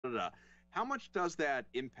How much does that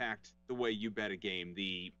impact the way you bet a game?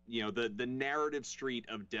 The narrative street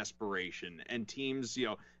of desperation, and teams,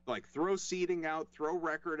 like throw seeding out, throw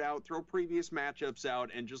record out, throw previous matchups out,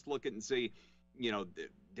 and just look at and say,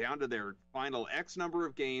 down to their final X number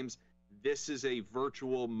of games, this is a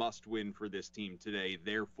virtual must-win for this team today.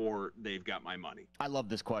 Therefore, they've got my money. I love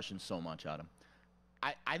this question so much, Adam.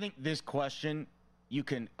 I think this question, you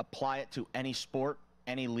can apply it to any sport,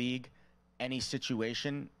 any league, any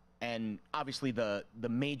situation. And obviously the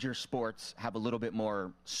major sports have a little bit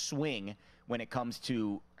more swing when it comes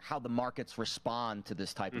to how the markets respond to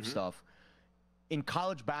this type of stuff. In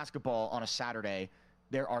college basketball on a Saturday,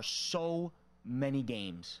 there are so many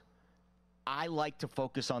games. I like to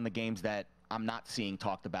focus on the games that I'm not seeing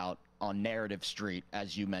talked about on Narrative Street,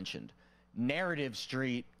 as you mentioned. Narrative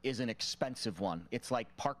Street is an expensive one. It's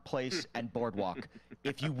like Park Place and Boardwalk.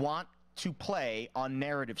 If you want to play on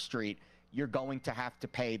Narrative Street, you're going to have to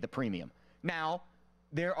pay the premium. Now,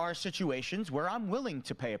 there are situations where I'm willing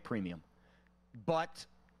to pay a premium. But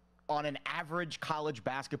on an average college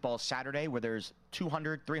basketball Saturday where there's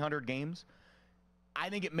 200, 300 games, I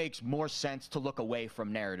think it makes more sense to look away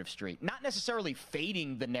from Narrative Street. Not necessarily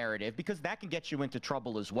fading the narrative, because that can get you into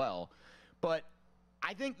trouble as well. But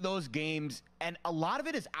I think those games, and a lot of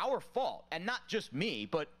it is our fault, and not just me,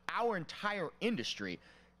 but our entire industry.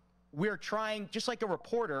 We're trying, just like a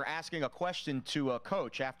reporter asking a question to a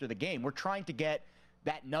coach after the game, we're trying to get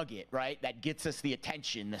that nugget, right, that gets us the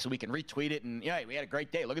attention so we can retweet it and, we had a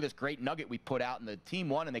great day. Look at this great nugget we put out, and the team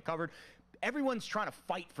won and they covered. Everyone's trying to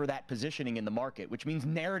fight for that positioning in the market, which means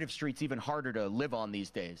Narrative Street's even harder to live on these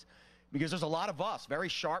days, because there's a lot of us, very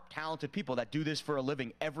sharp, talented people that do this for a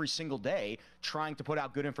living every single day, trying to put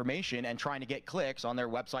out good information and trying to get clicks on their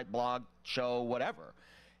website, blog, show, whatever.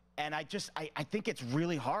 And I think it's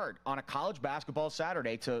really hard on a college basketball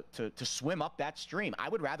Saturday to swim up that stream. I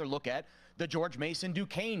would rather look at the George Mason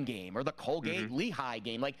Duquesne game or the Colgate Lehigh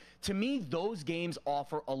game. Like, to me, those games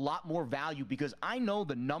offer a lot more value because I know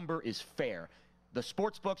the number is fair. The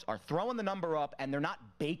sports books are throwing the number up, and they're not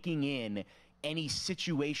baking in any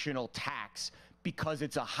situational tax because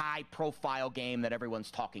it's a high-profile game that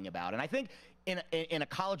everyone's talking about. And I think in a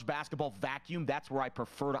college basketball vacuum, that's where I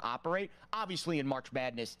prefer to operate. Obviously, in March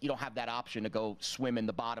Madness, you don't have that option to go swim in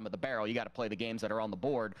the bottom of the barrel. You got to play the games that are on the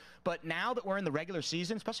board. But now that we're in the regular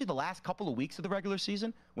season, especially the last couple of weeks of the regular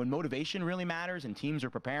season, when motivation really matters and teams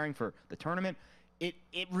are preparing for the tournament, it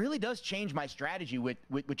really does change my strategy with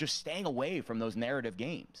just staying away from those narrative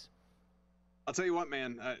games. I'll tell you what,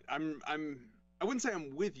 man, I wouldn't say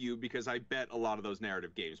I'm with you because I bet a lot of those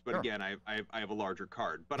narrative games, but again, I have a larger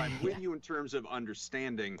card. But I'm with you in terms of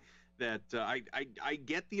understanding that I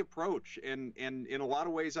get the approach, and in a lot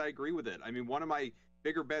of ways I agree with it. I mean, one of my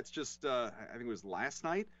bigger bets just I think it was last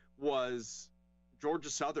night was Georgia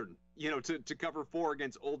Southern, to cover 4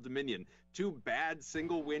 against Old Dominion. 2 bad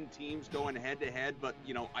single-win teams going head-to-head, but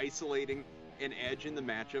isolating an edge in the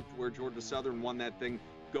matchup where Georgia Southern won that thing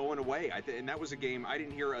going away. And that was a game I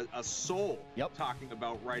didn't hear a soul talking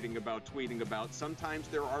about, writing about, tweeting about. Sometimes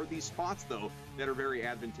there are these spots, though, that are very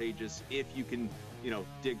advantageous if you can,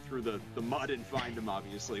 dig through the mud and find them,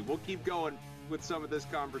 obviously. We'll keep going with some of this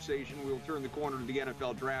conversation. We'll turn the corner to the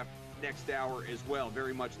NFL Draft next hour as well.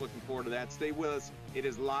 Very much looking forward to that. Stay with us. It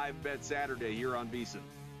is Live Bet Saturday here on VSiN.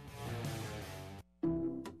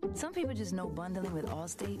 Some people just know bundling with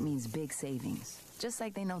Allstate means big savings. Just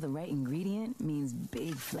like they know the right ingredient means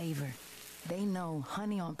big flavor. They know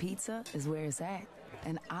honey on pizza is where it's at.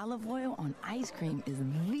 And olive oil on ice cream is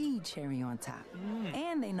the cherry on top.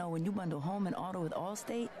 And they know when you bundle home and auto with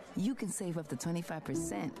Allstate, you can save up to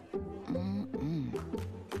 25%.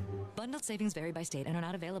 Bundled savings vary by state and are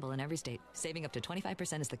not available in every state. Saving up to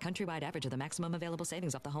 25% is the countrywide average of the maximum available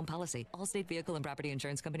savings off the home policy. Allstate Vehicle and Property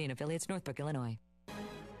Insurance Company and affiliates, Northbrook, Illinois.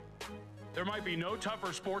 There might be no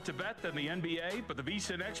tougher sport to bet than the NBA, but the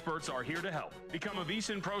VSiN experts are here to help. Become a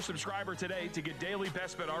VSiN Pro subscriber today to get daily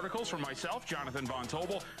best bet articles from myself, Jonathan Von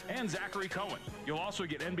Tobel, and Zachary Cohen. You'll also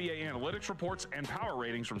get NBA analytics reports and power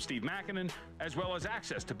ratings from Steve Makinen, as well as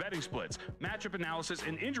access to betting splits, matchup analysis,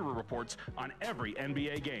 and injury reports on every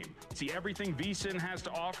NBA game. See everything VSiN has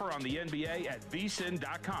to offer on the NBA at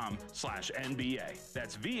vsin.com/NBA.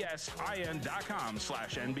 That's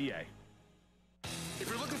VSIN.com/NBA. If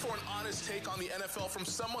you're looking for an honest take on the NFL from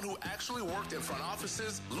someone who actually worked in front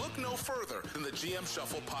offices, look no further than the GM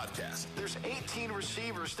Shuffle podcast. There's 18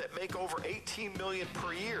 receivers that make over $18 million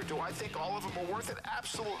per year. Do I think all of them are worth it?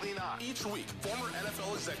 Absolutely not. Each week, former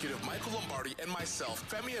NFL executive Michael Lombardi and myself,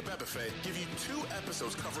 Femi Abebefe, give you 2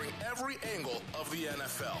 episodes covering every angle of the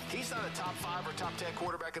NFL. He's not a top 5 or top 10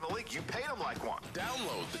 quarterback in the league. You paid him like one.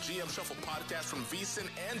 Download the GM Shuffle podcast from VSiN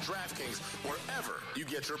and DraftKings wherever you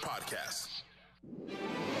get your podcasts.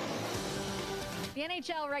 The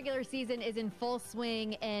NHL regular season is in full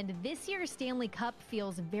swing, and this year's Stanley Cup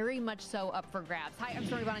feels very much so up for grabs. Hi, I'm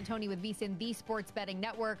Stormy Bonantoni with VSiN, the Sports Betting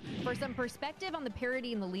Network. For some perspective on the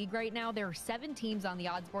parity in the league right now, there are 7 teams on the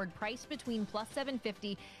odds board priced between plus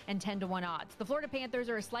 750 and 10-1 odds. The Florida Panthers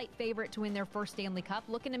are a slight favorite to win their first Stanley Cup,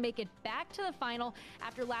 looking to make it back to the final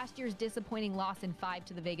after last year's disappointing loss in 5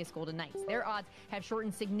 to the Vegas Golden Knights. Their odds have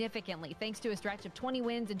shortened significantly thanks to a stretch of 20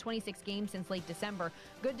 wins in 26 games since late December.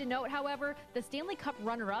 Good to note, however, the Stanley Cup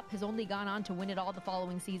runner-up has only gone on to win it all the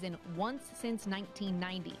following season once since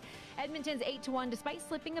 1990. Edmonton's 8-1 despite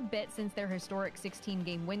slipping a bit since their historic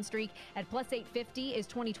 16-game win streak. At plus 850 is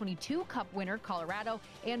 2022 Cup winner Colorado,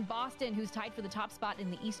 and Boston, who's tied for the top spot in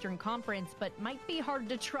the Eastern Conference, but might be hard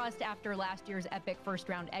to trust after last year's epic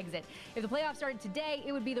first-round exit. If the playoffs started today,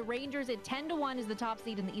 it would be the Rangers at 10-1 as the top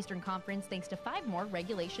seed in the Eastern Conference, thanks to 5 more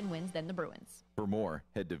regulation wins than the Bruins. For more,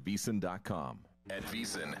 head to VSiN.com. At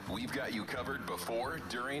VSiN, we've got you covered before,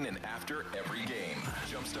 during, and after every game.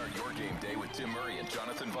 Jumpstart your game day with Tim Murray and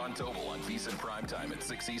Jonathan Von Tobel on VSiN Primetime at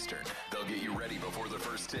 6 Eastern. They'll get you ready before the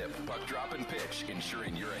first tip, puck drop, and pitch,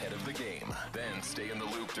 ensuring you're ahead of the game. Then stay in the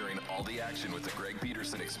loop during all the action with the Greg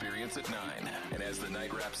Peterson Experience at 9. And as the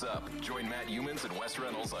night wraps up, join Matt Humans and Wes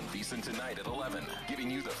Reynolds on VSiN Tonight at 11, giving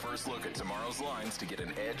you the first look at tomorrow's lines to get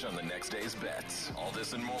an edge on the next day's bets. All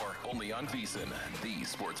this and more, only on VSiN, the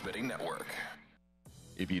Sports Betting Network.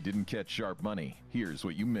 If you didn't catch sharp money, here's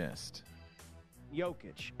what you missed.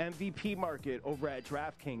 Jokic, MVP market over at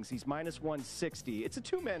DraftKings. He's minus 160. It's a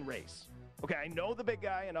 2-man race. Okay, I know the big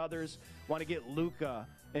guy and others want to get Luka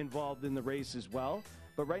involved in the race as well.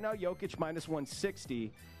 But right now, Jokic minus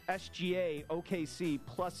 160. SGA, OKC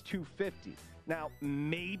plus 250. Now,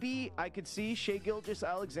 maybe I could see Shai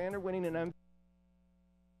Gilgeous-Alexander winning an MVP.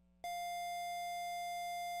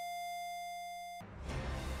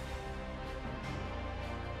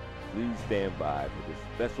 Please stand by for this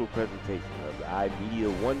special presentation of the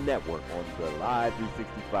iMedia One Network on the Live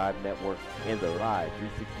 365 Network and the Live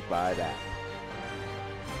 365 app.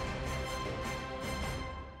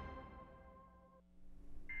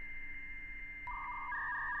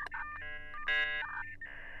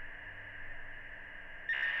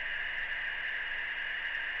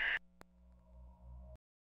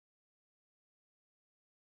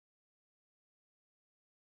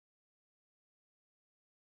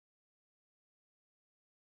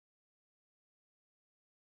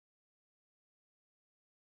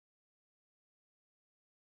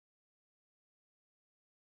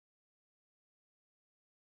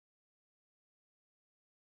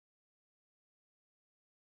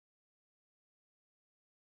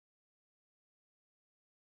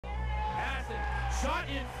 Shot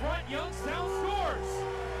in front, Youngstown scores.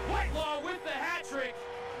 Whitelaw with the hat trick.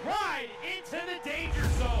 Right into the danger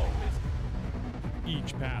zone.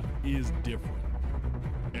 Each path is different.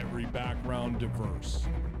 Every background diverse.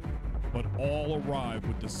 But all arrive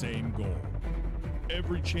with the same goal.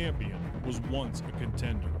 Every champion was once a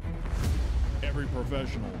contender. Every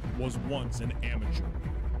professional was once an amateur.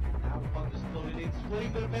 Now the puck is floated in,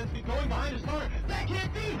 splitting the defenseman, going behind his corner. That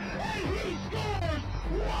can't be, and he scores!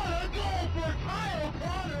 What a goal for Kyle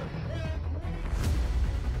Connor!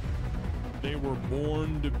 They were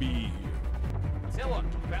born to be here. Zilla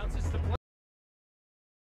bounces the play.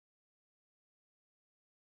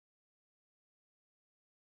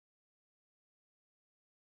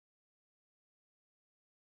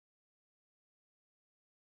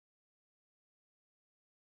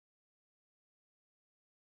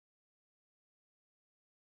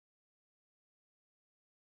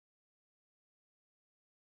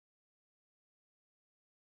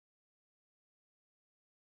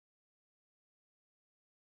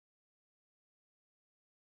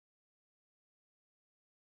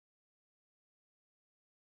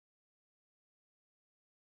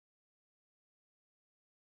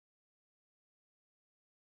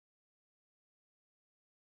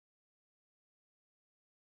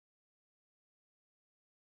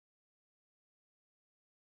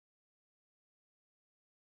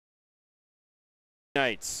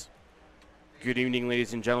 Knights. Good evening,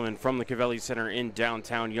 ladies and gentlemen, from the Cavelli Center in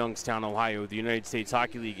downtown Youngstown, Ohio. The United States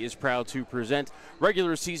Hockey League is proud to present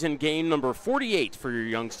regular season game number 48 for your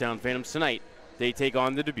Youngstown Phantoms tonight. They take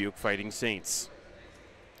on the Dubuque Fighting Saints.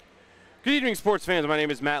 Good evening, sports fans. My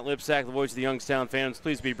name is Matt Lipsack, the voice of the Youngstown Phantoms.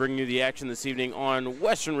 Pleased to be bringing you the action this evening on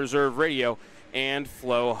Western Reserve Radio and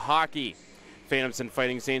FloHockey. Phantoms and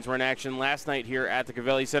Fighting Saints were in action last night here at the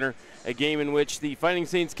Cavelli Center, a game in which the Fighting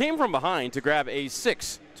Saints came from behind to grab a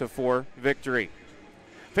 6-4 victory.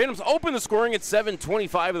 Phantoms opened the scoring at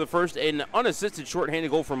 7:25 of the first, an unassisted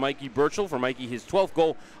shorthanded goal from Mikey Burchell. For Mikey, his 12th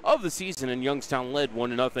goal of the season, and Youngstown led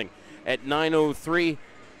 1-0. At 9:03,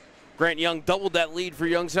 Grant Young doubled that lead for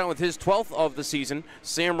Youngstown with his 12th of the season.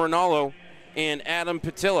 Sam Rinaldo and Adam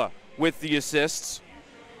Patilla with the assists.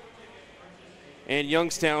 And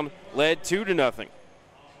Youngstown led 2-0.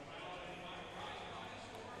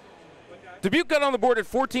 Dubuque got on the board at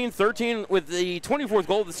 14-13 with the 24th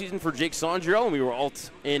goal of the season for Jake Sondriel, and we were all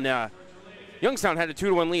in. Youngstown had a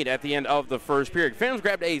 2-1 lead at the end of the first period. Phantoms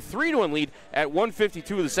grabbed a 3-1 lead at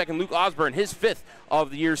 1:52 of the second. Luke Osborne, his 5th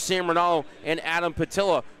of the year. Sam Rinaldo and Adam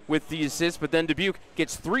Patilla with the assists, but then Dubuque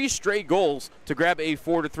gets 3 straight goals to grab a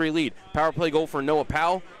 4-3 lead. Power play goal for Noah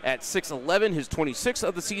Powell at 6:11, his 26th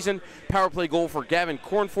of the season. Power play goal for Gavin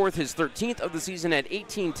Cornforth, his 13th of the season at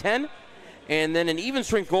 18:10. And then an even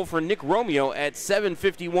strength goal for Nick Romeo at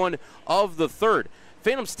 7:51 of the third.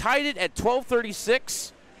 Phantoms tied it at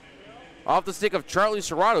 12:36 off the stick of Charlie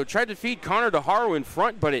Serrato. Tried to feed Connor DeHaro in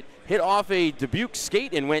front, but it hit off a Dubuque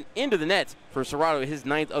skate and went into the net for Serrato, his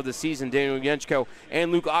 9th of the season. Daniel Yenchko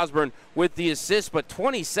and Luke Osborne with the assist, but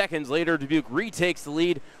 20 seconds later, Dubuque retakes the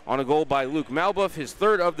lead on a goal by Luke Malbuff, his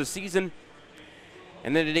 3rd of the season.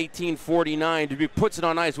 And then at 18:49, Dubuque puts it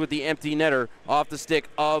on ice with the empty netter off the stick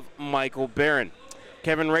of Michael Barron.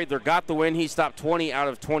 Kevin Raidler got the win. He stopped 20 out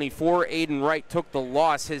of 24. Aiden Wright took the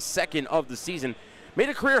loss, his 2nd of the season. Made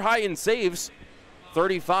a career high in saves,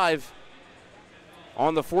 35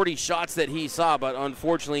 on the 40 shots that he saw, but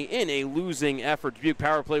unfortunately in a losing effort. Dubuque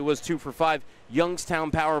power play was 2 for 5. Youngstown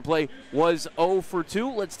power play was 0 for 2.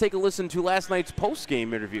 Let's take a listen to last night's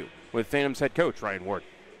post-game interview with Phantoms head coach Ryan Ward.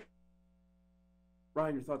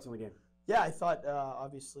 Ryan, your thoughts on the game? Yeah, I thought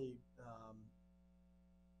obviously, I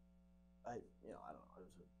thought it was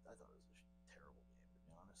a terrible game, to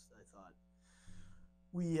be honest. I thought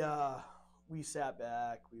we sat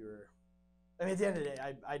back. I mean, at the end of the day,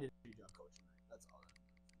 I did a good job coaching. That's all.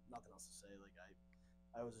 Nothing else to say. Like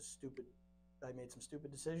I made some stupid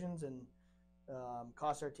decisions and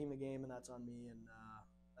cost our team a game, and that's on me. And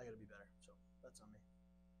I got to be better. So that's on me.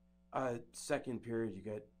 Second period, you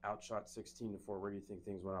get outshot 16-4. Where do you think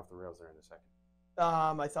things went off the rails there in the second?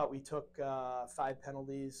 I thought we took 5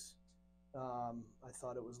 penalties. I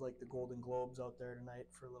thought it was like the Golden Globes out there tonight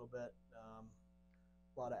for a little bit.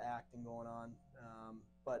 A lot of acting going on.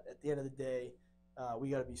 But at the end of the day, we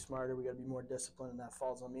got to be smarter. We got to be more disciplined, and that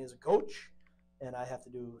falls on me as a coach. And I have to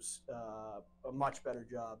do a much better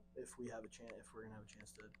job if we're going to have a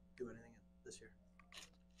chance to do anything this year.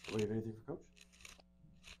 Do we have anything for Coach?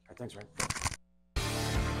 All right, thanks, Ryan.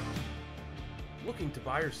 Looking to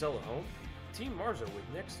buy or sell a home? Team Marzo with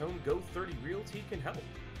Next Home Go 30 Realty can help.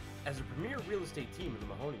 As a premier real estate team in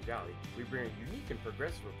the Mahoning Valley, we bring a unique and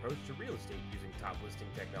progressive approach to real estate using top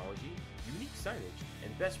listing technology, unique signage,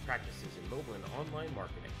 and best practices in mobile and online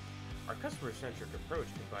marketing. Our customer-centric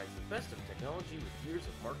approach combines the best of technology with years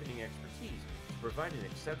of marketing expertise to provide an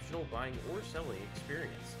exceptional buying or selling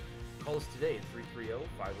experience. Call us today at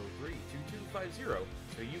 330-503-2250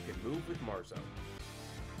 so you can move with Marzo.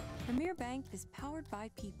 Premier Bank is powered by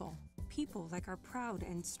people. People like our proud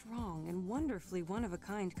and strong and wonderfully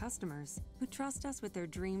one-of-a-kind customers who trust us with their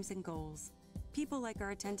dreams and goals. People like our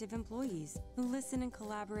attentive employees who listen and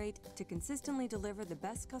collaborate to consistently deliver the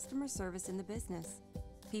best customer service in the business.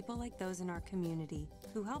 People like those in our community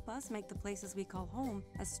who help us make the places we call home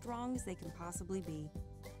as strong as they can possibly be.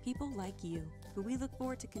 People like you, who we look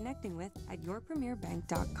forward to connecting with at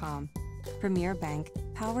yourpremierbank.com. Premier Bank,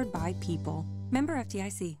 powered by people. Member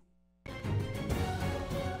FDIC.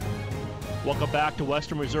 Welcome back to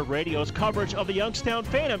Western Reserve Radio's coverage of the Youngstown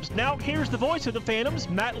Phantoms. Now here's the voice of the Phantoms,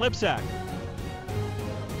 Matt Lipsack.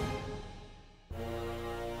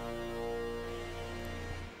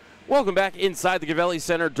 Welcome back inside the Cavelli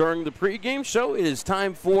Center during the pregame show. It is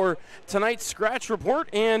time for tonight's Scratch Report,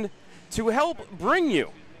 and to help bring you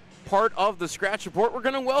part of the Scratch Report, we're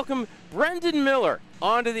going to welcome Brendan Miller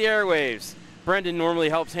onto the airwaves. Brendan normally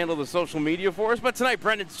helps handle the social media for us, but tonight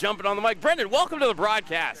Brendan's jumping on the mic. Brendan, welcome to the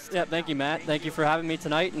broadcast. Yeah, thank you, Matt. Thank you for having me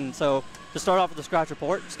tonight. And so to start off with the Scratch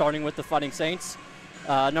Report, starting with the Fighting Saints,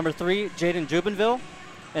 number 3, Jaden Jubinville,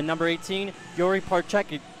 and number 18, Yuri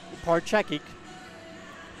Parchekik.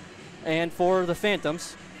 And for the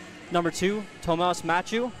Phantoms, number 2, Tomas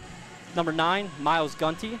Machu. Number 9, Miles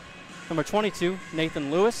Gunty. Number 22,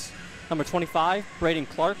 Nathan Lewis. Number 25, Braden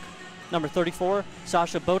Clark. Number 34,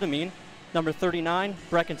 Sasha Bodemine. Number 39,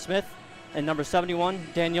 Brecken Smith. And number 71,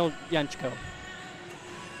 Daniel Yenchko.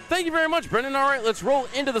 Thank you very much, Brendan. All right, let's roll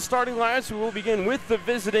into the starting lineups. We will begin with the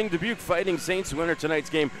visiting Dubuque Fighting Saints, who enter tonight's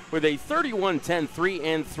game with a 31-10,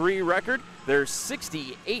 3-3 record. Their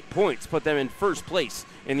 68 points put them in first place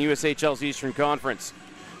in the USHL's Eastern Conference.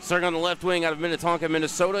 Starting on the left wing out of Minnetonka,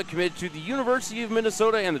 Minnesota, committed to the University of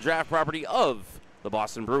Minnesota and the draft property of the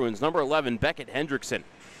Boston Bruins, number 11, Beckett Hendrickson.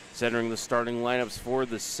 Centering the starting lineups for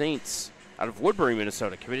the Saints out of Woodbury,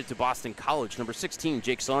 Minnesota, committed to Boston College, number 16,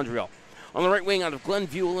 Jake Sondriel. On the right wing out of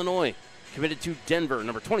Glenview, Illinois, committed to Denver,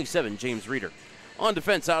 number 27, James Reeder. On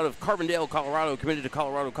defense out of Carbondale, Colorado, committed to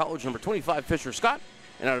Colorado College, number 25, Fisher Scott.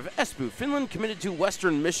 And out of Espoo, Finland, committed to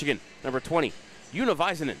Western Michigan, number 20, Una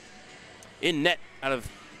Väisänen. In net out of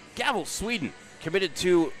Gavel, Sweden, committed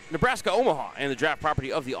to Nebraska Omaha and the draft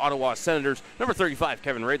property of the Ottawa Senators, number 35,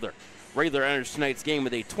 Kevin Radler. Radler enters tonight's game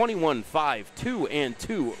with a 21-5,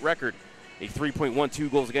 2-2 record, a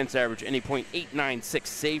 3.12 goals against average, and a .896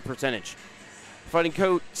 save percentage.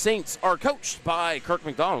 Fighting Saints are coached by Kirk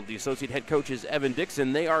McDonald. The associate head coach is Evan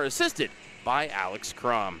Dixon. They are assisted by Alex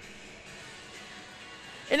Crom.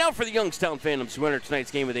 And now for the Youngstown Phantoms, who enter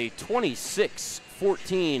tonight's game with a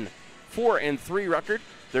 26-14, 4-3 record.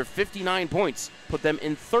 Their 59 points put them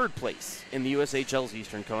in third place in the USHL's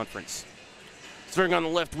Eastern Conference. Starting on the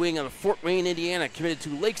left wing out of Fort Wayne, Indiana, committed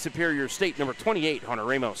to Lake Superior State, number 28, Hunter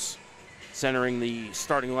Ramos. Centering the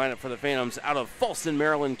starting lineup for the Phantoms out of Falston,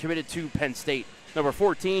 Maryland, committed to Penn State, number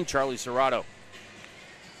 14, Charlie Serrato.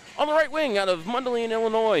 On the right wing out of Mundelein,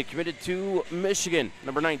 Illinois, committed to Michigan,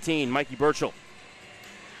 number 19, Mikey Burchell.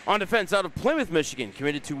 On defense out of Plymouth, Michigan,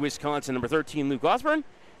 committed to Wisconsin, number 13, Luke Osborne.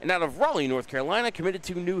 And out of Raleigh, North Carolina, committed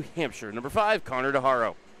to New Hampshire, number 5, Connor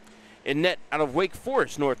DeHaro. In net out of Wake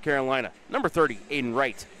Forest, North Carolina, number 30, Aiden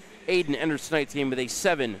Wright. Aiden enters tonight's game with a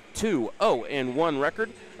 7-2-0-1 record,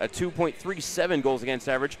 a 2.37 goals against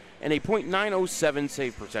average, and a .907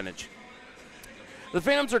 save percentage. The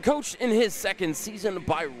Phantoms are coached in his second season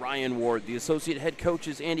by Ryan Ward. The associate head coach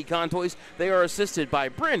is Andy Contois. They are assisted by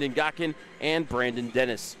Brandon Gotkin and Brandon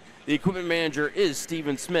Dennis. The equipment manager is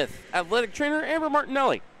Stephen Smith. Athletic trainer Amber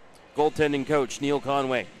Martinelli. Goaltending coach Neil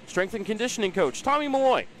Conway. Strength and conditioning coach Tommy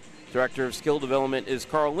Malloy. Director of skill development is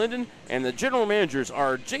Carl Linden. And the general managers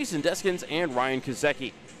are Jason Deskins and Ryan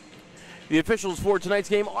Kazecki. The officials for tonight's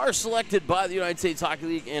game are selected by the United States Hockey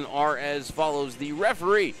League and are as follows. The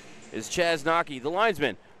referee is Chaz Nocky. The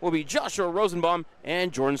linesman will be Joshua Rosenbaum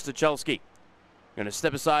and Jordan Stachelski. Going to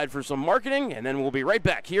step aside for some marketing, and then we'll be right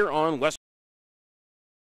back here on West.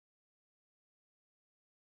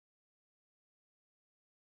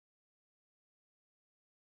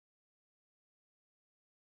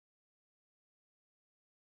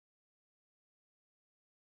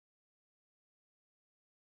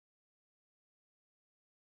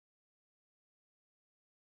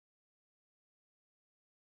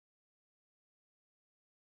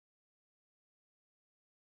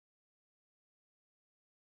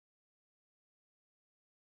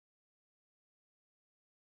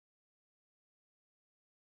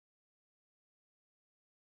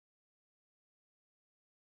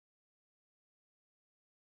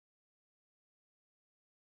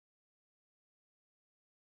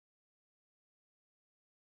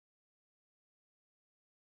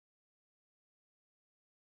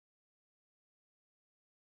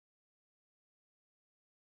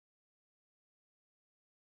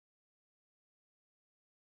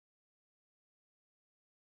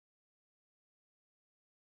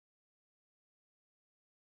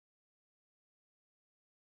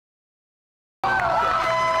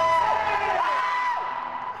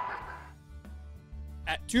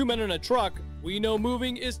 At 2 Men in a Truck, we know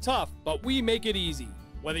moving is tough, but we make it easy.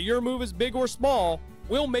 Whether your move is big or small,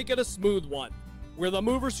 we'll make it a smooth one. We're the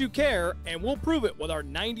movers who care, and we'll prove it with our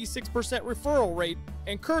 96% referral rate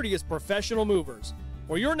and courteous professional movers.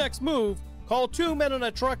 For your next move, call 2 Men in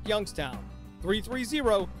a Truck Youngstown,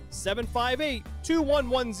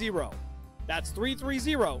 330-758-2110. That's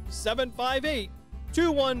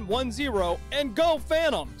 330-758-2110, and go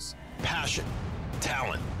Phantoms! Passion,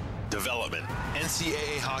 talent, development.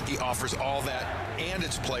 NCAA hockey offers all that, and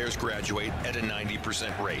its players graduate at a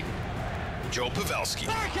 90% rate. Joe Pavelski.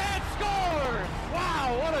 Backhand scores!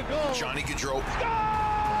 Wow, what a goal! Johnny Gaudreau.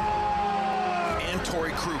 and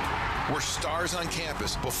Torrey Krupp were stars on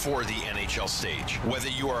campus before the NHL stage. Whether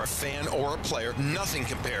you are a fan or a player, nothing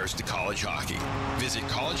compares to college hockey. Visit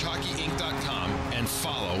collegehockeyinc.com and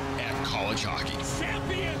follow @collegehockey.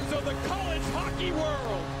 Champions of the college hockey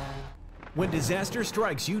world! When disaster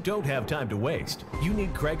strikes, you don't have time to waste. You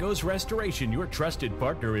need Craigos Restoration, your trusted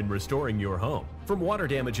partner in restoring your home. From water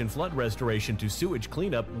damage and flood restoration to sewage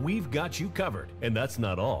cleanup, we've got you covered. And that's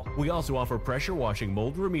not all. We also offer pressure washing,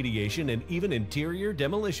 mold remediation, and even interior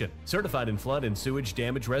demolition. Certified in flood and sewage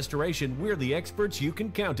damage restoration, we're the experts you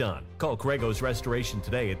can count on. Call Craigos Restoration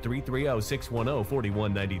today at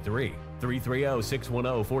 330-610-4193.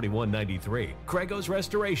 330-610-4193. Craigos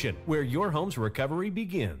Restoration, where your home's recovery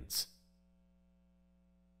begins.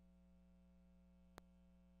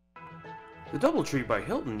 The Doubletree by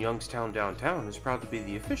Hilton Youngstown Downtown is proud to be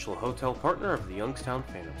the official hotel partner of the Youngstown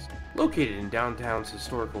Phantoms. Located in downtown's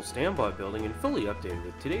historical standby building and fully updated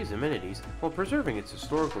with today's amenities while preserving its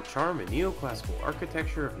historical charm and neoclassical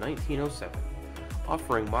architecture of 1907.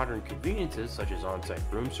 Offering modern conveniences such as on-site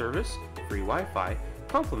room service, free Wi-Fi,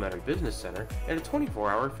 complimentary business center, and a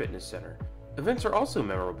 24-hour fitness center. Events are also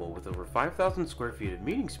memorable with over 5,000 square feet of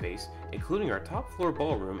meeting space, including our top floor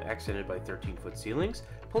ballroom accented by 13-foot ceilings,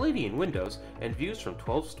 Palladian windows, and views from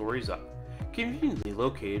 12 stories up. Conveniently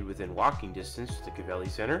located within walking distance to the Cavelli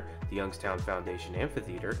Center, the Youngstown Foundation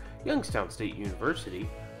Amphitheater, Youngstown State University,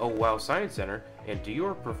 Wow Science Center, and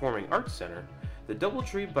Dior Performing Arts Center, the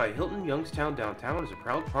Doubletree by Hilton Youngstown Downtown is a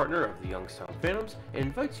proud partner of the Youngstown Phantoms and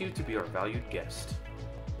invites you to be our valued guest.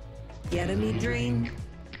 Get me drain.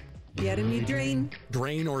 Get me drain.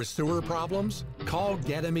 Drain or sewer problems? Call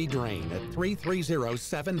Get Me Drain at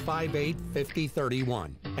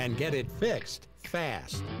 330-758-5031 and get it fixed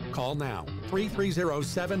fast. Call now,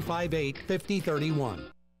 330-758-5031.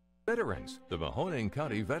 Veterans, the Mahoning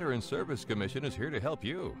County Veterans Service Commission is here to help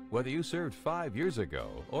you. Whether you served 5 years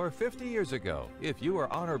ago or 50 years ago, if you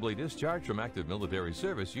are honorably discharged from active military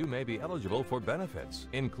service, you may be eligible for benefits,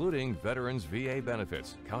 including Veterans VA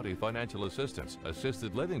benefits, county financial assistance,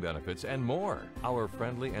 assisted living benefits, and more. Our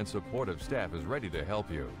friendly and supportive staff is ready to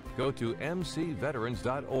help you. Go to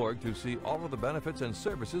mcveterans.org to see all of the benefits and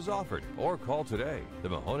services offered, or call today. The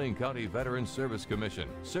Mahoning County Veterans Service Commission,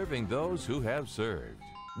 serving those who have served.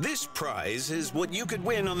 This prize is what you could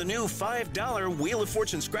win on the new $5 Wheel of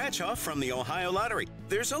Fortune scratch-off from the Ohio Lottery.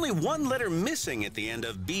 There's only one letter missing at the end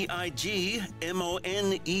of BIGMONE.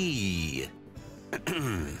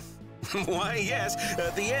 Why, yes,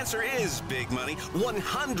 the answer is big money.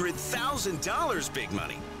 $100,000 big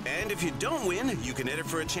money. And if you don't win, you can enter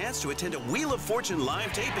for a chance to attend a Wheel of Fortune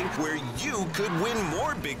live taping where you could win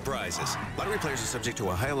more big prizes. Lottery players are subject to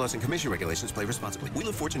Ohio laws and commission regulations. Play responsibly. Wheel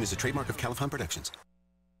of Fortune is a trademark of Califon Productions.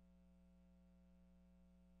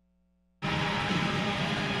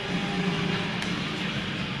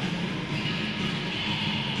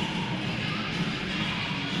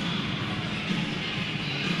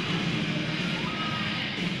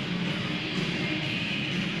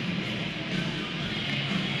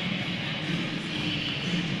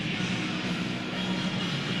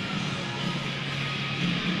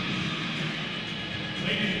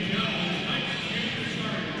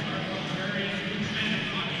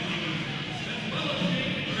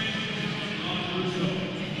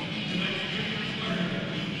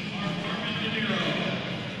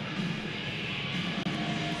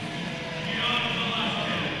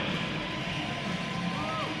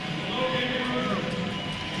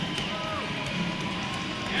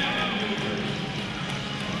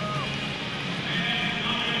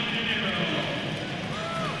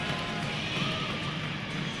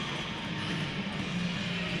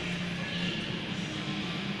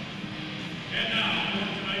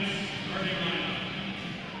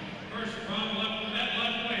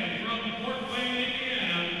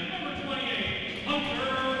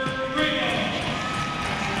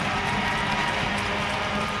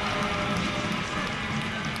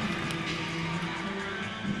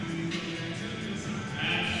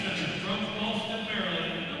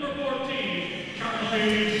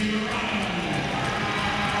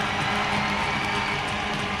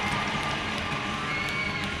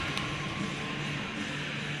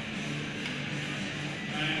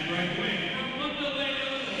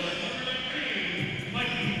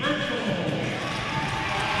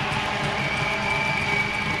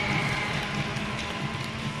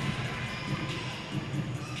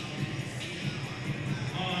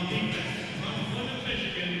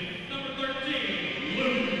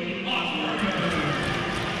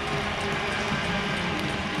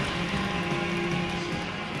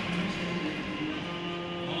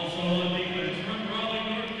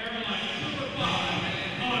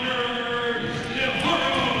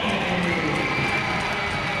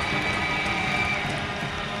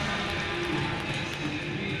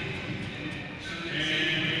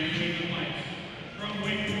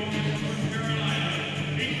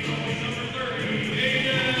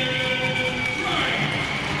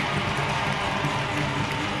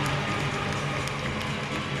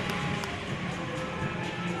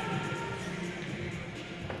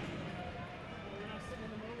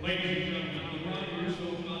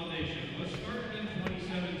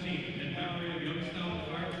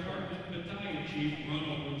 chief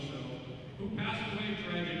Ronald Russo, who passed away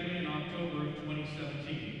tragically in October of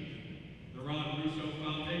 2017. The Ron Russo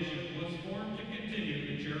Foundation was formed to continue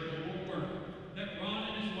the charitable work that Ron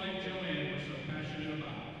and his wife Joanne were so passionate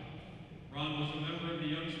about. Ron was a member of the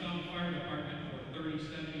Youngstown Fire Department for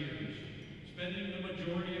 37 years, spending the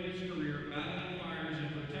majority of his career battling fires and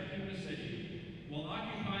protecting the city, while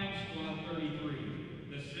occupying Squad 33,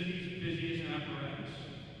 the city's busiest apparatus.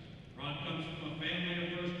 Ron comes from a family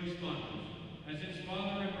of first responders, as his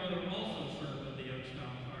father and brother also served in the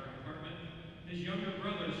Youngstown Fire Department. His younger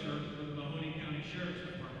brother served for the Mahoney County Sheriff's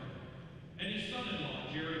Department, and his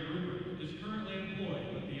son-in-law, Jared Rupert, is currently employed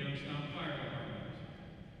with the Youngstown Fire Department.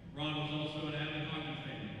 Ron was also an avid hockey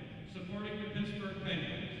fan, supporting the Pittsburgh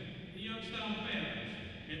Penguins, the Youngstown Phantoms,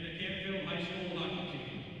 and the Campfield High School hockey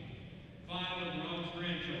team. 5 of Ron's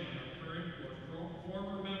grandchildren are current or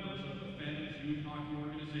former members of the Phantoms Youth Hockey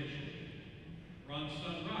Organization. Ron's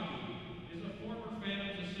son, Rocky, is a former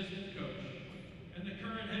Phantoms assistant coach and the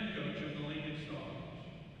current head coach of the Lincoln Stars.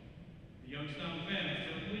 The Youngstown Phantoms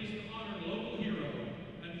are pleased to honor local hero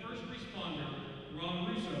and first responder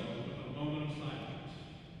Ron Russo with a moment of silence.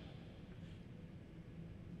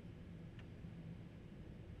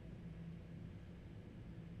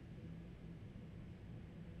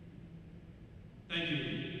 Thank you.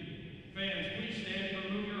 Fans, please stand and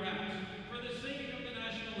remove your hats for the singing of the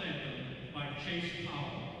national anthem by Chase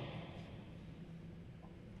Powell.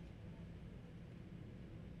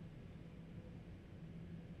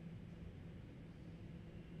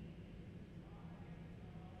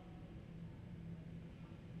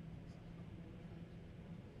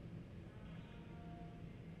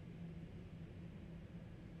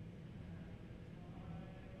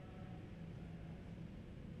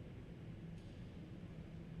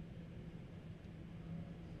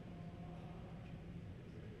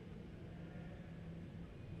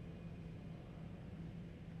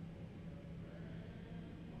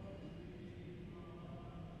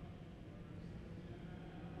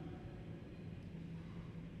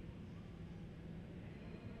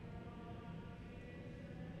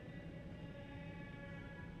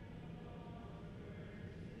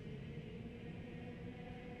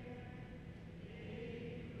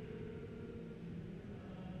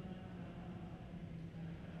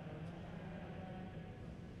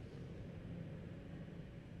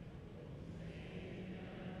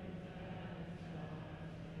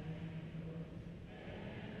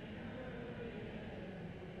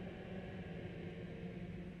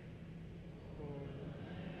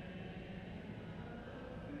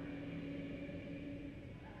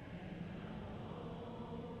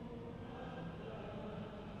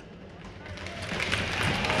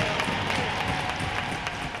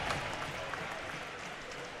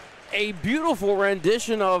 A beautiful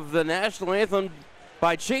rendition of the national anthem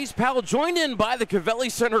by Chase Powell, joined in by the Covelli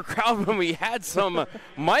Center crowd when we had some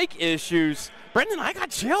mic issues. Brendan, I got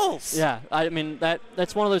chills. Yeah, I mean,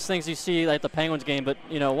 that's one of those things you see at the Penguins game, but,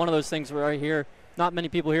 you know, one of those things right here, not many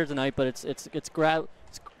people here tonight, but it's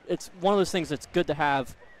one of those things that's good to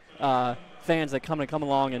have fans that come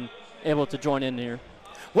along and able to join in here.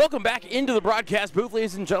 Welcome back into the broadcast booth,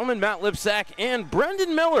 ladies and gentlemen. Matt Lipsack and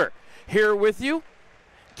Brendan Miller here with you,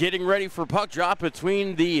 getting ready for puck drop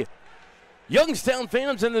between the Youngstown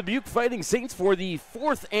Phantoms and the Dubuque Fighting Saints for the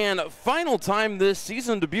 4th and final time this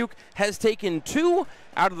season. Dubuque has taken 2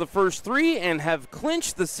 out of the first 3 and have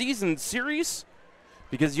clinched the season series,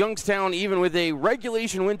 because Youngstown, even with a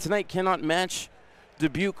regulation win tonight, cannot match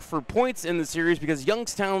Dubuque for points in the series because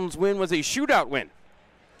Youngstown's win was a shootout win.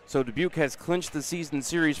 So Dubuque has clinched the season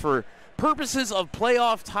series for purposes of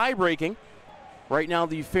playoff tie-breaking. Right now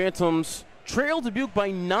the Phantoms trail Dubuque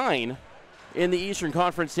by 9 in the Eastern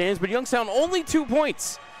Conference standings, but Youngstown only 2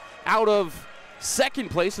 points out of second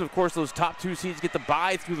place, and of course those top 2 seeds get the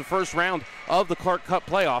bye through the first round of the Clark Cup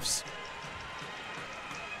playoffs.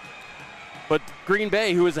 But Green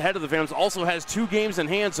Bay, who is ahead of the Phantoms, also has 2 games in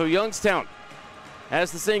hand, so Youngstown,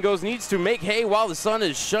 as the saying goes, needs to make hay while the sun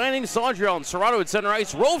is shining. Sondriel and Serrato at center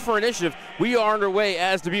ice roll for initiative. We are underway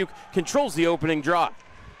as Dubuque controls the opening draw.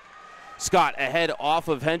 Scott ahead off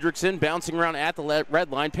of Hendrickson, bouncing around at the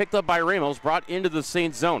red line, picked up by Ramos, brought into the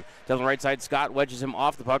Saints zone. Down the right side, Scott wedges him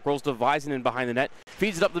off the puck, rolls to Visenen behind the net,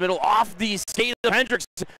 feeds it up the middle, off the skate of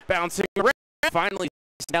Hendrickson, bouncing around, finally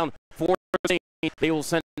down for the Saints. They will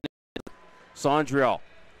send Sondriel,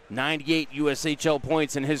 98 USHL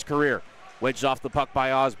points in his career. Wedged off the puck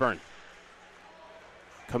by Osborne.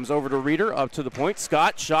 Comes over to Reeder, up to the point.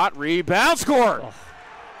 Scott, shot, rebound, score! Oh.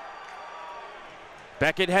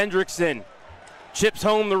 Beckett Hendrickson chips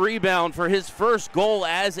home the rebound for his first goal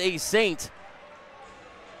as a Saint.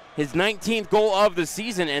 his 19th goal of the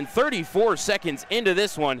season, and 34 seconds into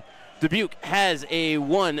this one, Dubuque has a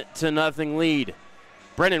 1-0 lead.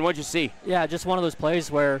 Brendan, what'd you see? Yeah, just one of those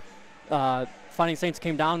plays where Fighting Saints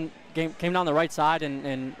came down the right side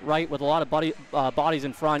and right with a lot of bodies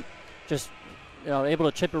in front, just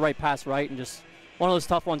able to chip it right past right, and just one of those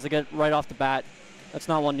tough ones to get right off the bat. That's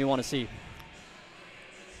not one you want to see.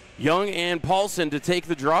 Young and Paulson to take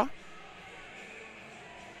the draw.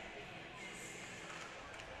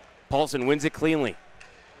 Paulson wins it cleanly.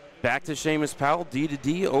 Back to Seamus Powell, D to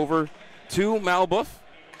D over to Malbuff.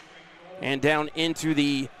 And down into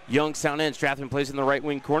the Youngstown end. Strathman plays in the right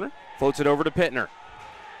wing corner. Floats it over to Pittner.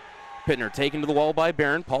 Pittner taken to the wall by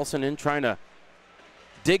Barron. Paulson in trying to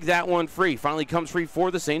dig that one free. Finally comes free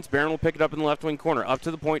for the Saints. Barron will pick it up in the left wing corner. Up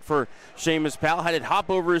to the point for Seamus Powell. Had it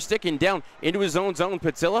hop over his stick and down into his own zone.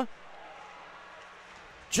 Patilla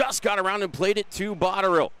just got around and played it to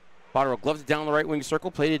Botterill. Botterill gloved it down the right wing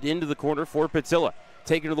circle. Played it into the corner for Patilla.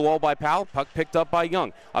 Taken to the wall by Powell. Puck picked up by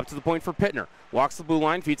Young. Up to the point for Pittner. Walks the blue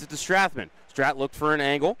line. Feeds it to Strathman. Strat looked for an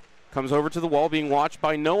angle. Comes over to the wall, being watched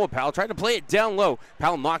by Noah. Powell tried to play it down low.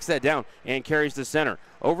 Powell knocks that down and carries to center.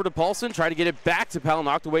 Over to Paulson. Tried to get it back to Powell.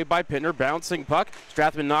 Knocked away by Pittner. Bouncing puck.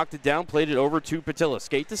 Strathman knocked it down. Played it over to Patilla.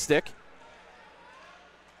 Skate to stick.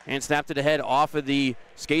 And snapped it ahead off of the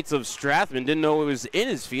skates of Strathman. Didn't know it was in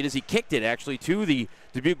his feet as he kicked it actually to the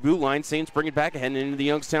Dubuque blue line. Saints bring it back ahead and into the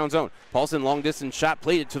Youngstown zone. Paulson long distance shot.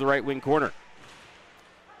 Played it to the right wing corner.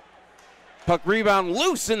 Puck rebound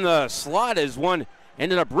loose in the slot as one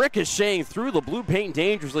ended up ricocheting through the blue paint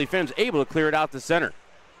dangerously. Femmes able to clear it out to center.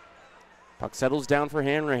 Puck settles down for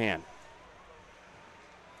Hanrahan.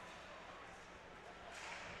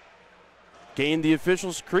 Gained the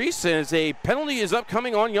official's crease as a penalty is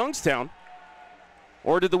upcoming on Youngstown.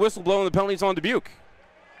 Or did the whistle blow and the penalty's on Dubuque?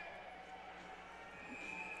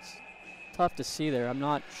 Tough to see there. I'm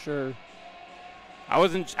not sure.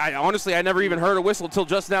 Honestly, I never even heard a whistle until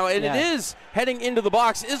just now, and it is heading into the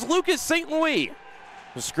box is Lucas St. Louis.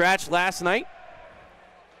 Was scratched last night.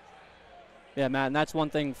 Yeah, Matt, and that's one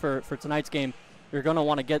thing for tonight's game. You're going to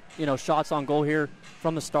want to get shots on goal here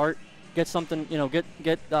from the start. Get something,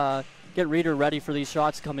 get Reeder ready for these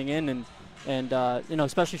shots coming in, and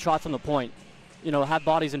especially shots from the point. Have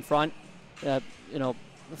bodies in front. The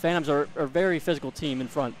Phantoms are a very physical team in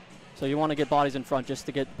front. So you want to get bodies in front just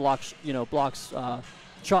to get blocks,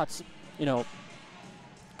 shots,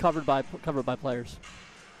 covered by players.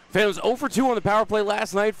 Phantoms 0 for 2 on the power play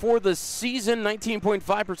last night for the season.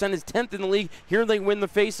 19.5% is 10th in the league. Here they win the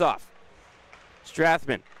faceoff.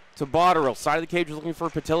 Strathman to Botterill. Side of the cage was looking for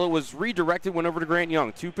Patilla. Was redirected, went over to Grant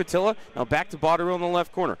Young. To Patilla. Now back to Botterill in the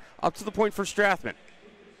left corner. Up to the point for Strathman.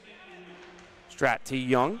 Strat to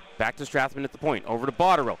Young. Back to Strathman at the point. Over to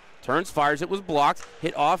Botterill. Turns, fires, it was blocked,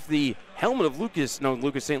 hit off the helmet of Lucas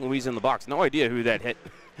St. Louis in the box. No idea who that hit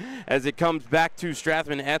as it comes back to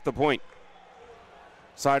Strathman at the point.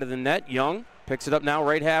 Side of the net, Young picks it up now,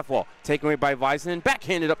 right half wall. Taken away by Weisman,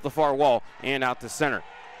 backhanded up the far wall and out to center.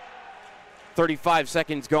 35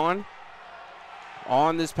 seconds gone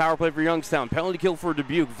on this power play for Youngstown. Penalty kill for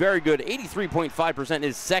Dubuque, very good. 83.5%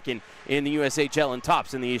 is second in the USHL and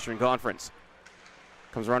tops in the Eastern Conference.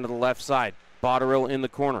 Comes around to the left side. Botterill in the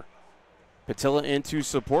corner. Patilla into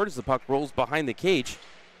support as the puck rolls behind the cage.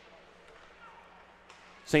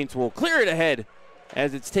 Saints will clear it ahead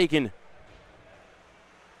as it's taken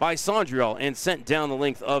by Sondriel and sent down the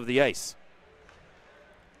length of the ice.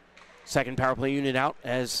 Second power play unit out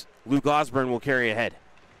as Luke Osborne will carry ahead.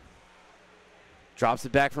 Drops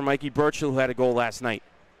it back for Mikey Burchill, who had a goal last night.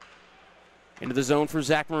 Into the zone for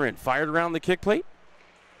Zach Marin. Fired around the kick plate.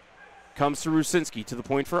 Comes to Rusinski to the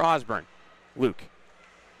point for Osborne. Luke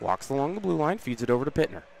walks along the blue line, feeds it over to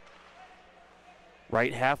Pittner.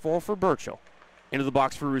 Right half wall for Burchill. Into the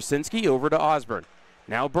box for Rusinski, over to Osborne.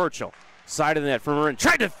 Now Burchill. Side of the net for Marin.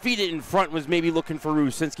 Tried to feed it in front, was maybe looking for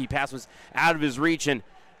Rusinski. Pass was out of his reach and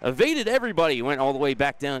evaded everybody. Went all the way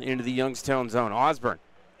back down into the Youngstown zone. Osborne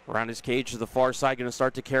around his cage to the far side, going to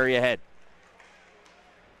start to carry ahead.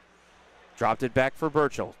 Dropped it back for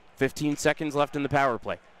Burchill. 15 seconds left in the power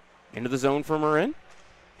play. Into the zone for Marin.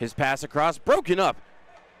 His pass across, broken up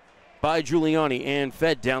by Giuliani and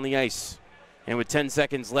fed down the ice. And with 10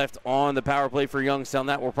 seconds left on the power play for Youngstown,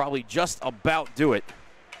 that will probably just about do it.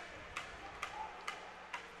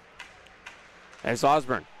 As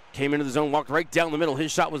Osborne came into the zone, walked right down the middle.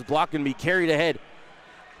 His shot was blocked and be carried ahead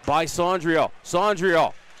by Sondriel.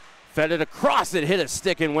 Sondriel fed it across. It hit a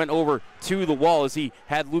stick and went over to the wall as he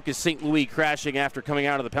had Lucas St. Louis crashing after coming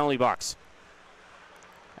out of the penalty box.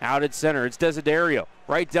 Out at center, it's Desiderio,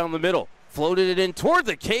 right down the middle. Floated it in toward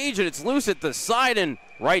the cage, and it's loose at the side, and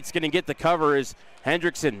Wright's going to get the cover as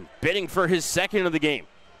Hendrickson bidding for his second of the game.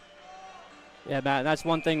 Yeah, Matt, that's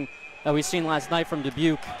one thing that we seen last night from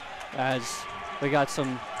Dubuque, as we got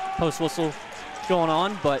some post-whistle going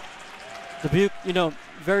on, but Dubuque,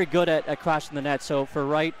 very good at crashing the net. So for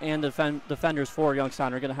Wright and defenders for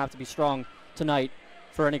Youngstown are going to have to be strong tonight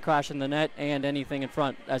for any crash in the net and anything in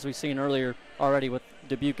front, as we've seen earlier already with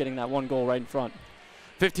Dubuque getting that one goal right in front.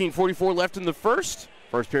 15:44 left in the first.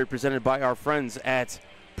 First period presented by our friends at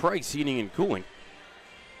Price Heating and Cooling.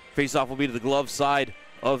 Face-off will be to the glove side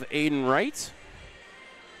of Aiden Wright.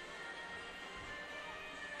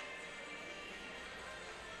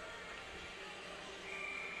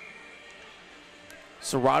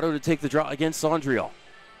 Serrato to take the draw against Sondriel.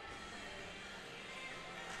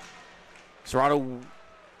 Serrato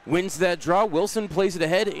wins that draw. Wilson plays it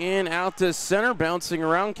ahead and out to center. Bouncing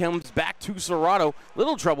around, comes back to Serrato.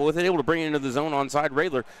 Little trouble with it, able to bring it into the zone onside.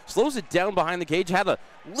 Radler slows it down behind the cage. Had a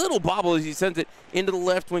little bobble as he sends it into the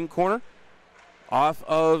left wing corner. Off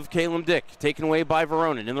of Caleb Dick. Taken away by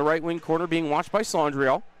Veronin. In the right wing corner, being watched by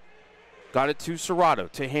Sondriel. Got it to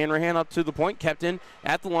Serrato. To Hanrahan up to the point. Kept in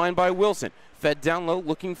at the line by Wilson. Fed down low,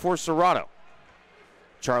 looking for Serrato.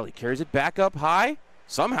 Charlie carries it back up high.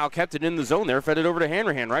 Somehow kept it in the zone there. Fed it over to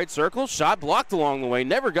Hanrahan. Right circle. Shot blocked along the way.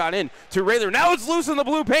 Never got in to Radler. Now it's loose in the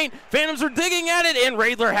blue paint. Phantoms are digging at it, and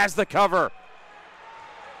Radler has the cover.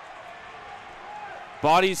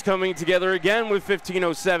 Bodies coming together again with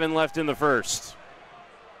 15:07 left in the first.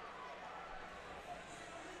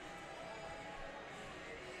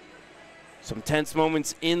 Some tense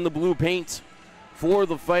moments in the blue paint for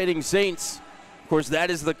the Fighting Saints. Of course, that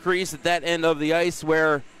is the crease at that end of the ice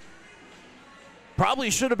where probably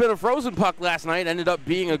should have been a frozen puck last night. Ended up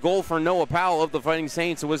being a goal for Noah Powell of the Fighting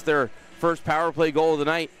Saints. It was their first power play goal of the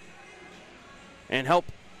night and helped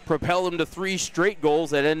propel them to 3 straight goals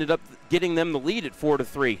that ended up getting them the lead at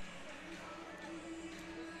 4-3.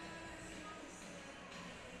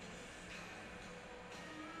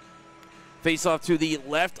 Face off to the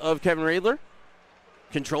left of Kevin Radler.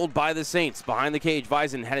 Controlled by the Saints. Behind the cage,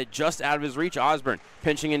 Visen had it just out of his reach. Osborne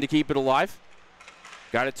pinching in to keep it alive.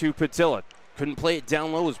 Got it to Patilla. Couldn't play it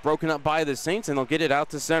down low. Was broken up by the Saints, and they'll get it out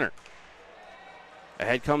to center.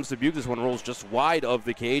 Ahead comes Dubuque. This one rolls just wide of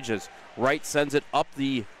the cage as Wright sends it up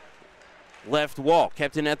the left wall.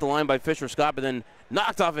 Kept in at the line by Fisher Scott, but then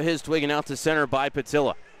knocked off of his twig and out to center by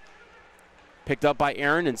Patilla. Picked up by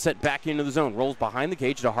Aaron and sent back into the zone. Rolls behind the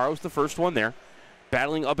cage. DeHaro's the first one there.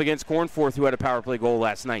 Battling up against Cornforth, who had a power play goal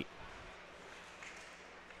last night.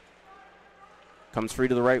 Comes free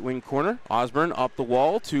to the right wing corner. Osborne up the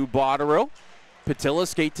wall to Botterill. Patilla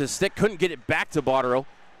skate to stick. Couldn't get it back to Botterill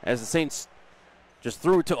as the Saints just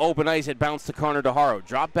threw it to open ice. It bounced to Connor DeHaro.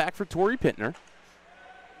 Drop back for Torrey Pittner.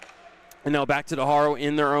 And now back to DeHaro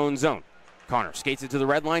in their own zone. Connor skates it to the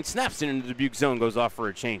red line. Snaps it into the Dubuque zone. Goes off for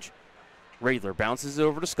a change. Radler bounces it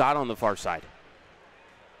over to Scott on the far side.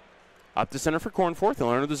 Up to center for Cornforth.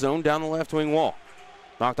 He'll enter the zone down the left wing wall.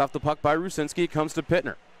 Knocked off the puck by Rusinski. It comes to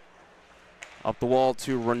Pittner. Up the wall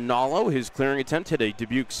to Ronaldo. His clearing attempt hit a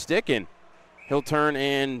Dubuque stick, and he'll turn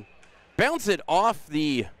and bounce it off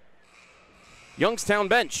the Youngstown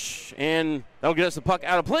bench. And that'll get us the puck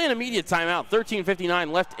out of play. An immediate timeout.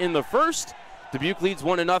 13:59 left in the first. Dubuque leads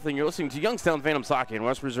 1-0. You're listening to Youngstown Phantoms Hockey on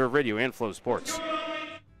West Reserve Radio and Flow Sports.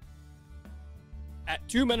 At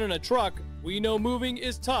 2 Men in a Truck, we know moving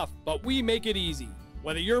is tough, but we make it easy.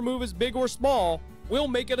 Whether your move is big or small, we'll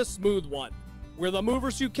make it a smooth one. We're the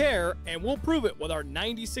movers who care, and we'll prove it with our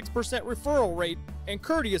 96% referral rate and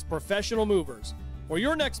courteous professional movers. For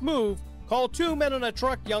your next move, call 2 Men in a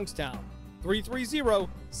Truck Youngstown,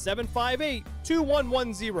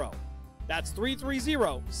 330-758-2110. That's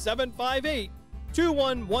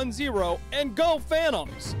 330-758-2110, and go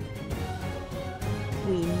Phantoms!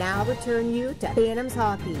 We now return you to Phantoms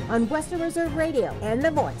Hockey on Western Reserve Radio and the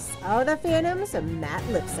voice of the Phantoms, Matt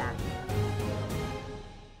Lipsack.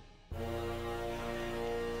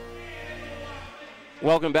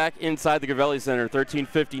 Welcome back inside the Gravelli Center.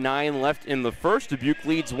 13:59 left in the first. Dubuque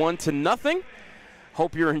leads 1-0.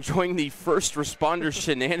 Hope you're enjoying the first responder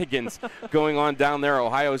shenanigans going on down there.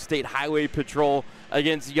 Ohio State Highway Patrol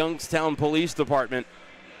against Youngstown Police Department.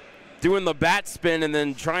 Doing the bat spin and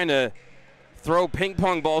then trying to throw ping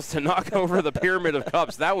pong balls to knock over the pyramid of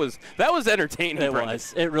cups. That was entertaining. It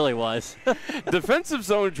was. It really was. Defensive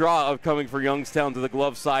zone draw coming for Youngstown to the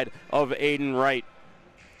glove side of Aiden Wright.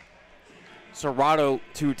 Serrato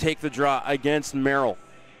to take the draw against Merrill.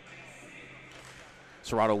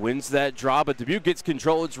 Serrato wins that draw, but Dubuque gets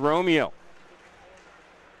control. It's Romeo.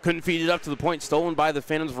 Couldn't feed it up to the point. Stolen by the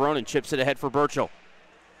Phantoms. Veronin chips it ahead for Burchell.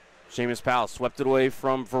 Seamus Powell swept it away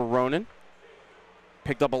from Veronin.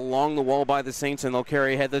 Picked up along the wall by the Saints, and they'll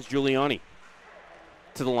carry ahead. That's Giuliani.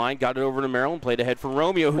 To the line, got it over to Maryland, played ahead for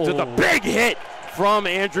Romeo, who took a big hit from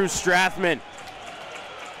Andrew Strathman.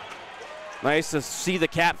 Nice to see the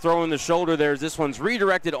cap throwing the shoulder there. This one's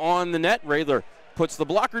redirected on the net. Radler puts the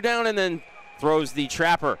blocker down and then throws the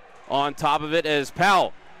trapper on top of it as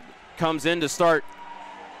Powell comes in to start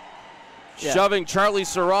shoving Charlie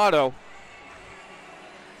Serrato.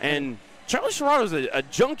 And Charlie Serrato's a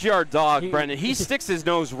junkyard dog, Brendan. He sticks his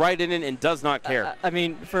nose right in it and does not care. I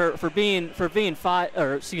mean, for being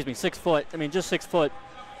 6 foot. I mean, just 6 foot.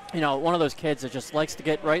 You know, one of those kids that just likes to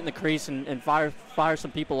get right in the crease and fire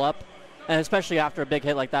some people up. And especially after a big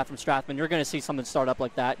hit like that from Strathman, you're going to see something start up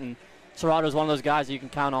like that. And Serrato's one of those guys that you can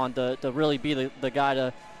count on to really be the guy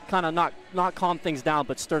to kind of not calm things down,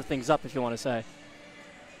 but stir things up, if you want to say.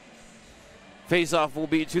 Face-off will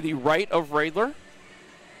be to the right of Radler,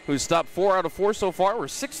 who's stopped 4 out of 4 so far. We're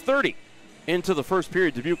 6:30 into the first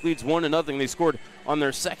period. Dubuque leads 1-0. They scored on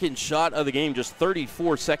their second shot of the game just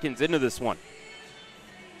 34 seconds into this one.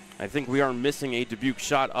 I think we are missing a Dubuque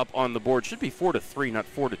shot up on the board. Should be 4-3, not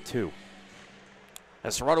 4-2.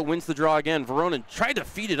 As Serrato wins the draw again, Veronin tried to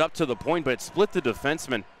feed it up to the point, but it split the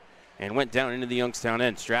defenseman and went down into the Youngstown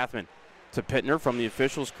end. Strathman to Pittner from the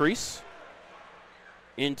official's crease.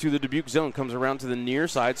 Into the Dubuque zone, comes around to the near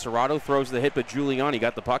side. Serrato throws the hit, but Giuliani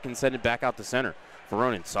got the puck and sent it back out to center.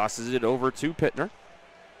 Veronin sauces it over to Pittner.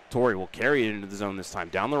 Torrey will carry it into the zone this time.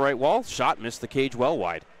 Down the right wall, shot missed the cage well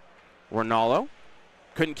wide. Ronaldo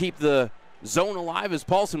couldn't keep the zone alive as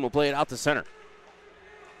Paulson will play it out to center.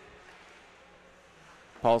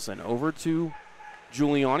 Paulson over to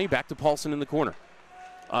Giuliani, back to Paulson in the corner.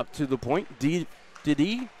 Up to the point,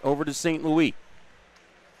 Didi over to St. Louis.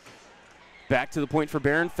 Back to the point for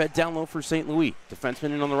Barron, fed down low for St. Louis.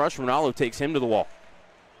 Defenseman in on the rush, Ronaldo takes him to the wall.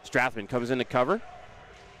 Strathman comes in to cover.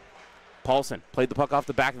 Paulson played the puck off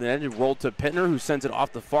the back of the net and rolled to Pittner, who sends it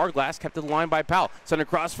off the far glass, kept to the line by Powell. Sent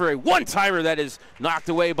across for a one-timer that is knocked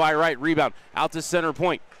away by Wright. Rebound out to center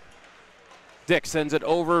point. Dick sends it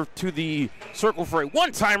over to the circle for a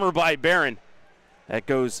one-timer by Barron. That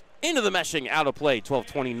goes into the meshing, out of play.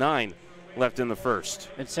 12:29 left in the first.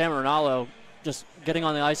 And Sam Ronaldo just getting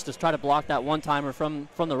on the ice to try to block that one-timer from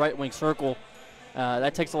the right wing circle.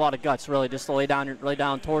 That takes a lot of guts, really, just to lay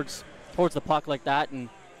down towards the puck like that. And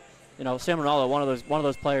you know, Sam Ronaldo, one of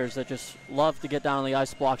those players that just love to get down on the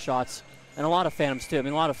ice, block shots, and a lot of Phantoms too. I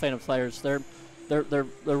mean, a lot of Phantom players, they're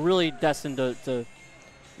really destined to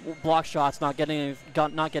block shots, not getting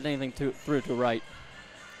anything through to right.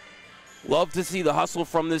 Love to see the hustle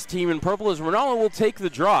from this team in purple as Ronaldo will take the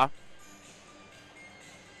draw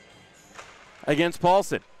against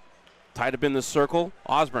Paulson. Tied up in the circle.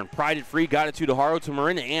 Osborne pried it free, got it to DeHaro, to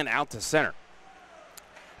Marin, and out to center.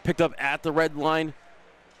 Picked up at the red line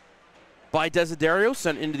by Desiderio,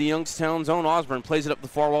 sent into the Youngstown zone. Osborne plays it up the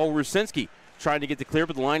far wall. Rusinski trying to get the clear,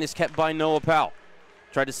 but the line is kept by Noah Powell.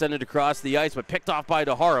 Tried to send it across the ice, but picked off by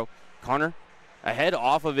DeHaro. Connor ahead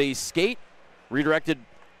off of a skate, redirected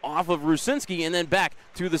off of Rusinski, and then back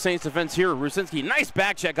to the Saints defense here. Rusinski, nice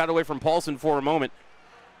back check, got away from Paulson for a moment.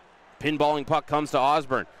 Pinballing puck comes to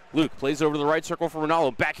Osborne. Luke plays over to the right circle for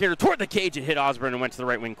Ronaldo. Back here toward the cage, it hit Osborne and went to the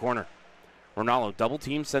right wing corner. Ronaldo double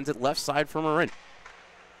team, sends it left side for Marin.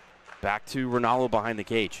 Back to Ronaldo behind the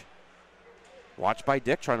cage. Watched by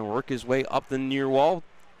Dick, trying to work his way up the near wall.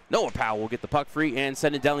 Noah Powell will get the puck free and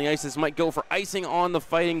send it down the ice. This might go for icing on the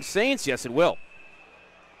Fighting Saints. Yes, it will.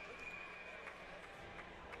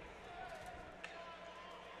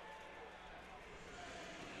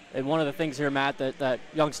 And one of the things here, Matt, that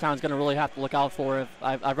Youngstown's going to really have to look out for,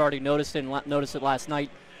 I've already noticed it and noticed it last night,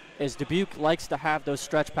 is Dubuque likes to have those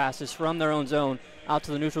stretch passes from their own zone out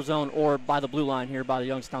to the neutral zone or by the blue line here by the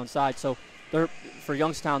Youngstown side. So for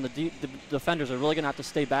Youngstown, the defenders are really going to have to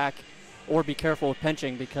stay back or be careful with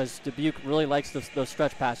pinching, because Dubuque really likes those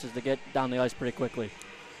stretch passes to get down the ice pretty quickly.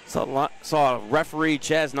 Saw referee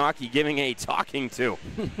Chaz Nocky giving a talking to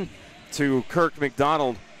Kirk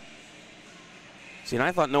McDonald. See, and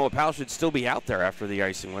I thought Noah Powell should still be out there after the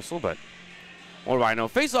icing whistle, but what do I know?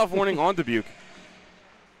 Face-off warning on Dubuque.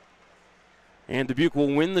 And Dubuque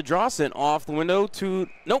will win the draw, sent off the window to,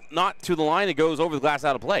 nope, not to the line. It goes over the glass,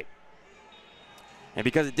 out of play. And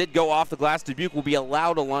because it did go off the glass, Dubuque will be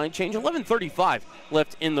allowed a line change. 11:35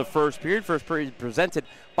 left in the first period. First period presented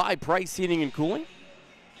by Price Heating and Cooling.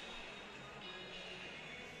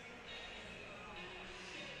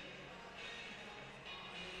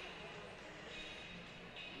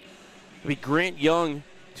 It'll be Grant Young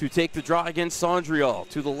to take the draw against Sondrial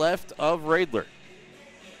to the left of Radler.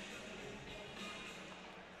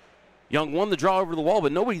 Young won the draw over the wall,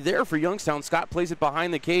 but nobody there for Youngstown. Scott plays it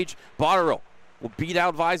behind the cage. Botterill will beat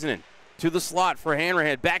out Visanen. To the slot for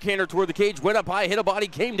Hanrahan. Backhander toward the cage. Went up high, hit a body,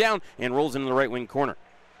 came down, and rolls into the right wing corner.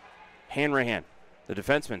 Hanrahan, the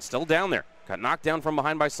defenseman, still down there. Got knocked down from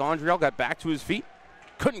behind by Sondriel. Got back to his feet.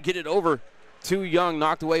 Couldn't get it over to Young.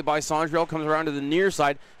 Knocked away by Sondriel. Comes around to the near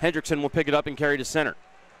side. Hendrickson will pick it up and carry to center.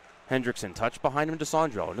 Hendrickson touched behind him to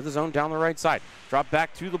Sondriel. Into the zone down the right side. Drop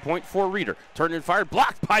back to the point for Reeder. Turned and fired.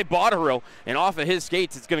 Blocked by Botterill. And off of his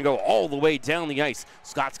skates, it's going to go all the way down the ice.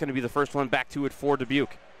 Scott's going to be the first one back to it for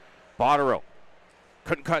Dubuque. Botterill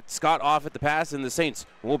couldn't cut Scott off at the pass, and the Saints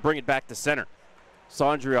will bring it back to center.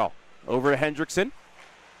 Sondriel over to Hendrickson.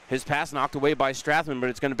 His pass knocked away by Strathman, but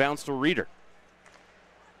it's going to bounce to Reeder.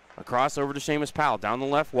 Across over to Seamus Powell. Down the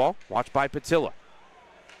left wall. Watched by Patilla.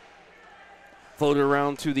 Floated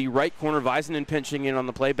around to the right corner. Visanen pinching in on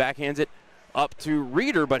the play. Backhands it up to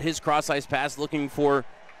Reeder, but his cross-ice pass looking for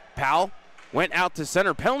Powell. Went out to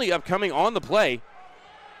center. Penalty upcoming on the play,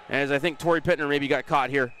 as I think Torrey Pittner maybe got caught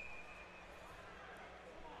here.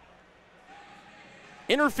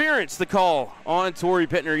 Interference, the call on Torrey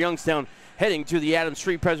Pittner. Youngstown heading to the Adams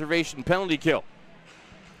Street Preservation penalty kill.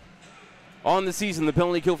 On the season, the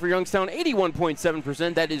penalty kill for Youngstown,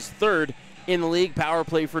 81.7%. That is third in the league. Power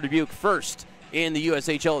play for Dubuque, first in the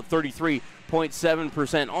USHL at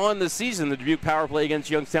 33.7%. On the season, the Dubuque power play against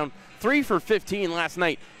Youngstown, 3 for 15 last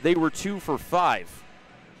night. They were 2 for 5.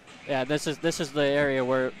 Yeah, this is the area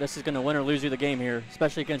where this is going to win or lose you the game here,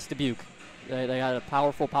 especially against Dubuque. They got a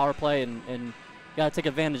powerful power play, and you got to take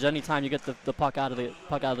advantage anytime you get the puck out of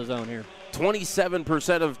the zone here.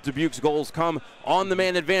 27% of Dubuque's goals come on the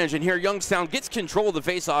man advantage, and here Youngstown gets control of the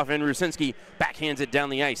faceoff, and Rusinski backhands it down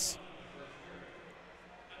the ice.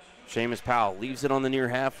 Seamus Powell leaves it on the near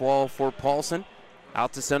half wall for Paulson.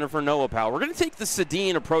 Out to center for Noah Powell. We're going to take the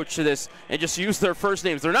Sedin approach to this and just use their first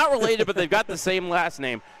names. They're not related, but they've got the same last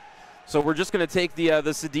name. So we're just going to take the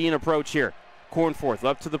Sedin approach here. Cornforth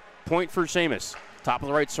up to the point for Seamus. Top of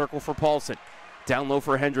the right circle for Paulson. Down low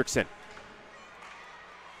for Hendrickson.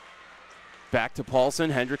 Back to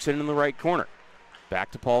Paulson. Hendrickson in the right corner. Back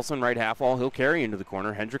to Paulson, right half wall. He'll carry into the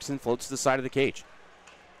corner. Hendrickson floats to the side of the cage.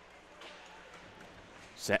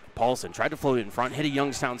 Paulson tried to float it in front, hit a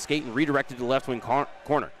Youngstown skate, and redirected to the left wing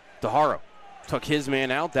corner. DeHaro took his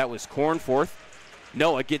man out. That was Cornforth.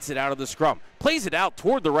 Noah gets it out of the scrum. Plays it out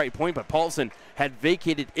toward the right point, but Paulson had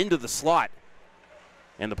vacated into the slot.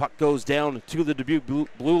 And the puck goes down to the Dubuque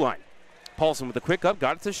blue line. Paulson with a quick up,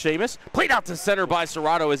 got it to Seamus. Played out to center by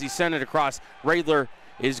Serrato as he sent it across. Radler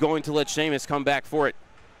is going to let Seamus come back for it.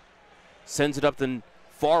 Sends it up the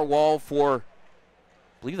far wall for, I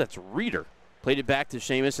believe that's Reeder. Played it back to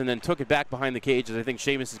Seamus and then took it back behind the cage, as I think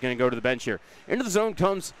Seamus is going to go to the bench here. Into the zone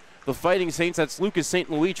comes the Fighting Saints. That's Lucas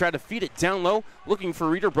St. Louis. Tried to feed it down low, looking for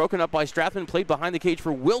Reeder. Broken up by Strathman. Played behind the cage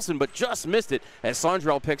for Wilson, but just missed it as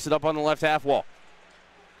Sondrell picks it up on the left half wall.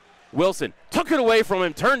 Wilson took it away from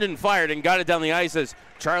him, turned and fired, and got it down the ice as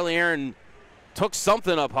Charlie Aaron took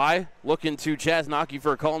something up high. Looking to Chaz Nocky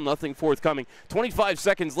for a call. Nothing forthcoming. 25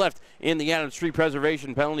 seconds left in the Adams Street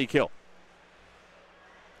Preservation penalty kill.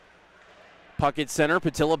 Puck at center,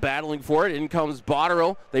 Patilla battling for it. In comes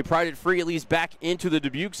Botterill. They pried it free, at least back into the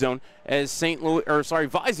Dubuque zone as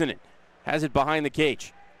Visanen has it behind the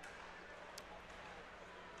cage.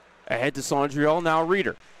 Ahead to Sondriel, now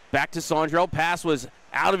Reeder. Back to Sondriel, pass was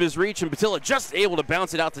out of his reach, and Patilla just able to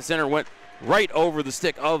bounce it out to center, went right over the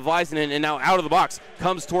stick of Visanen, and now out of the box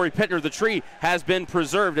comes Torrey Pittner. The tree has been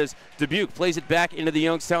preserved as Dubuque plays it back into the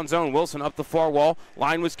Youngstown zone. Wilson up the far wall,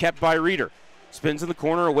 line was kept by Reeder. Spins in the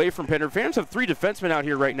corner away from Pittner. Phantoms have 3 defensemen out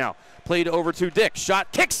here right now. Played over to Dick. Shot,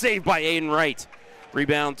 kick save by Aiden Wright.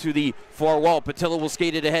 Rebound to the far wall. Patilla will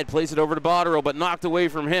skate it ahead. Plays it over to Botterill, but knocked away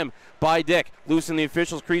from him by Dick. Loose in the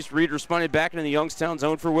official's crease. Reeder spun it back into the Youngstown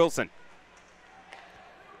zone for Wilson.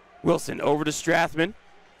 Wilson over to Strathman.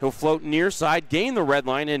 He'll float near side, gain the red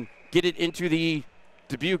line, and get it into the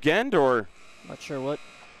Dubuque end, or? Not sure what.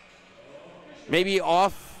 Maybe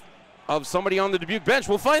off of somebody on the Dubuque bench.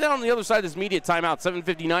 We'll find out on the other side of this media timeout.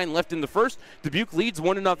 7:59 left in the first. Dubuque leads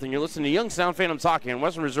 1-0. You're listening to Youngstown Phantoms Hockey on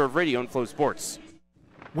Western Reserve Radio and Flow Sports.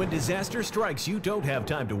 When disaster strikes, you don't have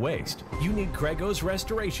time to waste. You need Craigos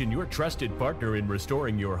Restoration, your trusted partner in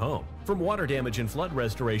restoring your home. From water damage and flood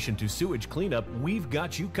restoration to sewage cleanup, we've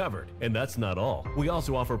got you covered. And that's not all. We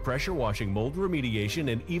also offer pressure washing, mold remediation,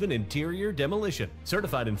 and even interior demolition.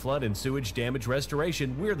 Certified in flood and sewage damage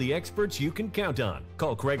restoration, we're the experts you can count on.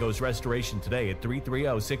 Call Craigos Restoration today at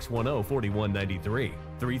 330-610-4193.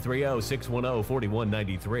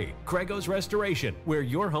 330-610-4193. Craigos Restoration, where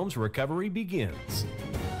your home's recovery begins.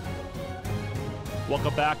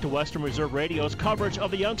 Welcome back to Western Reserve Radio's coverage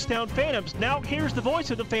of the Youngstown Phantoms. Now here's the voice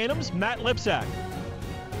of the Phantoms, Matt Lipsack.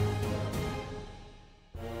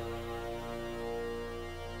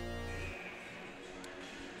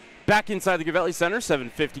 Back inside the Gavelli Center,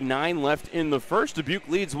 7:59 left in the first. Dubuque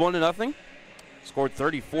leads 1-0. Scored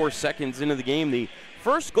 34 seconds into the game. The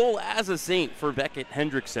first goal as a Saint for Beckett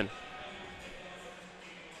Hendrickson.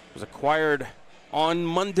 Was acquired on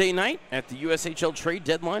Monday night at the USHL trade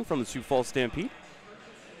deadline from the Sioux Falls Stampede.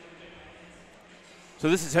 So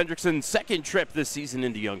this is Hendrickson's second trip this season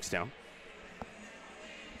into Youngstown.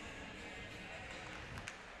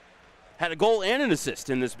 Had a goal and an assist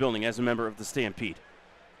in this building as a member of the Stampede,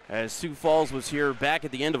 as Sioux Falls was here back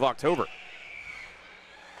at the end of October.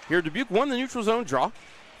 Here, Dubuque won the neutral zone draw.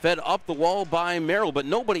 Fed up the wall by Merrill, but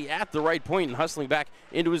nobody at the right point, and hustling back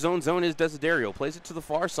into his own zone is Desiderio. Plays it to the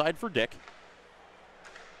far side for Dick.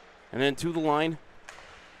 And then to the line,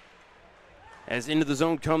 as into the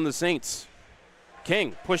zone come the Saints.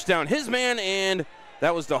 King pushed down his man, and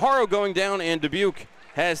that was DeHaro going down, and Dubuque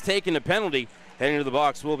has taken a penalty. Heading to the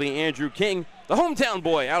box will be Andrew King, the hometown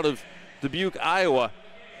boy out of Dubuque, Iowa.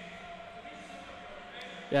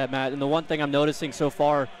 Yeah, Matt, and the one thing I'm noticing so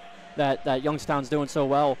far that Youngstown's doing so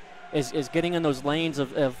well is getting in those lanes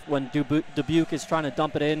of when Dubuque is trying to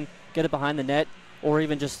dump it in, get it behind the net, or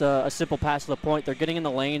even just a simple pass to the point. They're getting in the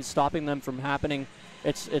lanes, stopping them from happening.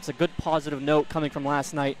 It's a good positive note coming from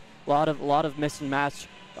last night. A lot of miss and match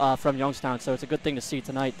from Youngstown, so it's a good thing to see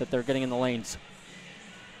tonight that they're getting in the lanes.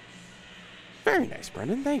 Very nice,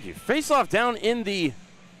 Brendan. Thank you. Face-off down in the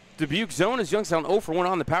Dubuque zone as Youngstown 0 for 1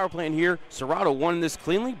 on the power play in here. Serrato won this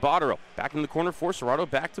cleanly. Botterill back in the corner for Serrato,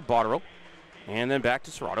 back to Botterill. And then back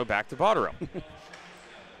to Serrato, back to Botterill.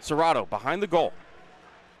 Serrato behind the goal.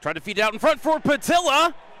 Tried to feed out in front for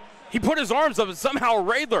Patilla. He put his arms up and somehow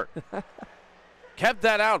Radler kept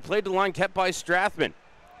that out. Played the line kept by Strathman.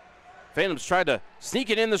 Phantoms tried to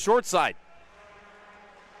sneak it in the short side.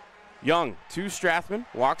 Young to Strathman,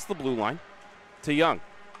 walks the blue line to Young.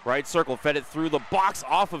 Right circle, fed it through the box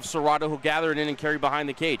off of Serrato, who gathered it in and carried behind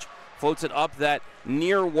the cage. Floats it up that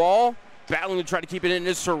near wall. Battling to try to keep it in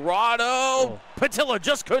is Serrato. Oh. Patilla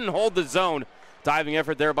just couldn't hold the zone. Diving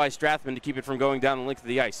effort there by Strathman to keep it from going down the length of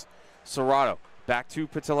the ice. Serrato back to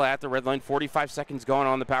Patilla at the red line. 45 seconds going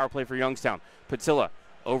on the power play for Youngstown. Patilla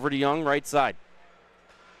over to Young, right side.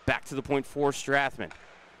 Back to the point for Strathman.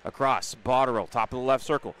 Across, Botterill, top of the left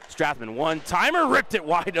circle. Strathman, one-timer, ripped it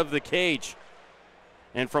wide of the cage.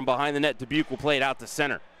 And from behind the net, Dubuque will play it out to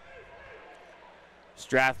center.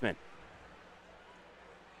 Strathman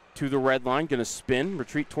to the red line, going to spin,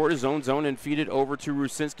 retreat toward his own zone, and feed it over to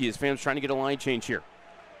Rusinski. His fans trying to get a line change here.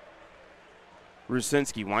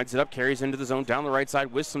 Rusinski winds it up, carries into the zone down the right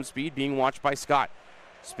side with some speed, being watched by Scott.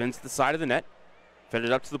 Spins to the side of the net, fed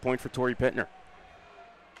it up to the point for Torrey Pittner.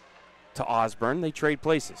 To Osborne, they trade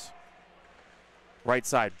places. Right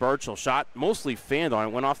side, Burchell shot, mostly fanned on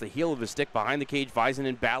it, went off the heel of his stick behind the cage.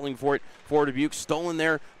 Visenen battling for it for Dubuque. Stolen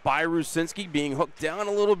there by Rusinski, being hooked down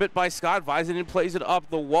a little bit by Scott. Visenen plays it up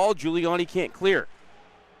the wall. Giuliani can't clear.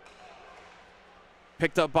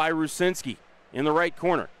 Picked up by Rusinski in the right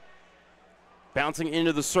corner. Bouncing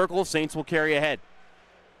into the circle, Saints will carry ahead.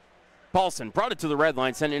 Paulson brought it to the red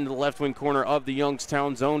line, sent it into the left wing corner of the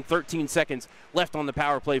Youngstown zone. 13 seconds left on the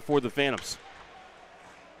power play for the Phantoms.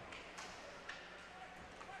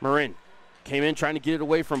 Marin came in trying to get it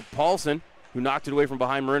away from Paulson, who knocked it away from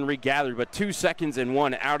behind. Marin regathered, but 2 seconds and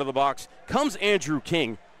 1 out of the box comes Andrew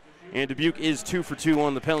King. And Dubuque is 2 for 2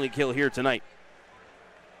 on the penalty kill here tonight.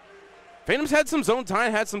 Phantoms had some zone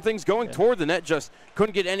time, had some things going toward the net, just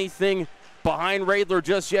couldn't get anything behind Radler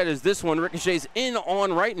just yet, as this one ricochets in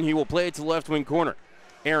on right, and he will play it to the left wing corner.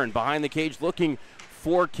 Aaron behind the cage looking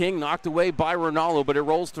for King, knocked away by Ronaldo, but it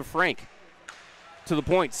rolls to Frank. To the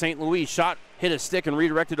point, St. Louis shot, hit a stick and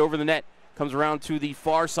redirected over the net. Comes around to the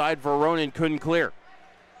far side, Veronin couldn't clear.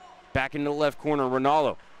 Back into the left corner,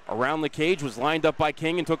 Ronaldo around the cage, was lined up by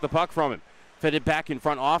King and took the puck from him. Fed it back in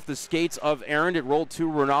front off the skates of Aaron. It rolled to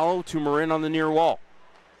Ronaldo, to Marin on the near wall.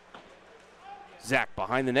 Zach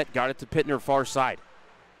behind the net, got it to Pittner, far side.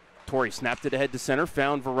 Torrey snapped it ahead to center,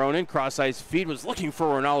 found Veronin, cross-ice feed, was looking for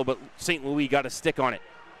Ronaldo, but St. Louis got a stick on it.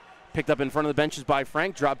 Picked up in front of the benches by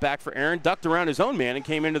Frank, dropped back for Aaron, ducked around his own man and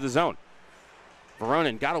came into the zone.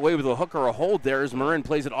 Veronin got away with a hook or a hold there as Marin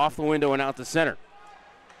plays it off the window and out to center.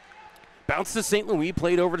 Bounce to St. Louis,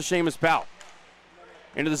 played over to Seamus Powell.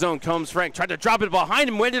 Into the zone comes Frank, tried to drop it behind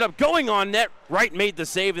him, ended up going on net. Wright made the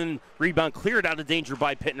save and rebound cleared out of danger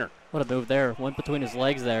by Pittner. What a move there, went between his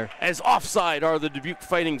legs there. As offside are the Dubuque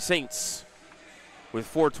Fighting Saints. With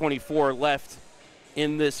 4:24 left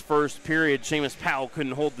in this first period, Seamus Powell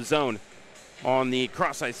couldn't hold the zone on the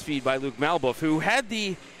cross-ice feed by Luke Malbuff, who had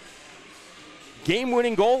the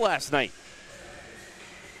game-winning goal last night.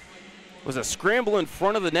 It was a scramble in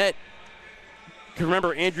front of the net. You can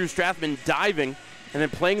remember Andrew Strathman diving, and then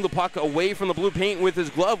playing the puck away from the blue paint with his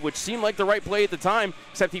glove, which seemed like the right play at the time,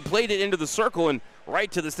 except he played it into the circle and right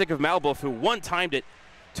to the stick of Malbuff, who one-timed it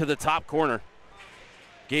to the top corner.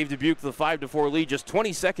 Gave Dubuque the 5-4 lead just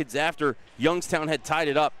 20 seconds after Youngstown had tied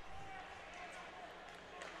it up.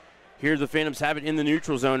 Here the Phantoms have it in the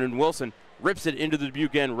neutral zone, and Wilson rips it into the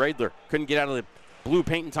Dubuque end. Radler couldn't get out of the blue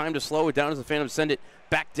paint in time to slow it down as the Phantoms send it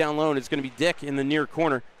back down low, and it's going to be Dick in the near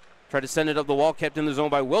corner. Tried to send it up the wall, kept in the zone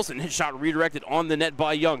by Wilson. His shot redirected on the net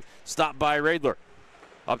by Young. Stopped by Radler.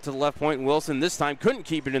 Up to the left point, Wilson this time couldn't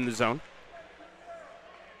keep it in the zone.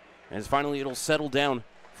 And finally it'll settle down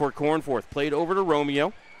for Cornforth. Played over to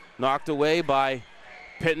Romeo. Knocked away by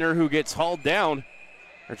Pittner, who gets hauled down.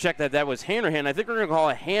 Or check that was Hanrahan. I think we're going to call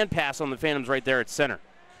a hand pass on the Phantoms right there at center.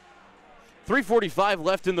 3:45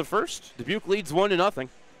 left in the first. Dubuque leads 1-0.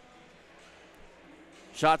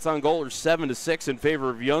 Shots on goal are 7-6 in favor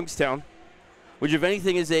of Youngstown, which if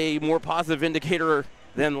anything is a more positive indicator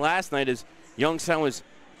than last night, as Youngstown was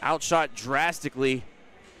outshot drastically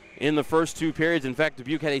in the first two periods. In fact,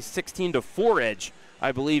 Dubuque had a 16-4 edge,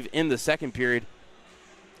 I believe, in the second period.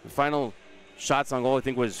 The final shots on goal, I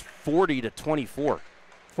think, was 40-24.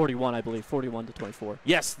 41, I believe, 41-24.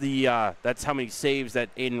 Yes, that's how many saves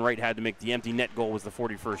that Aiden Wright had to make. The empty net goal was the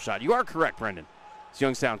 41st shot. You are correct, Brendan. So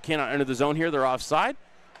Youngstown cannot enter the zone here. They're offside.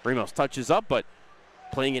 Ramos touches up, but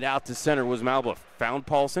playing it out to center was Malbuff. Found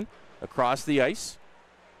Paulson across the ice.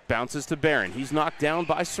 Bounces to Barron. He's knocked down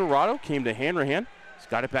by Serrato. Came to Hanrahan. He's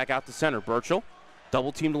got it back out to center. Burchell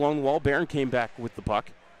double teamed along the wall. Barron came back with the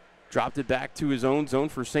puck. Dropped it back to his own zone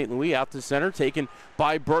for St. Louis. Out to center. Taken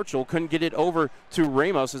by Burchell. Couldn't get it over to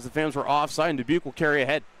Ramos as the fans were offside, and Dubuque will carry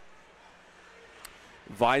ahead.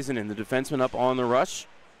 Visenen, the defenseman, up on the rush.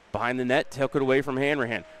 Behind the net, took it away from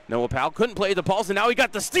Hanrahan. Noah Powell couldn't play the pulse, and now he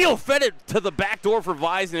got the steal, fed it to the back door for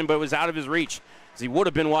Visenen, but it was out of his reach, as he would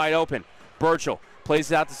have been wide open. Burchell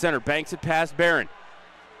plays it out to center, banks it past Barron.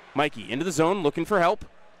 Mikey into the zone, looking for help.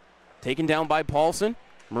 Taken down by Paulson.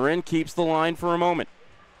 Marin keeps the line for a moment.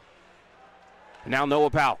 And now Noah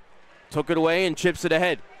Powell took it away and chips it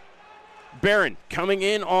ahead. Barron coming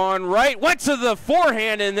in on right, went to the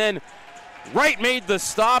forehand, and then Wright made the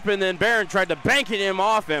stop, and then Barron tried to bank it him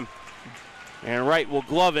off him. And Wright will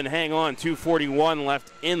glove and hang on. 2:41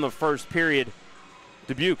 left in the first period.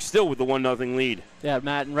 Dubuque still with the 1-0 lead. Yeah,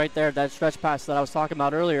 Matt, and right there, that stretch pass that I was talking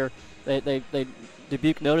about earlier,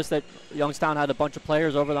 Dubuque noticed that Youngstown had a bunch of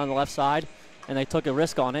players over on the left side, and they took a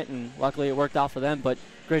risk on it, and luckily it worked out for them. But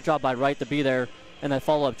great job by Wright to be there, and that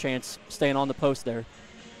follow-up chance staying on the post there.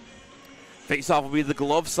 Face-off will be the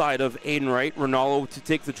glove side of Aiden Wright. Ronaldo to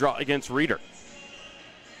take the draw against Reeder.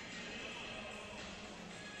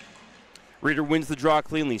 Reeder wins the draw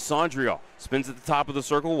cleanly. Sondriel spins at the top of the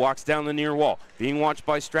circle, walks down the near wall. Being watched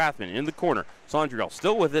by Strathman in the corner. Sondriel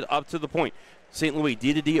still with it up to the point. St. Louis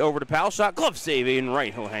D-to-D over to Powell. Shot, glove save, Aiden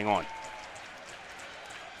Wright. He'll hang on.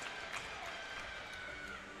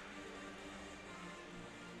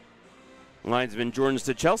 Linesman Jordan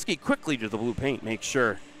Stachelski quickly to the blue paint. Make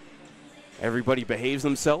sure everybody behaves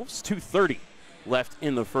themselves. 2:30 left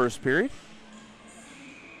in the first period.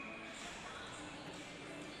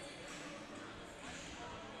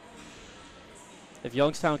 If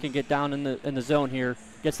Youngstown can get down in the zone here,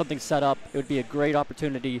 get something set up, it would be a great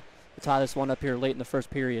opportunity to tie this one up here late in the first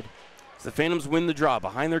period. As the Phantoms win the draw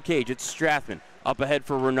behind their cage, it's Strathman. Up ahead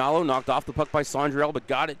for Ronaldo, knocked off the puck by Sondriel, but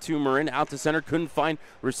got it to Marin out to center. Couldn't find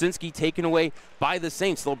Rusinski, taken away by the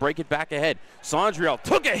Saints. They'll break it back ahead. Sondriel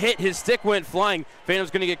took a hit, his stick went flying.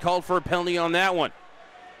 Phantoms going to get called for a penalty on that one.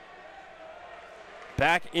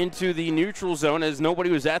 Back into the neutral zone as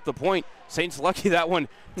nobody was at the point. Saints lucky that one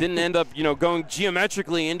didn't end up, going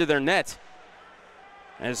geometrically into their net.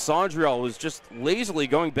 As Sondriel was just lazily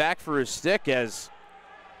going back for his stick as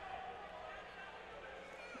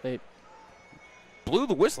they blew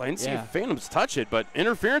the whistle. I didn't see the Phantoms touch it, but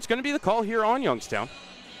interference going to be the call here on Youngstown.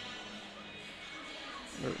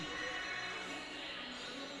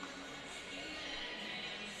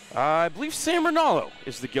 I believe Sam Ronaldo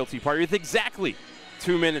is the guilty party with exactly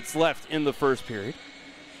 2 minutes left in the first period.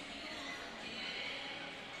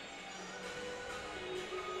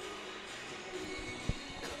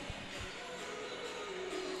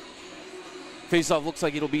 Faceoff looks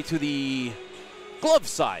like it'll be to the glove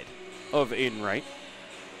side of Aiden Wright.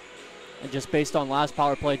 And just based on last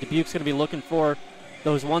power play, Dubuque's going to be looking for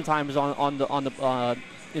those one-timers on the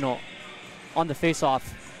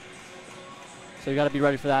face-off. So you got to be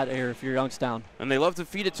ready for that here if you're Youngstown. And they love to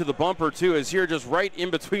feed it to the bumper too, as here just right in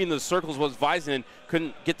between the circles was Visenen.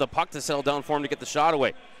 Couldn't get the puck to settle down for him to get the shot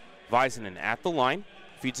away. Visenen at the line,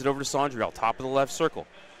 feeds it over to Sondriel, top of the left circle.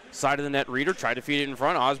 Side of the net, Reeder tried to feed it in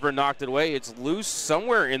front. Osborne knocked it away. It's loose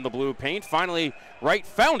somewhere in the blue paint. Finally, Wright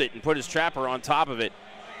found it and put his trapper on top of it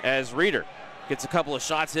as Reeder gets a couple of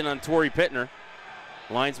shots in on Torrey Pittner.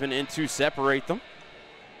 Linesman in to separate them.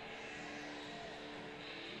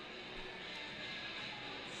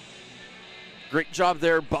 Great job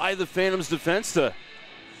there by the Phantoms defense to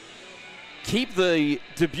keep the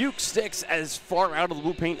Dubuque sticks as far out of the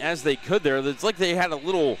blue paint as they could there. It's like they had a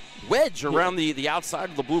little wedge around the outside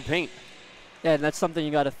of the blue paint. Yeah, and that's something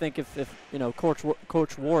you got to think if you know,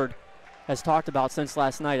 Coach Ward has talked about since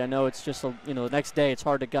last night. I know it's just, the next day it's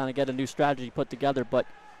hard to kind of get a new strategy put together, but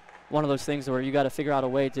one of those things where you got to figure out a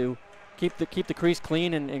way to keep the crease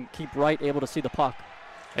clean and keep Wright able to see the puck.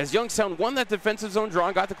 As Youngstown won that defensive zone draw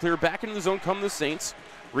and got the clear, back into the zone come the Saints.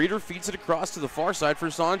 Reeder feeds it across to the far side for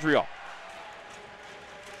Sondriel.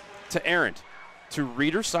 To Arendt, to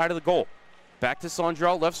Reeder, side of the goal. Back to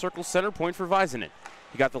Sondriel, left circle, center point for Visinen.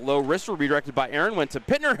 He got the low wrister, redirected by Aaron, went to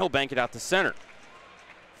Pittner, he'll bank it out to center.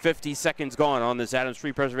 50 seconds gone on this Adams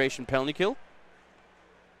Free Preservation penalty kill.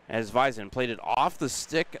 As Visinen played it off the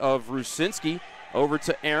stick of Rusinski over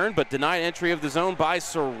to Aaron, but denied entry of the zone by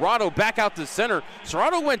Serrato, back out to center.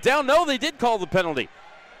 Serrato went down, no, they did call the penalty.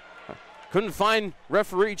 Couldn't find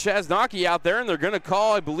referee Chaz Nocky out there, and they're gonna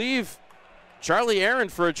call, I believe, Charlie Aaron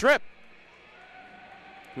for a trip,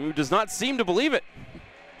 who does not seem to believe it.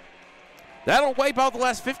 That'll wipe out the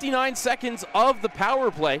last 59 seconds of the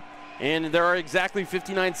power play, and there are exactly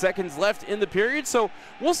 59 seconds left in the period, so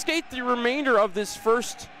we'll skate the remainder of this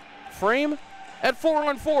first frame at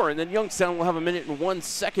 4-on-4, and then Youngstown will have a 1 and 1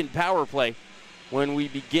 second power play when we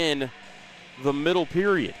begin the middle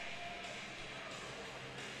period.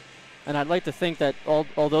 And I'd like to think that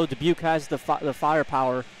although Dubuque has the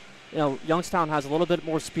firepower, Youngstown has a little bit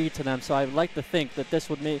more speed to them, so I'd like to think that this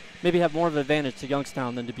would maybe have more of an advantage to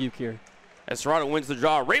Youngstown than Dubuque here. As Serrato wins the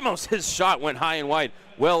draw, Ramos, his shot went high and wide,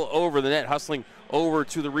 well over the net. Hustling over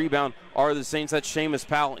to the rebound are the Saints. That's Seamus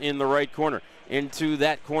Powell in the right corner. Into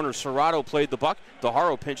that corner, Serrato played the puck.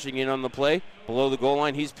 DeHaro pinching in on the play. Below the goal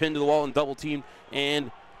line, he's pinned to the wall and double teamed,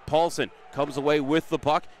 and Paulson comes away with the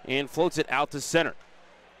puck and floats it out to center.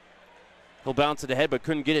 He'll bounce it ahead, but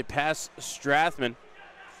couldn't get it past Strathman.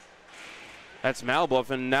 That's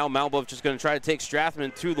Malbuff, and now Malbuff just going to try to take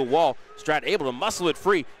Strathman to the wall. Strat able to muscle it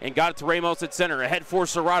free and got it to Ramos at center. Ahead for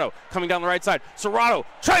Serrato, coming down the right side. Serrato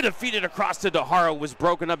tried to feed it across to DeHaro, was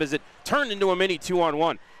broken up as it turned into a mini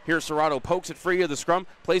 2-on-1. Here Serrato pokes it free of the scrum,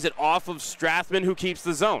 plays it off of Strathman, who keeps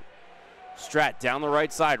the zone. Strat down the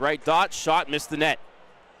right side, right dot, shot, missed the net.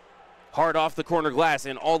 Hard off the corner glass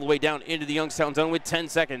and all the way down into the Youngstown zone with 10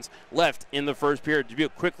 seconds left in the first period.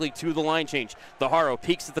 Dubuque quickly to the line change. DeHaro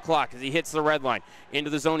peeks at the clock as he hits the red line. Into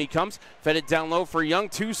the zone he comes, fed it down low for Young.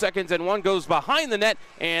 2 seconds and 1 goes behind the net,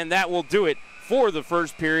 and that will do it for the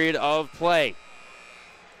first period of play.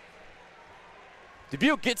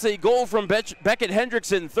 Dubuque gets a goal from Beckett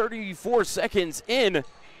Hendrickson 34 seconds in,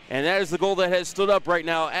 and that is the goal that has stood up right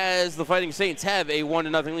now as the Fighting Saints have a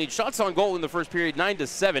 1-0 lead. Shots on goal in the first period,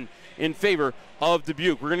 9-7 in favor of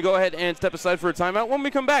Dubuque. We're going to go ahead and step aside for a timeout. When we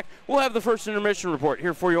come back, we'll have the first intermission report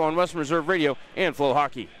here for you on Western Reserve Radio and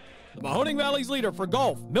FloHockey. The Mahoning Valley's leader for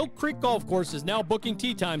golf, Milk Creek Golf Course, is now booking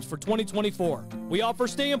tee times for 2024. We offer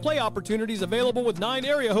stay and play opportunities available with 9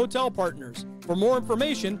 area hotel partners. For more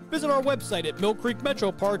information, visit our website at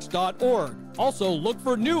millcreekmetroparks.org. Also, look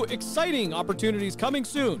for new, exciting opportunities coming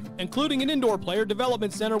soon, including an indoor player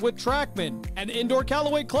development center with Trackman, an indoor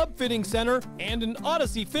Callaway Club Fitting Center, and an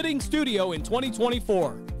Odyssey Fitting Studio in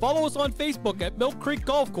 2024. Follow us on Facebook at Milk Creek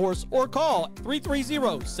Golf Course or call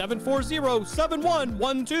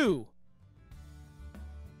 330-740-7112.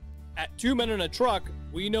 At 2 Men in a Truck,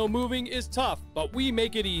 we know moving is tough, but we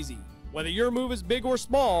make it easy. Whether your move is big or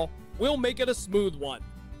small, we'll make it a smooth one.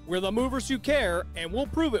 We're the movers who care, and we'll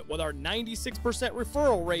prove it with our 96%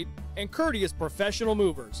 referral rate and courteous professional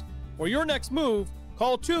movers. For your next move,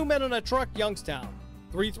 call 2 Men in a Truck Youngstown,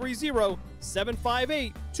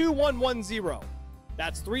 330-758-2110.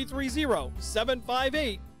 That's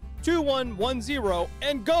 330-758-2110,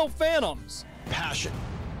 and go Phantoms! Passion,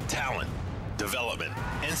 talent, development.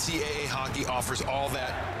 NCAA hockey offers all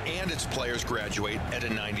that, and its players graduate at a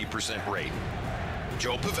 90% rate.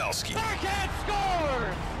 Joe Pavelski. Backhand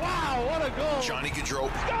scores! Wow, what a goal! Johnny Gaudreau.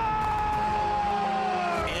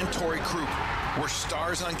 And Torrey Krug were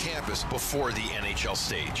stars on campus before the NHL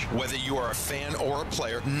stage. Whether you are a fan or a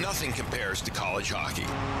player, nothing compares to college hockey.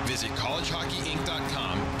 Visit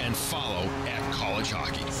collegehockeyinc.com and follow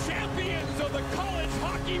 @collegehockey. Champions of the college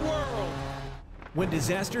hockey world! When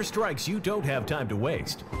disaster strikes, you don't have time to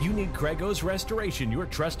waste. You need Craigos Restoration, your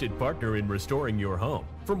trusted partner in restoring your home.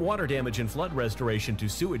 From water damage and flood restoration to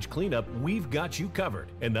sewage cleanup, we've got you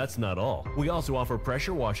covered. And that's not all. We also offer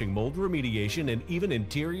pressure washing, mold remediation, and even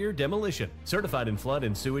interior demolition. Certified in flood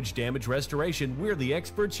and sewage damage restoration, we're the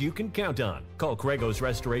experts you can count on. Call Craigos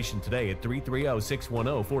Restoration today at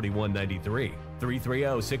 330-610-4193.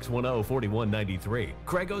 330-610-4193.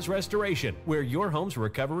 Craigos Restoration, where your home's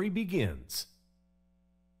recovery begins.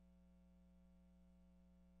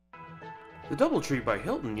 The DoubleTree by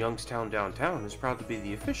Hilton Youngstown Downtown is proud to be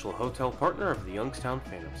the official hotel partner of the Youngstown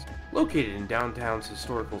Phantoms. Located in downtown's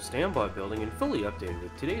historical standby building and fully updated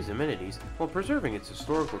with today's amenities while preserving its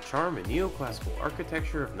historical charm and neoclassical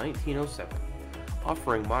architecture of 1907.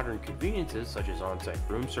 Offering modern conveniences such as on-site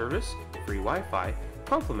room service, free Wi-Fi,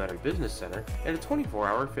 complimentary business center, and a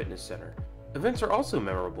 24-hour fitness center. Events are also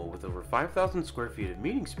memorable with over 5,000 square feet of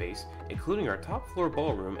meeting space, including our top floor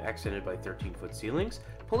ballroom accented by 13-foot ceilings,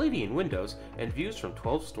 Palladian windows, and views from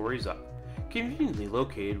 12 stories up. Conveniently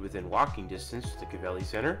located within walking distance to the Cavelli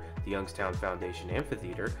Center, the Youngstown Foundation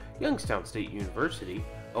Amphitheater, Youngstown State University,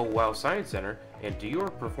 Oh Wow Science Center, and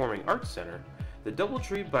Dior Performing Arts Center, the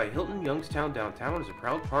DoubleTree by Hilton Youngstown Downtown is a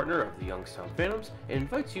proud partner of the Youngstown Phantoms and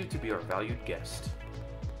invites you to be our valued guest.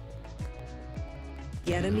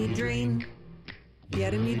 Get me drain.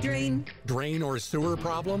 Get me drain. Drain or sewer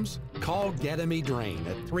problems? Call Get Me Drain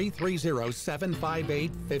at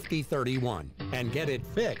 330-758-5031 and get it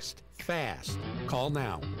fixed fast. Call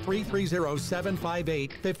now,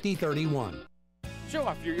 330-758-5031. Show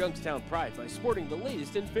off your Youngstown pride by sporting the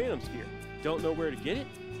latest in Phantoms gear. Don't know where to get it?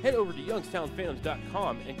 Head over to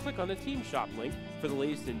youngstownphantoms.com and click on the Team Shop link for the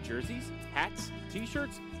latest in jerseys, hats,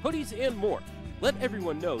 t-shirts, hoodies, and more. Let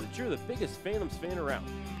everyone know that you're the biggest Phantoms fan around.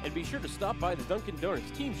 And be sure to stop by the Dunkin' Donuts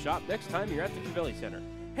Team Shop next time you're at the Cavelli Center.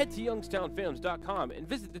 Head to youngstownphantoms.com and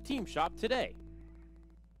visit the Team Shop today.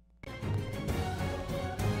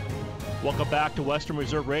 Welcome back to Western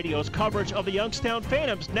Reserve Radio's coverage of the Youngstown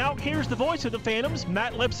Phantoms. Now here's the voice of the Phantoms,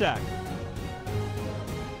 Matt Lipsack.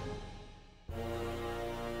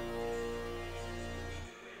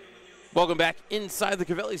 Welcome back inside the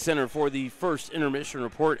Cavelli Center for the first intermission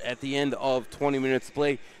report at the end of 20 minutes of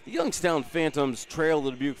play. The Youngstown Phantoms trail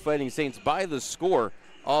the Dubuque Fighting Saints by the score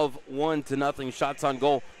of 1-0. Shots on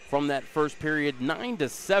goal from that first period,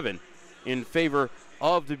 9-7 in favor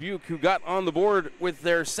of Dubuque, who got on the board with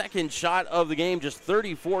their second shot of the game just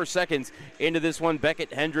 34 seconds into this one.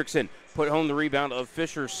 Beckett Hendrickson put home the rebound of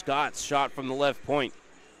Fisher Scott's shot from the left point.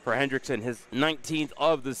 For Hendrickson, his 19th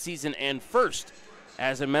of the season and first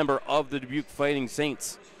as a member of the Dubuque Fighting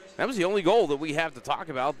Saints. That was the only goal that we have to talk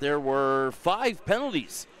about. There were 5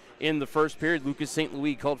 penalties in the first period. Lucas St.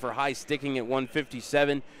 Louis called for high sticking at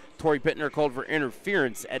 1:57. Torrey Pittner called for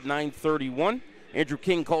interference at 9:31. Andrew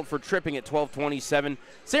King called for tripping at 12:27.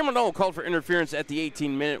 Sam Renault called for interference at the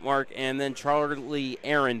 18-minute mark, and then Charlie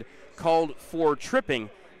Aaron called for tripping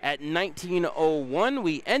at 19:01.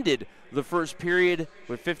 We ended the first period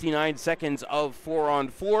with 59 seconds of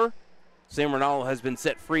 4-on-4. Sam Renault has been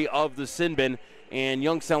set free of the sin bin, and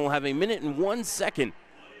Youngstown will have a minute and 1 second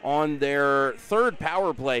on their third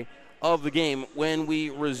power play of the game when we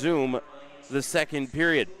resume the second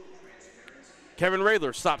period. Kevin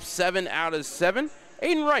Raylor stopped 7 out of 7.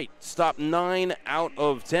 Aiden Wright stopped 9 out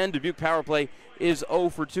of 10. Dubuque power play is 0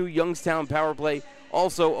 for 2. Youngstown power play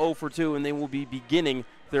also 0 for 2, and they will be beginning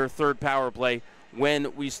their third power play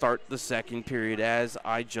when we start the second period, as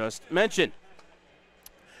I just mentioned.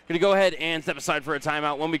 Going to go ahead and step aside for a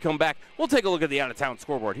timeout. When we come back, we'll take a look at the out-of-town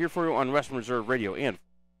scoreboard here for you on Western Reserve Radio and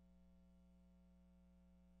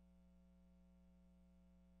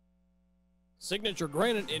Signature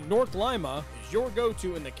Granite in North Lima is your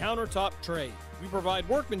go-to in the countertop trade. We provide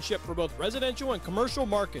workmanship for both residential and commercial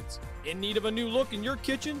markets. In need of a new look in your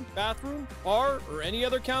kitchen, bathroom, bar, or any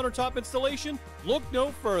other countertop installation? Look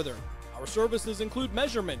no further. Our services include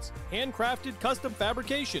measurements, handcrafted custom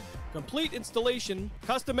fabrication, complete installation,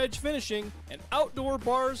 custom edge finishing, and outdoor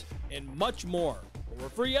bars, and much more. For a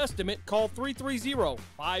free estimate, call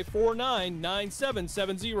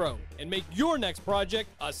 330-549-9770 and make your next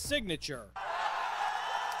project a signature.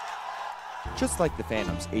 Just like the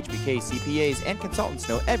Phantoms, HBK CPAs and consultants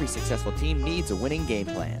know every successful team needs a winning game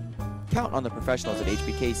plan. Count on the professionals at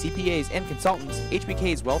HBK CPAs and consultants,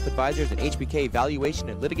 HBK's wealth advisors, and HBK valuation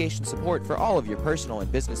and litigation support for all of your personal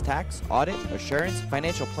and business tax, audit, assurance,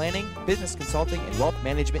 financial planning, business consulting, and wealth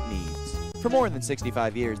management needs. For more than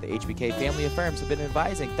 65 years, the HBK family of firms have been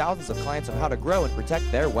advising thousands of clients on how to grow and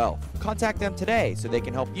protect their wealth. Contact them today so they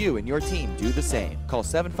can help you and your team do the same. Call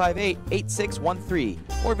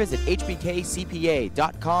 758-8613 or visit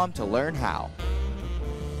hbkcpa.com to learn how.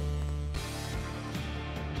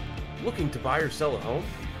 Looking to buy or sell a home?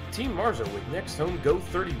 Team Marzo with Next Home Go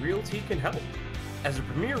 30 Realty can help. As a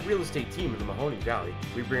premier real estate team in the Mahoning Valley,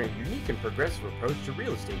 we bring a unique and progressive approach to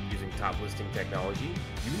real estate using top listing technology,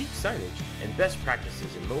 unique signage, and best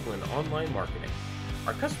practices in mobile and online marketing.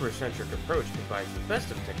 Our customer-centric approach combines the best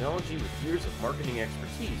of technology with years of marketing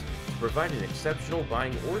expertise to provide an exceptional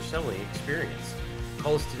buying or selling experience.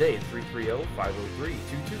 Call us today at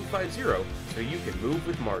 330-503-2250 so you can move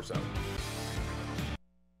with Marzo.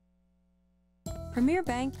 Premier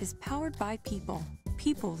Bank is powered by people.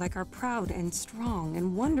 People like our proud and strong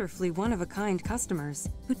and wonderfully one-of-a-kind customers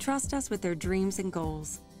who trust us with their dreams and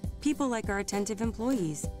goals. People like our attentive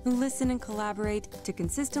employees who listen and collaborate to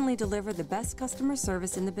consistently deliver the best customer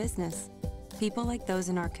service in the business. People like those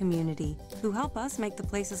in our community who help us make the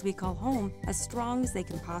places we call home as strong as they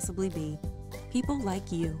can possibly be. People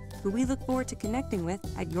like you who we look forward to connecting with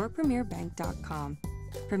at yourpremierbank.com.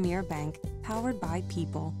 Premier Bank, powered by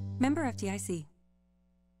people. Member FDIC.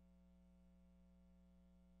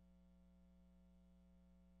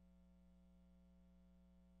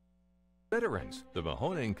 Veterans. The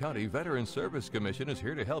Mahoning County Veterans Service Commission is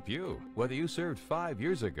here to help you. Whether you served 5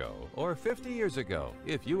 years ago or 50 years ago,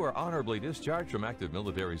 if you are honorably discharged from active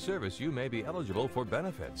military service, you may be eligible for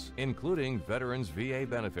benefits, including Veterans VA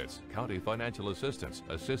benefits, county financial assistance,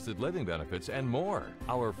 assisted living benefits, and more.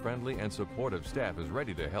 Our friendly and supportive staff is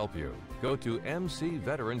ready to help you. Go to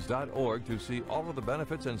mcveterans.org to see all of the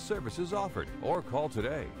benefits and services offered, or call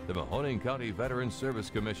today. The Mahoning County Veterans Service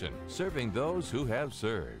Commission, serving those who have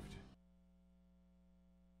served.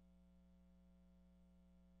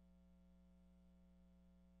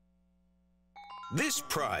 This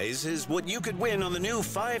prize is what you could win on the new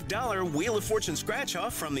 $5 Wheel of Fortune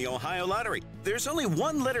scratch-off from the Ohio Lottery. There's only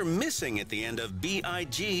one letter missing at the end of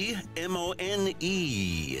B-I-G-M-O-N-E.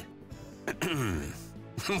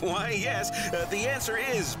 Why, yes, the answer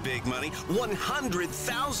is big money.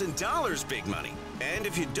 $100,000 big money. And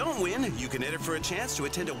if you don't win, you can enter for a chance to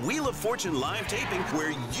attend a Wheel of Fortune live taping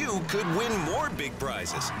where you could win more big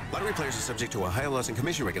prizes. Lottery players are subject to Ohio laws and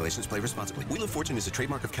commission regulations. Play responsibly. Wheel of Fortune is a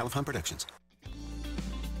trademark of Califon Productions.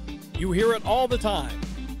 You hear it all the time.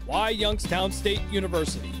 Why Youngstown State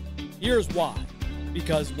University? Here's why.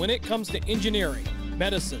 Because when it comes to engineering,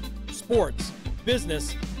 medicine, sports,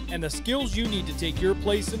 business, and the skills you need to take your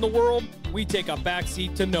place in the world, we take a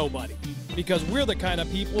backseat to nobody. Because we're the kind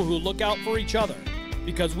of people who look out for each other.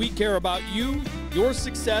 Because we care about you, your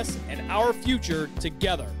success, and our future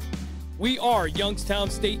together. We are Youngstown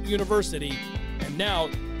State University, and now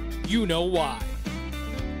you know why.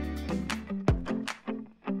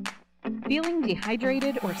 Feeling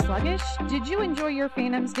dehydrated or sluggish? Did you enjoy your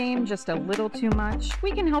Phantoms game just a little too much?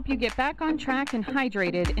 We can help you get back on track and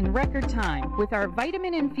hydrated in record time. With our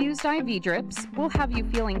vitamin-infused IV drips, we'll have you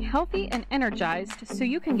feeling healthy and energized so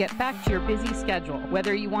you can get back to your busy schedule.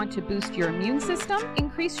 Whether you want to boost your immune system,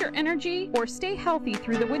 increase your energy, or stay healthy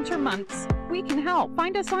through the winter months, we can help.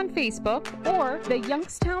 Find us on Facebook or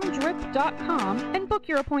theyoungstowndrip.com and book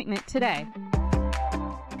your appointment today.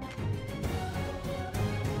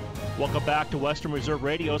 Welcome back to Western Reserve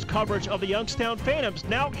Radio's coverage of the Youngstown Phantoms.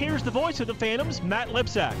 Now here's the voice of the Phantoms, Matt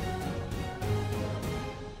Lipsack.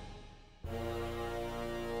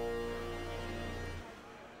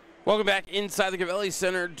 Welcome back inside the Cavelli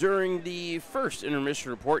Center during the first intermission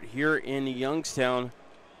report here in Youngstown.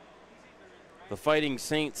 The Fighting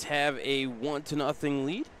Saints have a 1-0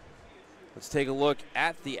 lead. Let's take a look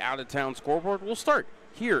at the out-of-town scoreboard. We'll start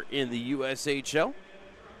here in the USHL.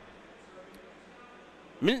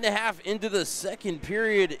 Minute and a half into the second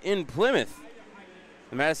period in Plymouth.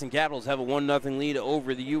 The Madison Capitals have a 1-0 lead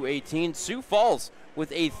over the U18. Sioux Falls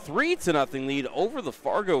with a 3-0 lead over the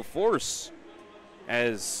Fargo Force.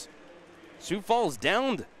 As Sioux Falls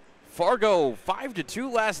downed Fargo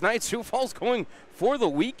 5-2 last night. Sioux Falls going for the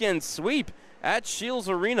weekend sweep at Shields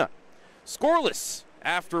Arena. Scoreless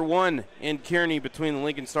after one in Kearney between the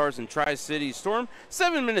Lincoln Stars and Tri-City Storm.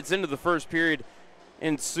 7 minutes into the first period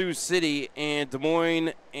in Sioux City, and Des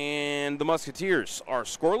Moines and the Musketeers are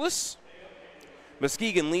scoreless.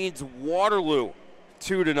 Muskegon leads Waterloo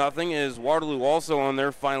 2-0 as Waterloo also on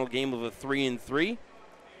their final game of a 3-3.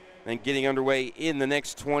 And getting underway in the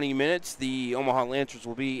next 20 minutes, the Omaha Lancers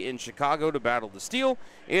will be in Chicago to battle the Steel,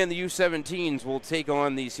 and the U17s will take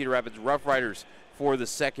on the Cedar Rapids Rough Riders for the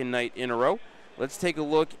second night in a row. Let's take a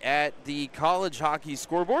look at the college hockey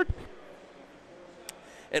scoreboard.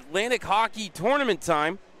 Atlantic Hockey tournament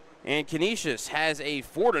time, and Canisius has a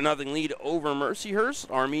 4-0 lead over Mercyhurst.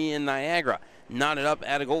 Army and Niagara knotted up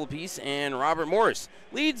at a goal apiece, and Robert Morris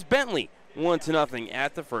leads Bentley 1-0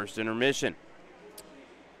 at the first intermission.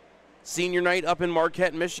 Senior night up in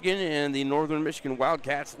Marquette, Michigan, and the Northern Michigan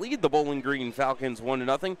Wildcats lead the Bowling Green Falcons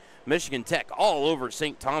 1-0. Michigan Tech all over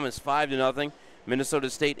St. Thomas 5-0. Minnesota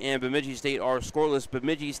State and Bemidji State are scoreless.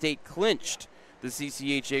 Bemidji State clinched the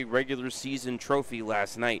CCHA regular season trophy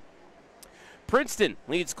last night. Princeton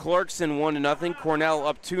leads Clarkson 1-0. Cornell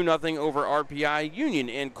up 2-0 over RPI. Union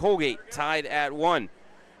and Colgate tied at 1.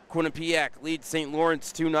 Quinnipiac leads St.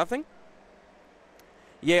 Lawrence 2-0.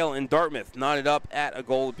 Yale and Dartmouth knotted up at a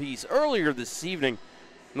goal apiece. Earlier this evening,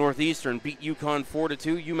 Northeastern beat UConn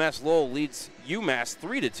 4-2. UMass Lowell leads UMass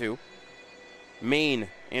 3-2. Maine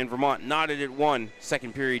and Vermont knotted at 1.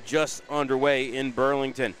 Second period just underway in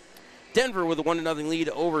Burlington. Denver with a 1-0 lead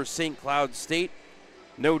over St. Cloud State.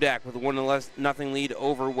 Nodak with a 1-0 lead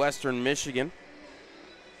over Western Michigan.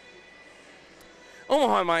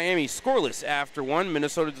 Omaha and Miami scoreless after 1.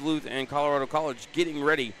 Minnesota Duluth and Colorado College getting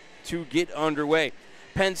ready to get underway.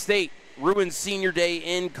 Penn State ruins senior day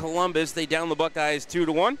in Columbus. They down the Buckeyes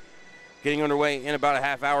 2-1. Getting underway in about a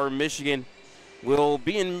half hour. Michigan will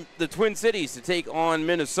be in the Twin Cities to take on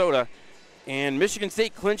Minnesota. And Michigan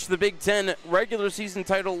State clinched the Big Ten regular season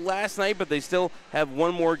title last night, but they still have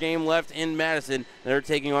one more game left in Madison. They're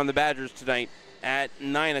taking on the Badgers tonight at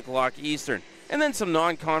 9 o'clock Eastern. And then some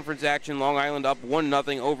non-conference action. Long Island up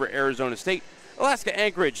 1-0 over Arizona State. Alaska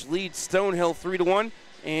Anchorage leads Stonehill 3-1.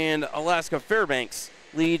 And Alaska Fairbanks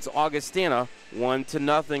leads Augustana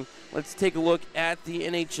 1-0. Let's take a look at the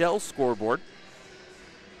NHL scoreboard.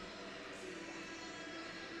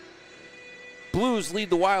 Blues lead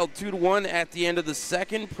the Wild 2-1 at the end of the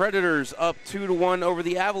second. Predators up 2-1 over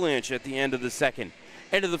the Avalanche at the end of the second.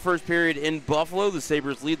 End of the first period in Buffalo, the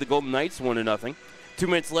Sabres lead the Golden Knights 1-0. 2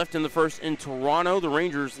 minutes left in the first in Toronto, the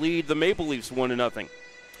Rangers lead the Maple Leafs 1-0.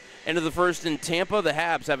 End of the first in Tampa, the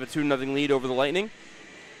Habs have a 2-0 lead over the Lightning.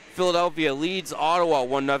 Philadelphia leads Ottawa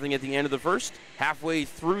 1-0 at the end of the first. Halfway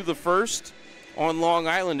through the first on Long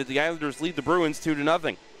Island, the Islanders lead the Bruins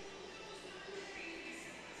 2-0.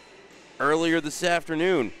 Earlier this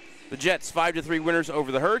afternoon, the Jets 5-3 winners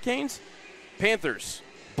over the Hurricanes. Panthers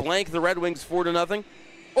blank the Red Wings 4-0.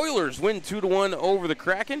 Oilers win 2-1 over the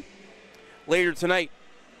Kraken. Later tonight,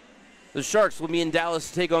 the Sharks will be in Dallas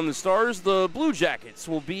to take on the Stars. The Blue Jackets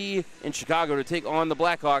will be in Chicago to take on the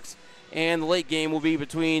Blackhawks. And the late game will be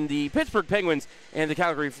between the Pittsburgh Penguins and the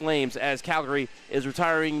Calgary Flames, as Calgary is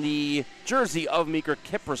retiring the jersey of Mikhail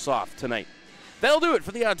Kaprizov tonight. That'll do it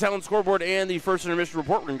for the out-of-town scoreboard and the first intermission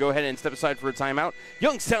report. We're going to go ahead and step aside for a timeout.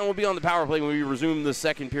 Youngstown will be on the power play when we resume the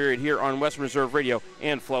second period here on Western Reserve Radio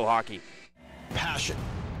and FloHockey. Passion,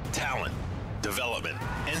 talent, development.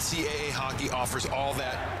 NCAA hockey offers all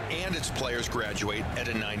that, and its players graduate at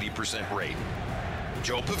a 90% rate.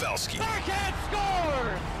 Joe Pavelski. Backhand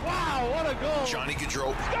scores! Wow, what a goal! Johnny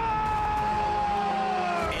Gaudreau.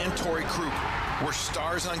 And Torrey Krug were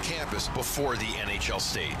stars on campus before the NHL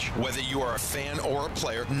stage. Whether you are a fan or a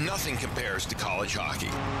player, nothing compares to college hockey.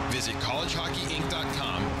 Visit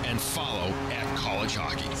collegehockeyinc.com and follow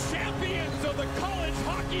 @collegehockey. Champions of the college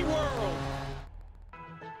hockey world!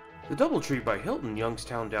 The Doubletree by Hilton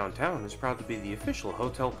Youngstown Downtown is proud to be the official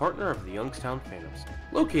hotel partner of the Youngstown Phantoms.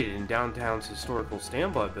 Located in downtown's historical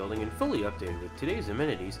standby building and fully updated with today's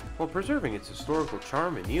amenities while preserving its historical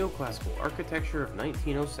charm and neoclassical architecture of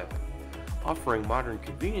 1907. Offering modern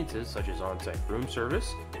conveniences such as on-site room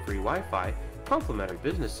service, free Wi-Fi, complimentary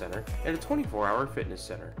business center, and a 24-hour fitness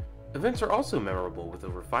center. Events are also memorable with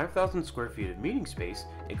over 5,000 square feet of meeting space,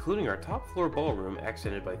 including our top floor ballroom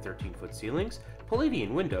accented by 13-foot ceilings,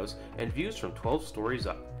 Palladian windows, and views from 12 stories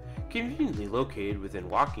up. Conveniently located within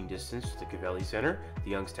walking distance to the Cavelli Center,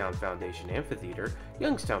 the Youngstown Foundation Amphitheater,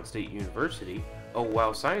 Youngstown State University, Oh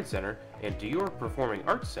Wow Science Center, and Dior Performing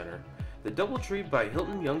Arts Center, the Doubletree by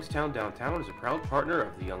Hilton Youngstown Downtown is a proud partner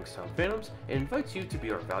of the Youngstown Phantoms and invites you to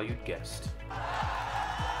be our valued guest.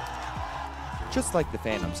 Just like the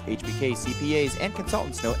Phantoms, HBK CPAs and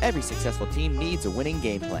consultants know every successful team needs a winning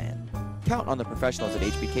game plan. Count on the professionals at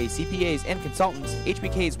HBK CPAs and consultants,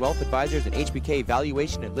 HBK's wealth advisors, and HBK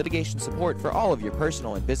valuation and litigation support for all of your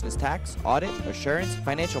personal and business tax, audit, assurance,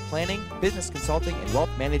 financial planning, business consulting, and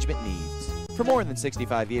wealth management needs. For more than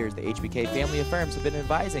 65 years, the HBK family of firms have been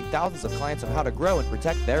advising thousands of clients on how to grow and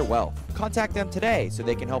protect their wealth. Contact them today so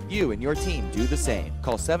they can help you and your team do the same.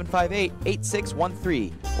 Call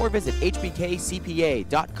 758-8613 or visit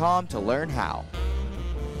hbkcpa.com to learn how.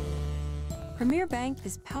 Premier Bank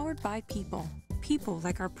is powered by people. People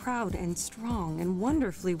like our proud and strong and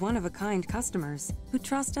wonderfully one-of-a-kind customers who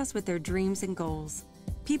trust us with their dreams and goals.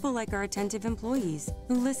 People like our attentive employees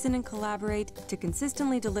who listen and collaborate to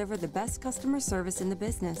consistently deliver the best customer service in the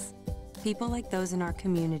business. People like those in our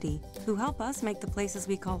community who help us make the places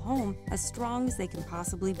we call home as strong as they can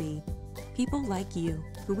possibly be. People like you,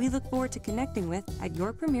 who we look forward to connecting with at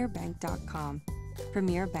yourpremierbank.com.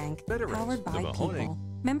 Premier Bank, powered by people.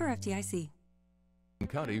 Member FDIC.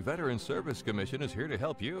 County Veteran Service Commission is here to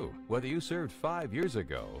help you. Whether you served 5 years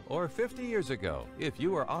ago or 50 years ago, if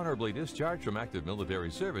you are honorably discharged from active military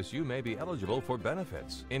service, you may be eligible for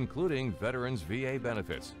benefits, including Veterans VA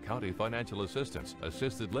benefits, county financial assistance,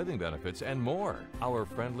 assisted living benefits, and more. Our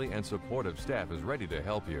friendly and supportive staff is ready to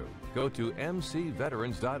help you. Go to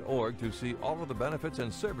mcveterans.org to see all of the benefits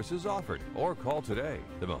and services offered, or call today.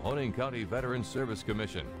 The Mahoning County Veterans Service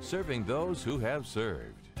Commission, serving those who have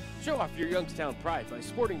served. Show off your Youngstown pride by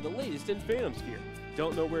sporting the latest in Phantoms gear.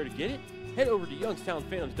 Don't know where to get it? Head over to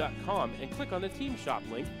youngstownphantoms.com and click on the Team Shop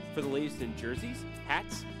link for the latest in jerseys,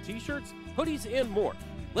 hats, t-shirts, hoodies, and more.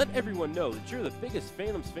 Let everyone know that you're the biggest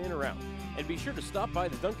Phantoms fan around. And be sure to stop by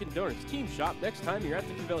the Dunkin' Donuts Team Shop next time you're at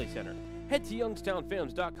the Cavelli Center. Head to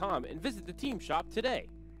youngstownphantoms.com and visit the Team Shop today.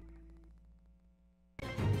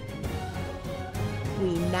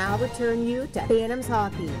 We now return you to Phantoms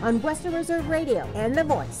Hockey on Western Reserve Radio and the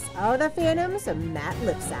voice of the Phantoms, Matt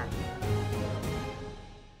Lipsack.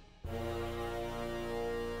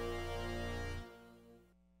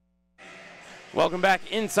 Welcome back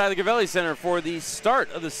inside the Cavelli Center for the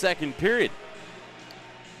start of the second period.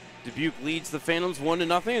 Dubuque leads the Phantoms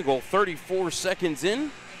 1-0, a goal 34 seconds in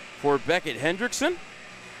for Beckett Hendrickson.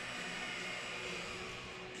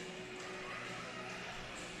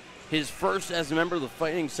 His first as a member of the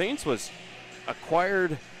Fighting Saints was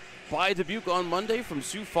acquired by Dubuque on Monday from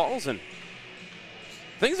Sioux Falls, and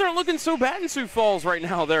things aren't looking so bad in Sioux Falls right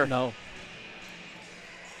now. They're up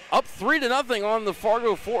 3-0 on the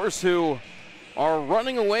Fargo Force, who are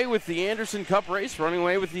running away with the Anderson Cup race, running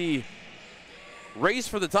away with the race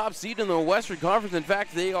for the top seed in the Western Conference. In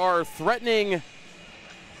fact, they are threatening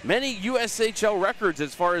many USHL records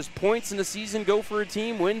as far as points in a season go for a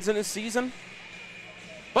team, wins in a season.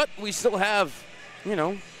 But we still have,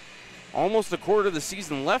 almost a quarter of the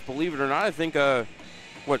season left, believe it or not. I think,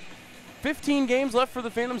 15 games left for the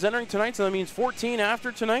Phantoms entering tonight, so that means 14 after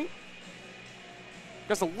tonight.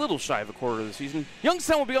 Just a little shy of a quarter of the season.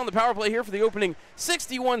 Youngstown will be on the power play here for the opening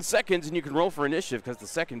 61 seconds, and you can roll for initiative because the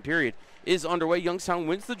second period is underway. Youngstown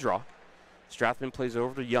wins the draw. Strathman plays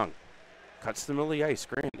over to Young. Cuts to the middle of the ice,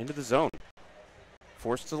 Grant into the zone.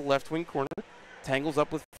 Forced to the left wing corner. Tangles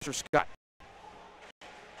up with Mr. Scott.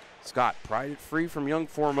 Scott pried it free from Young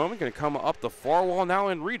for a moment. Going to come up the far wall now,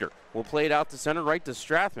 and Reeder will play it out to center right to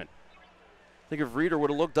Strathman. I think if Reeder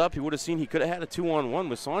would have looked up, he would have seen he could have had a 2-on-1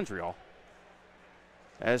 with Sondrial.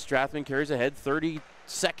 As Strathman carries ahead, 30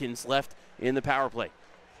 seconds left in the power play.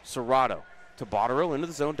 Serrato to Botterill into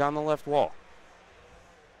the zone down the left wall.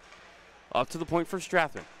 Up to the point for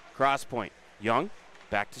Strathman. Cross point. Young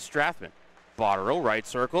back to Strathman. Botterill, right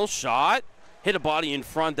circle, shot. Hit a body in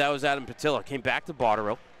front. That was Adam Patilla. Came back to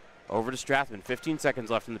Botterill. Over to Strathman. 15 seconds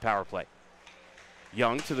left in the power play.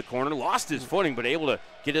 Young to the corner. Lost his footing, but able to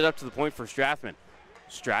get it up to the point for Strathman.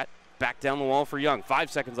 Strat back down the wall for Young. 5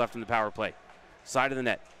 seconds left in the power play. Side of the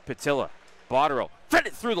net. Patilla. Botterill. Fed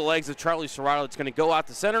it through the legs of Charlie Serrato. It's going to go out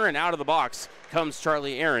the center, and out of the box comes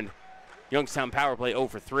Charlie Aaron. Youngstown power play 0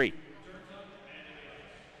 for 3.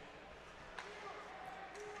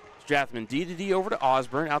 Strathman D over to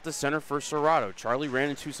Osborne, out the center for Serrato. Charlie ran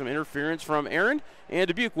into some interference from Aaron, and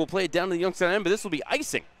Dubuque will play it down to the Youngstown end, but this will be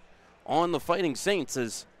icing on the Fighting Saints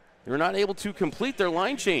as they were not able to complete their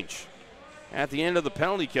line change at the end of the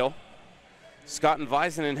penalty kill. Scott and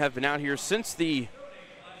Weisenen have been out here since the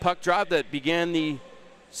puck drop that began the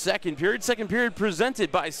second period. Second period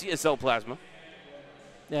presented by CSL Plasma.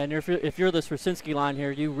 Yeah, and if you're the Straczynski line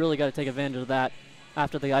here, you really got to take advantage of that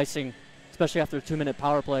after the icing, especially after a 2-minute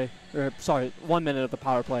power play, 1 minute of the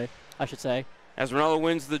power play, I should say. As Ronaldo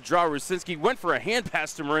wins the draw, Rusinski went for a hand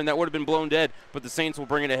pass to Marin that would have been blown dead, but the Saints will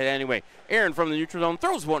bring it ahead anyway. Aaron from the neutral zone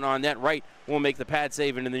throws one on net right, will make the pad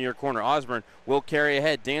save into the near corner. Osborne will carry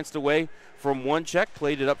ahead, danced away from one check,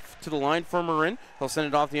 played it up to the line for Marin. He'll send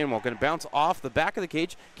it off the end wall. Going to bounce off the back of the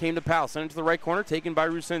cage, came to Powell, sent it to the right corner, taken by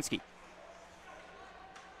Rusinski.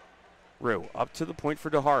 Rue up to the point for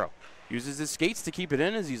DeHaro. Uses his skates to keep it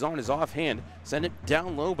in as he's on his offhand. Send it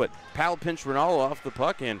down low, but Powell pinched Ronaldo off the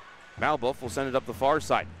puck, and Malbuff will send it up the far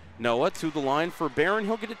side. Noah to the line for Barron.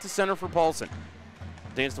 He'll get it to center for Paulson.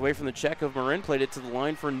 Danced away from the check of Marin, played it to the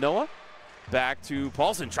line for Noah. Back to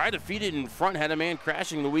Paulson, tried to feed it in front, had a man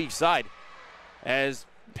crashing the weak side. As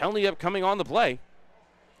penalty upcoming on the play.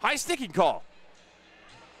 High sticking call,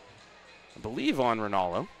 I believe, on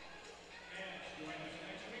Ronaldo.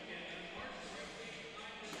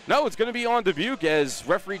 No, it's going to be on Dubuque as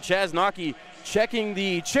referee Chaz Nocky checking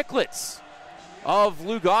the chiclets of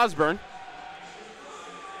Luke Osborne.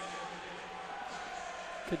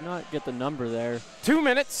 Could not get the number there. 2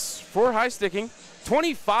 minutes for high sticking.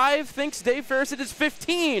 25 thinks Dave Ferris. It is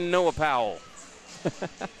 15, Noah Powell.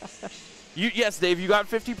 Yes, Dave, you got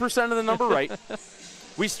 50% of the number right.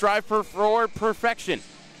 We strive for perfection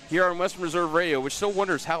here on Western Reserve Radio, which still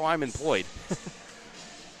wonders how I'm employed.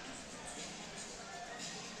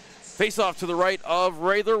 Face-off to the right of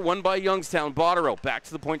Raidler, won by Youngstown. Botterill back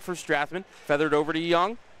to the point for Strathman. Feathered over to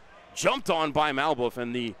Young. Jumped on by Malbuff,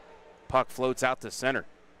 and the puck floats out to center.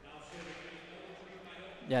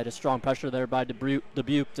 Yeah, just strong pressure there by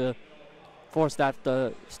Dubuque to force that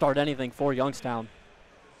to start anything for Youngstown.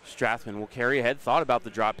 Strathman will carry ahead, thought about the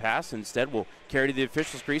drop pass, instead will carry to the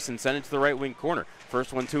official's crease and send it to the right wing corner.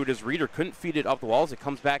 First one to it is Reeder, couldn't feed it up the walls. It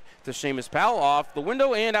comes back to Seamus Powell off the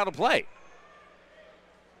window and out of play.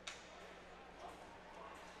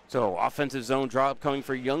 So offensive zone drop coming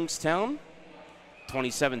for Youngstown.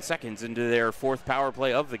 27 seconds into their fourth power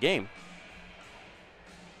play of the game.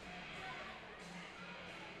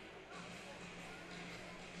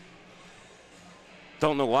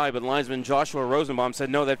 Don't know why, but linesman Joshua Rosenbaum said,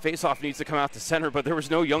 no, that faceoff needs to come out to center, but there was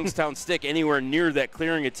no Youngstown stick anywhere near that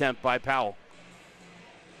clearing attempt by Powell.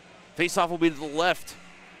 Faceoff will be to the left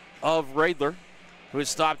of Raidler, who has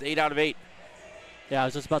stopped 8 out of 8. Yeah, I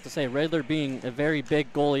was just about to say, Raidler being a very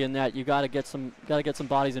big goalie in that, you got to get some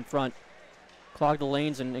bodies in front, clog the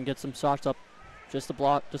lanes, and get some shots up just to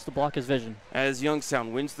block his vision. As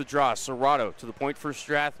Youngstown wins the draw, Serrato to the point for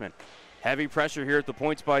Strathman. Heavy pressure here at the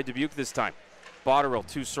points by Dubuque this time. Botterill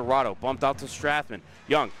to Serrato, bumped out to Strathman.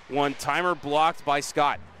 Young, one-timer blocked by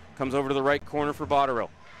Scott. Comes over to the right corner for Botterill.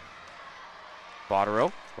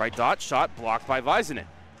 Botterill, right dot, shot blocked by Vizinen.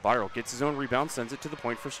 Botterill gets his own rebound, sends it to the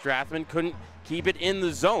point for Strathman. Couldn't keep it in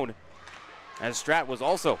the zone, as Strat was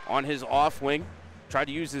also on his off wing. Tried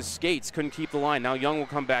to use his skates, couldn't keep the line. Now Young will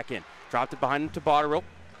come back in. Dropped it behind him to Botterill.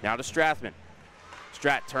 Now to Strathman.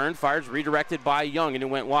 Strat turned, fires, redirected by Young, and it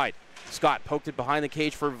went wide. Scott poked it behind the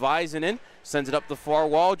cage for Vizinen. Sends it up the far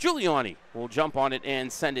wall. Giuliani will jump on it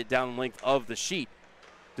and send it down the length of the sheet.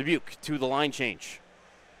 Dubuque to the line change.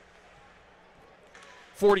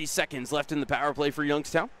 40 seconds left in the power play for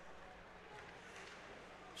Youngstown.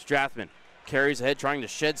 Strathman carries ahead, trying to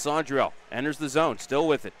shed Sondrell. Enters the zone, still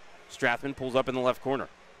with it. Strathman pulls up in the left corner.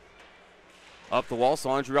 Up the wall,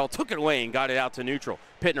 Sondrell took it away and got it out to neutral.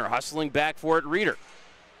 Pittner hustling back for it. Reeder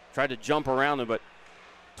tried to jump around him, but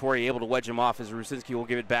Torrey able to wedge him off as Rusinski will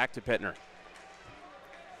give it back to Pittner.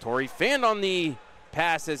 Torrey fanned on the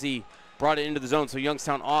pass as he brought it into the zone, so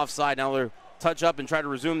Youngstown offside. Now they'll touch up and try to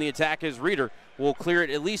resume the attack as Reeder will clear it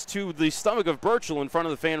at least to the stomach of Burchell in front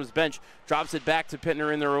of the Phantoms bench. Drops it back to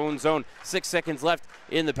Pittner in their own zone. 6 seconds left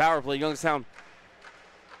in the power play. Youngstown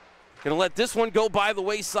going to let this one go by the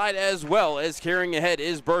wayside as well, as carrying ahead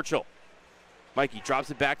is Burchell. Mikey drops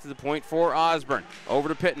it back to the point for Osborne. Over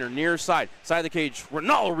to Pittner, near side of the cage.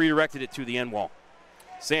 Ronaldo redirected it to the end wall.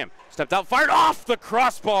 Sam stepped out, fired off the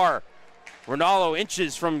crossbar. Ronaldo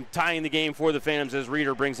inches from tying the game for the Phantoms as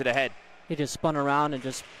Reeder brings it ahead. He just spun around and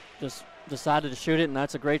just decided to shoot it, and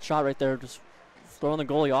that's a great shot right there. Just throwing the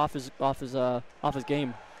goalie off his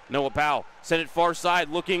game. Noah Powell sent it far side,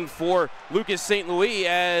 looking for Lucas St. Louis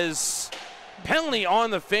as penalty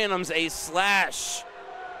on the Phantoms, a slash.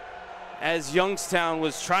 As Youngstown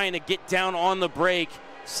was trying to get down on the break.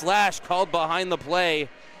 Slash called behind the play.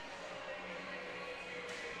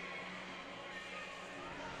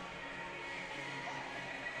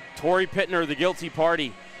 Torrey Pittner, the guilty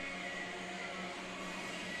party.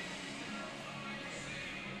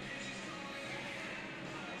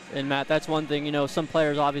 And Matt, that's one thing, you know, some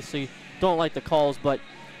players obviously don't like the calls, but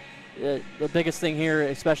the biggest thing here,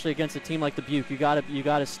 especially against a team like Dubuque, you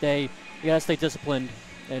gotta stay disciplined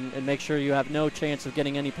and make sure you have no chance of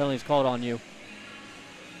getting any penalties called on you.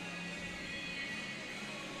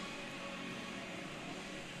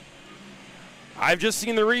 I've just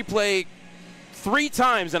seen the replay 3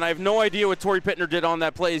 times, and I have no idea what Torrey Pittner did on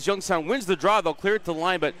that play. As Youngstown wins the draw, they'll clear it to the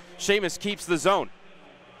line, but Seamus keeps the zone.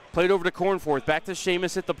 Played over to Cornforth, back to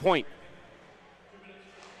Seamus at the point.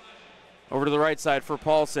 Over to the right side for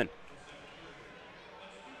Paulson.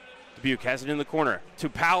 Dubuque has it in the corner. To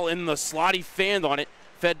Powell in the slot, he fanned on it.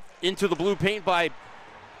 Fed into the blue paint by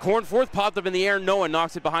Cornforth, popped up in the air. Noah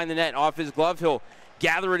knocks it behind the net off his glove. He'll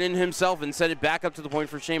gather it in himself and send it back up to the point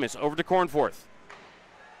for Seamus. Over to Cornforth.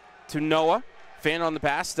 To Noah. Fan on the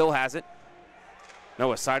pass, still has it.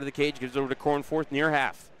 Noah, side of the cage, gives it over to Cornforth near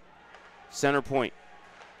half. Center point.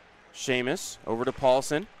 Seamus over to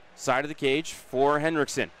Paulson. Side of the cage for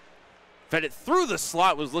Henriksen. Fed it through the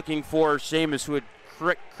slot, was looking for Seamus, who had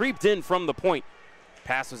creeped in from the point.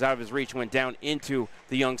 Pass was out of his reach, went down into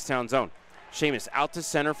the Youngstown zone. Seamus out to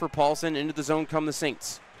center for Paulson. Into the zone come the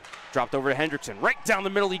Saints. Dropped over to Hendrickson. Right down the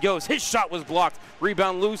middle he goes. His shot was blocked.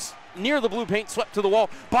 Rebound loose near the blue paint, swept to the wall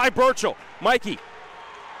by Burchell. Mikey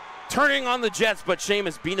turning on the Jets, but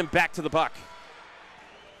Seamus beat him back to the puck.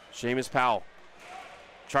 Seamus Powell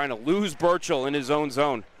trying to lose Burchell in his own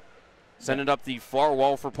zone. Send it up the far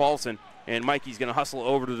wall for Paulson, and Mikey's going to hustle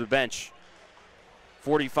over to the bench.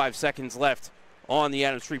 45 seconds left on the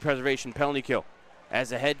Adams Street Preservation penalty kill.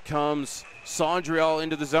 As ahead comes Sondriel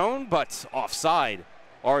into the zone, but offside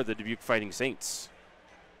are the Dubuque Fighting Saints.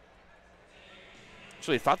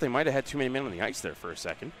 Actually, I thought they might have had too many men on the ice there for a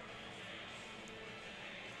second.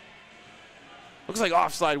 Looks like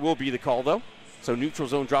offside will be the call, though. So neutral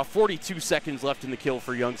zone draw, 42 seconds left in the kill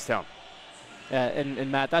for Youngstown. Yeah,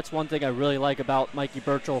 and Matt, that's one thing I really like about Mikey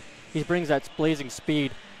Burchell. He brings that blazing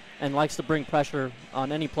speed and likes to bring pressure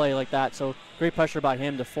on any play like that. So great pressure by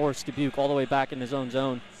him to force Dubuque all the way back in his own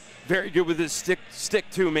zone. Very good with his stick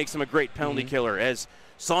too, makes him a great penalty killer as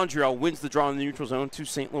Sondriel wins the draw in the neutral zone to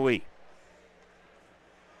St. Louis.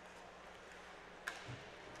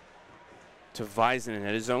 To Visinen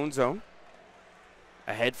at his own zone.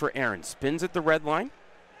 Ahead for Aaron. Spins at the red line.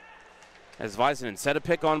 As Visinen set a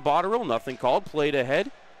pick on Botterill. Nothing called. Played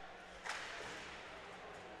ahead.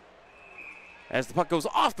 As the puck goes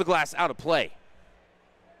off the glass, out of play.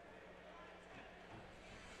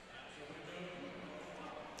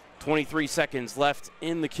 .23 seconds left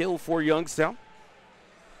in the kill for Youngstown.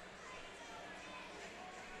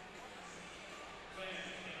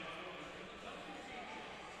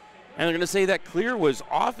 And they're going to say that clear was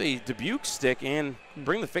off a Dubuque stick and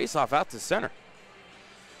bring the faceoff out to center.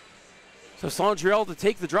 So Sondriel to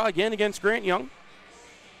take the draw again against Grant Young.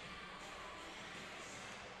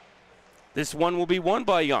 This one will be won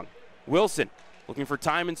by Young. Wilson looking for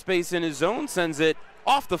time and space in his zone, sends it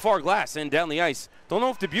off the far glass and down the ice. Don't know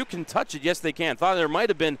if Dubuque can touch it. Yes, they can. Thought there might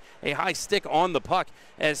have been a high stick on the puck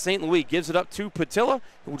as St. Louis gives it up to Patilla,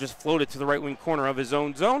 who will just float it to the right wing corner of his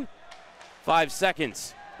own zone. 5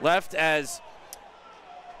 seconds left as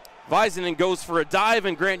Visinen goes for a dive,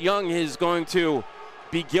 and Grant Young is going to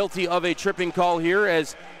be guilty of a tripping call here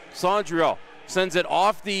as Sondriel sends it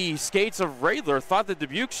off the skates of Radler. Thought that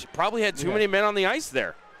Dubuque probably had too many men on the ice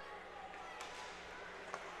there.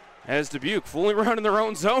 As Dubuque fooling around in their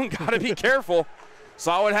own zone, got to be careful.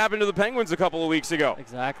 Saw what happened to the Penguins a couple of weeks ago.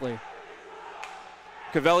 Exactly.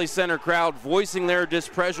 Cavelli Center crowd voicing their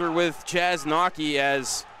displeasure with Chaz Nocky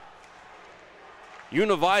as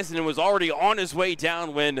Univisinen was already on his way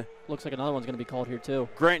down when looks like another one's going to be called here too.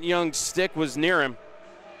 Grant Young's stick was near him.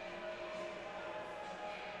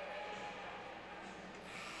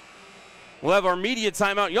 We'll have our media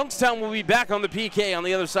timeout. Youngstown will be back on the PK on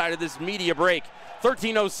the other side of this media break.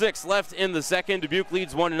 13:06 left in the second. Dubuque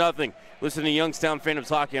leads 1-0. Listen to Youngstown Phantoms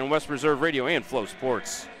Hockey on West Reserve Radio and Flow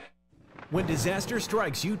Sports. When disaster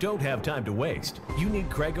strikes, you don't have time to waste. You need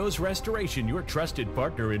Craigos Restoration, your trusted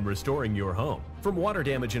partner in restoring your home. From water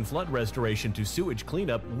damage and flood restoration to sewage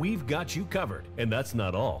cleanup, we've got you covered. And that's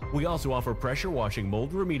not all. We also offer pressure washing,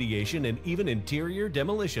 mold remediation, and even interior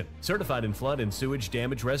demolition. Certified in flood and sewage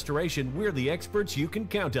damage restoration, we're the experts you can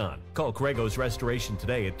count on. Call Craigos Restoration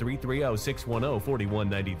today at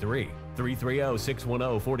 330-610-4193.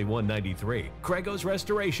 330-610-4193. Craigos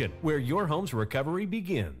Restoration, where your home's recovery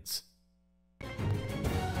begins.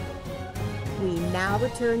 We now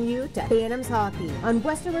return you to Phantoms Hockey on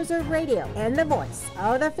Western Reserve Radio and the voice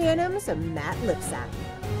of the Phantoms, Matt Lipsack.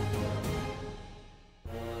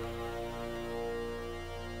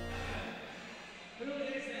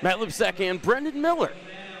 Matt Lipsack and Brendan Miller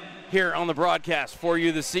here on the broadcast for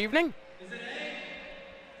you this evening.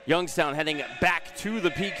 Youngstown heading back to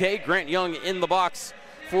the PK. Grant Young in the box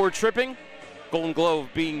for tripping. Golden Glove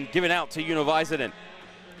being given out to Univisinen.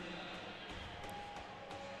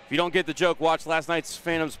 If you don't get the joke, watch last night's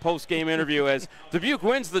Phantoms post-game interview as Dubuque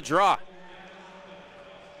wins the draw.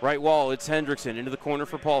 Right wall, it's Hendrickson into the corner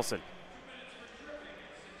for Paulson.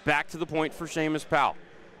 Back to the point for Seamus Powell.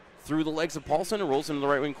 Through the legs of Paulson and rolls into the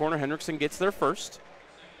right wing corner. Hendrickson gets there first.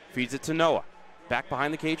 Feeds it to Noah. Back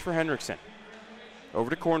behind the cage for Hendrickson. Over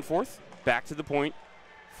to Cornforth. Back to the point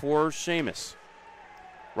for Seamus.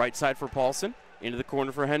 Right side for Paulson. Into the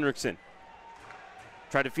corner for Hendrickson.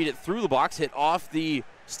 Tried to feed it through the box. Hit off the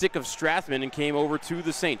stick of Strathman and came over to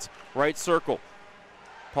the Saints. Right circle.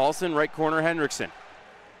 Paulson, right corner, Hendrickson.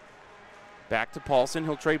 Back to Paulson.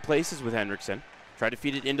 He'll trade places with Hendrickson. Tried to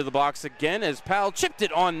feed it into the box again as Powell chipped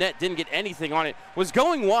it on net. Didn't get anything on it. Was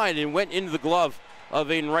going wide and went into the glove of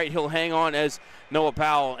Aiden Wright. He'll hang on as Noah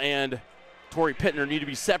Powell and Torrey Pittner need to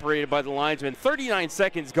be separated by the linesman. 39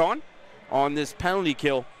 seconds gone on this penalty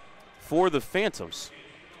kill for the Phantoms.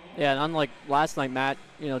 Yeah, and unlike last night, Matt,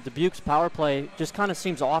 Dubuque's power play just kind of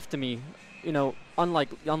seems off to me.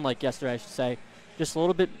 Unlike yesterday, I should say. Just a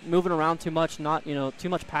little bit moving around too much, not, too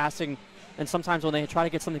much passing. And sometimes when they try to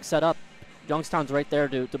get something set up, Youngstown's right there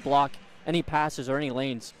to block any passes or any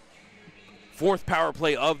lanes. Fourth power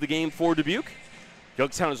play of the game for Dubuque.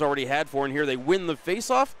 Youngstown has already had 4, and here they win the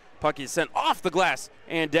faceoff. Puck is sent off the glass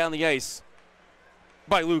and down the ice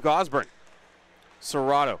by Luke Osborne.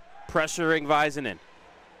 Serrato pressuring Väisänen.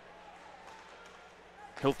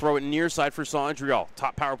 He'll throw it near side for Sondriel.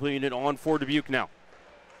 Top power play unit on for Dubuque now.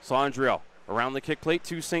 Sondriel around the kick plate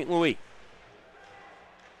to St. Louis.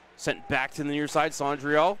 Sent back to the near side.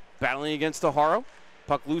 Sondriel battling against Daharo.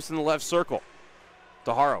 Puck loose in the left circle.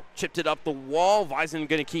 Daharo chipped it up the wall. Väisänen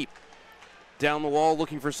going to keep. Down the wall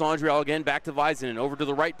looking for Sondriel again. Back to Väisänen. Over to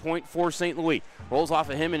the right point for St. Louis. Rolls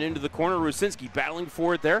off of him and into the corner. Rusinski battling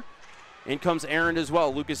for it there. In comes Aaron as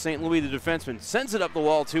well. Lucas St. Louis, the defenseman, sends it up the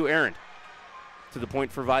wall to Aaron. To the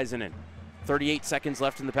point for Väisänen. 38 seconds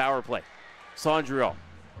left in the power play. Sondriel,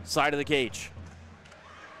 side of the cage.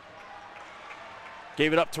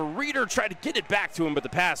 Gave it up to Reeder, tried to get it back to him, but the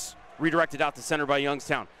pass redirected out to center by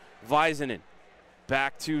Youngstown. Väisänen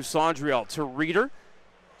back to Sondriel, to Reeder.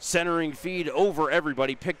 Centering feed over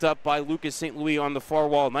everybody, picked up by Lucas St. Louis on the far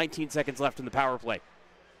wall. 19 seconds left in the power play.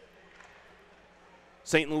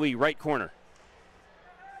 St. Louis, right corner.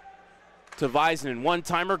 To Väisänen,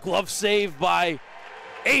 one-timer, glove save by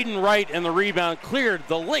Aiden Wright, and the rebound cleared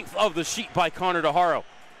the length of the sheet by Connor Daharo.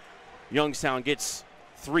 Youngstown gets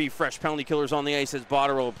 3 fresh penalty killers on the ice as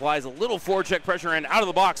Botterill applies a little forecheck pressure, and out of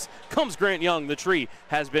the box comes Grant Young. The tree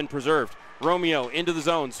has been preserved. Romeo into the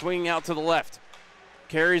zone, swinging out to the left.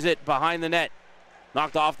 Carries it behind the net.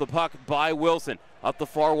 Knocked off the puck by Wilson. Up the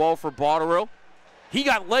far wall for Botterill. He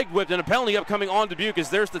got leg whipped, and a penalty upcoming on Dubuque as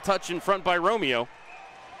there's the touch in front by Romeo.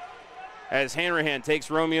 As Hanrahan takes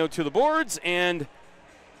Romeo to the boards, and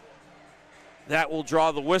that will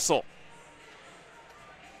draw the whistle.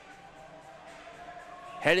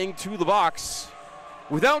 Heading to the box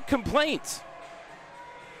without complaint,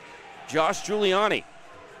 Josh Giuliani.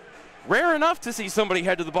 Rare enough to see somebody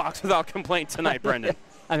head to the box without complaint tonight, Brendan.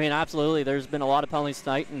 I mean, absolutely. There's been a lot of penalties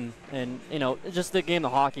tonight, and just the game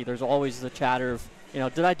of hockey, there's always the chatter of,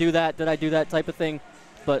 did I do that? Did I do that type of thing?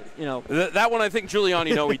 But, that one I think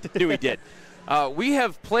Giuliani knew he did. We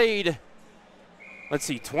have played,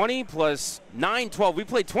 20 plus 9, 12. We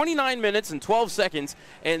played 29 minutes and 12 seconds,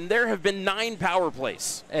 and there have been 9 power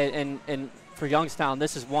plays. And for Youngstown,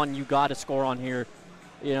 this is one you got to score on here.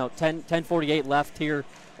 10:48 left here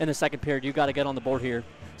in the second period. You got to get on the board here.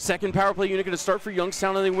 Second power play unit going to start for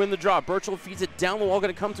Youngstown, and they win the draw. Burchell feeds it down the wall,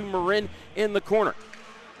 going to come to Marin in the corner.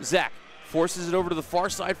 Zach forces it over to the far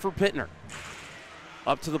side for Pittner.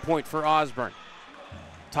 Up to the point for Osborne.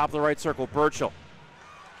 Top of the right circle, Burchell.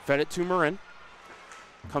 Fed it to Marin.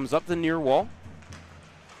 Comes up the near wall.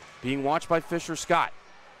 Being watched by Fisher Scott.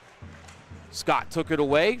 Scott took it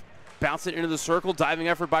away. Bounced it into the circle. Diving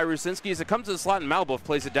effort by Rusinski as it comes to the slot, and Malbuff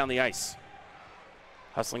plays it down the ice.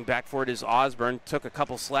 Hustling back for it is Osborne. Took a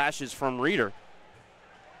couple slashes from Reeder.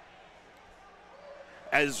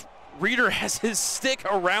 As Reeder has his stick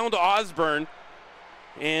around Osborne,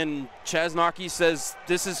 and Chasnocki says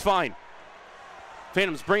this is fine.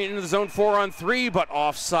 Phantoms bring it into the zone 4-on-3, but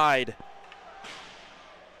offside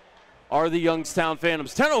are the Youngstown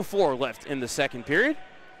Phantoms. 10:04 left in the second period.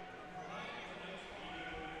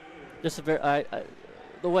 Just a very,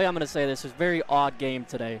 the way I'm going to say this is very odd game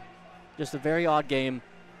today. Just a very odd game.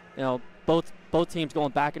 Both teams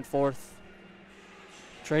going back and forth,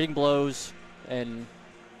 trading blows, and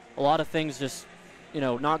a lot of things just,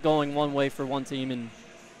 not going one way for one team. And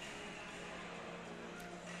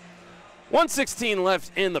 1:16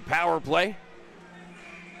 left in the power play.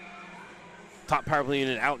 Top power play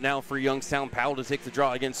unit out now for Youngstown. Powell to take the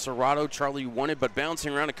draw against Serrato. Charlie won it, but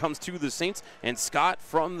bouncing around, it comes to the Saints, and Scott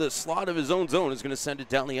from the slot of his own zone is going to send it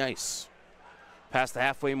down the ice. Past the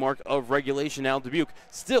halfway mark of regulation now. Dubuque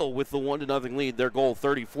still with the 1-0 lead. Their goal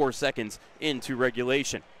 34 seconds into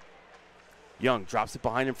regulation. Young drops it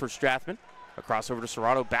behind him for Strathman. Across over to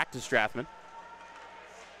Serrato, back to Strathman.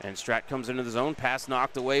 And Strat comes into the zone. Pass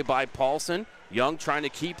knocked away by Paulson. Young trying to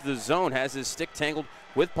keep the zone. Has his stick tangled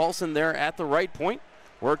with Paulson there at the right point.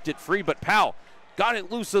 Worked it free, but Powell got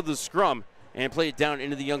it loose of the scrum and played it down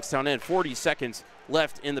into the Youngstown end. 40 seconds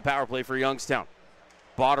left in the power play for Youngstown.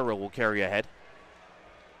 Botterill will carry ahead.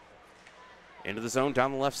 Into the zone,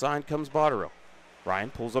 down the left side comes Botterill. Ryan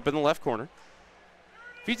pulls up in the left corner.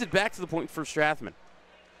 Feeds it back to the point for Strathman.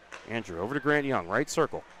 Andrew over to Grant Young, right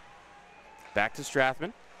circle. Back to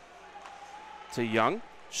Strathman. To Young.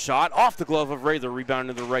 Shot off the glove of Raylor. Rebound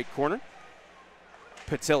in the right corner.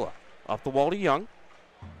 Patilla up the wall to Young.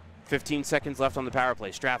 15 seconds left on the power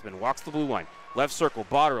play. Strathman walks the blue line. Left circle.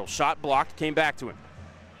 Botterill. Shot blocked. Came back to him.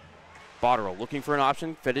 Botterill looking for an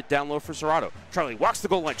option. Fed it down low for Serrato. Charlie walks the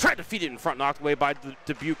goal line. Tried to feed it in front. Knocked away by the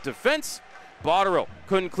Dubuque defense. Botterill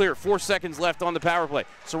couldn't clear. 4 seconds left on the power play.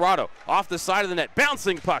 Serrato off the side of the net.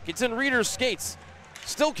 Bouncing puck. It's in Reeder's skates.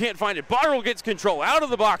 Still can't find it. Botterill gets control. Out of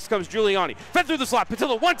the box comes Giuliani. Fed through the slot.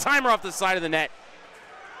 Patilla one-timer off the side of the net.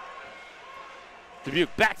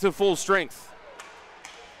 Dubuque back to full strength.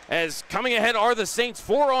 As coming ahead are the Saints,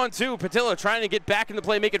 4-on-2. Patilla trying to get back into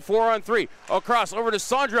play, make it 4-on-3. Across over to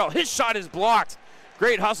Sondrell. His shot is blocked.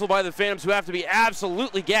 Great hustle by the Phantoms, who have to be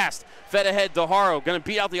absolutely gassed. Fed ahead to Haro, going to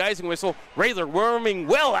beat out the icing whistle. Raylor worming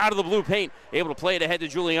well out of the blue paint, able to play it ahead to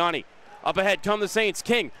Giuliani. Up ahead come the Saints.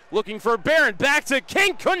 King looking for Barron. Back to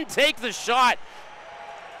King. Couldn't take the shot.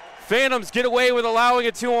 Phantoms get away with allowing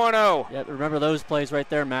a 2-on-0. Yeah, remember those plays right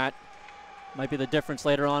there, Matt. Might be the difference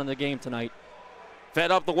later on in the game tonight.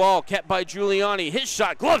 Fed up the wall, kept by Giuliani. His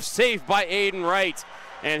shot, glove saved by Aiden Wright.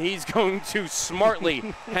 And he's going to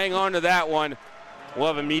smartly hang on to that one. We'll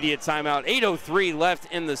have immediate timeout. 8:03 left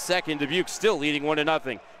in the second. Dubuque still leading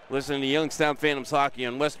 1-0. Listening to Youngstown Phantoms Hockey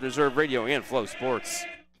on Western Reserve Radio and Flow Sports.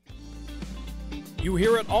 You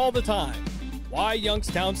hear it all the time. Why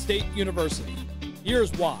Youngstown State University?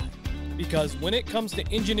 Here's why. Because when it comes to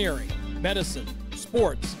engineering, medicine,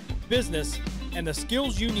 sports, business, and the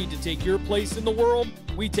skills you need to take your place in the world,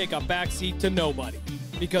 we take a backseat to nobody.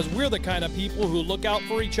 Because we're the kind of people who look out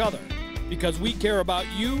for each other. Because we care about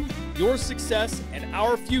you, your success, and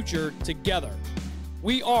our future together.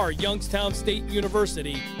 We are Youngstown State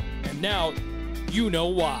University, and now you know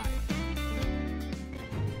why.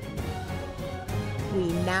 We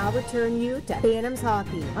now return you to Phantoms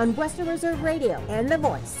Hockey on Western Reserve Radio and the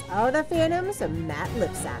voice of the Phantoms, Matt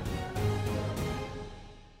Lipsack.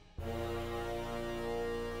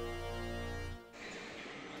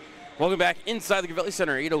 Welcome back inside the Gavelli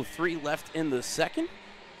Center. 8:03 left in the second.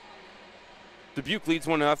 Dubuque leads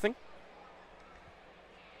 1-0.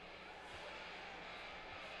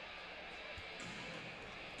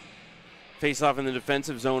 Face off in the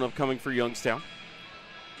defensive zone upcoming for Youngstown.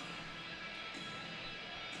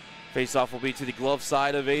 Face off will be to the glove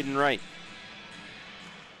side of Aiden Wright.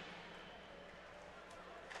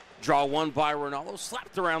 Draw one by Ronaldo,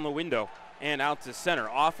 slapped around the window and out to center.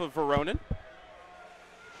 Off of Veronin.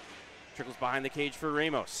 Trickles behind the cage for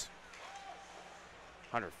Ramos.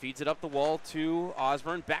 Hunter feeds it up the wall to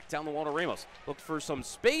Osborne. Back down the wall to Ramos. Looked for some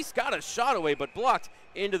space, got a shot away, but blocked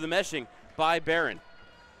into the meshing by Barron.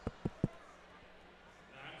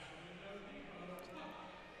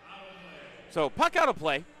 So puck out of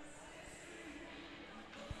play.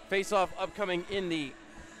 Face-off upcoming in the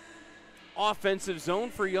offensive zone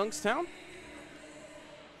for Youngstown.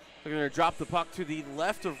 They're going to drop the puck to the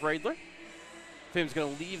left of Raylor. Phantom's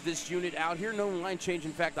going to leave this unit out here. No line change,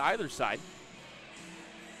 in fact, either side.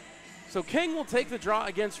 So King will take the draw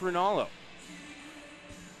against Rinaldo.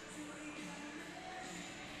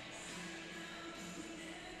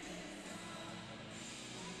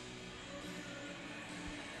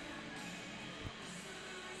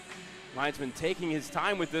 Linesman taking his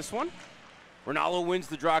time with this one. Rinaldo wins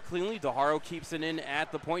the draw cleanly. DeHaro keeps it in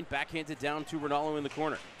at the point. Backhanded down to Rinaldo in the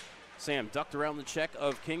corner. Sam ducked around the check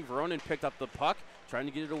of King. Veronin picked up the puck, trying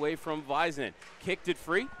to get it away from Vizenen. Kicked it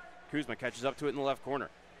free. Kuzma catches up to it in the left corner.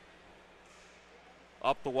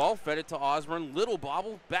 Up the wall, fed it to Osborne. Little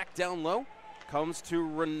bobble, back down low. Comes to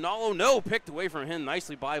Rinaldo. No, picked away from him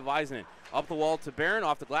nicely by Vizenen. Up the wall to Barron,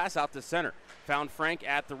 off the glass, out to center. Found Frank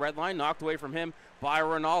at the red line, knocked away from him by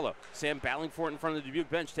Rinaldo. Sam battling for it in front of the Dubuque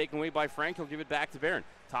bench, taken away by Frank. He'll give it back to Barron.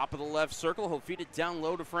 Top of the left circle, he'll feed it down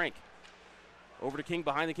low to Frank. Over to King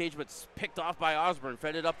behind the cage, but picked off by Osborne.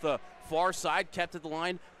 Fed it up the far side, kept at the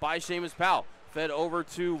line by Seamus Powell. Fed over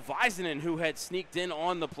to Vizenen, who had sneaked in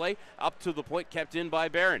on the play. Up to the point, kept in by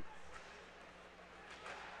Barron.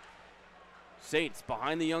 Saints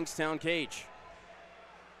behind the Youngstown cage.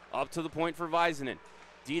 Up to the point for Vizenen.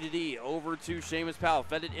 D to D over to Seamus Powell.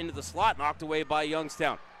 Fed it into the slot, knocked away by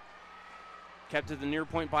Youngstown. Kept at the near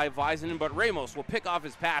point by Vizenen, but Ramos will pick off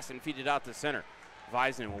his pass and feed it out to center.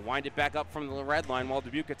 Vizenen will wind it back up from the red line while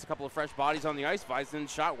Dubuque gets a couple of fresh bodies on the ice. Vizenen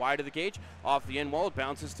shot wide of the cage. Off the end wall, it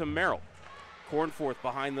bounces to Merrill. Cornforth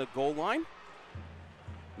behind the goal line.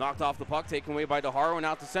 Knocked off the puck, taken away by DeHaro and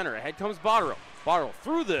out to center. Ahead comes Botterill. Botterill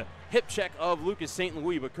through the hip check of Lucas St.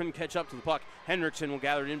 Louis, but couldn't catch up to the puck. Hendrickson will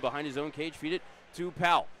gather it in behind his own cage, feed it to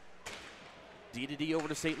Powell. D to D over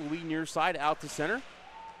to St. Louis near side, out to center.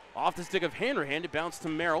 Off the stick of Hanrahan, it bounced to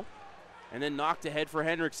Merrill. and then knocked ahead for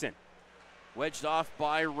Henriksen. Wedged off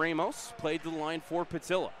by Ramos, played to the line for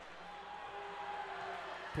Patilla.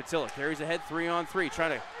 Patilla carries ahead 3-on-3,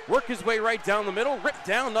 trying to work his way right down the middle. Ripped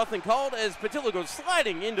down, nothing called as Patilla goes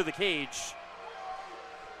sliding into the cage.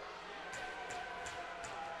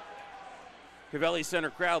 Cavelli Center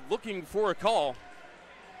crowd looking for a call,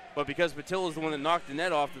 but because Patilla is the one that knocked the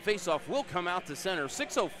net off, the faceoff will come out to center.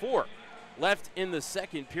 6:04 left in the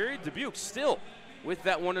second period. Dubuque still with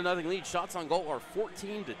that 1-0 lead. Shots on goal are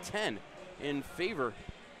 14-10 in favor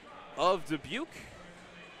of Dubuque.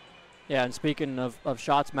 Yeah, and speaking of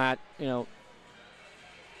shots, Matt, you know,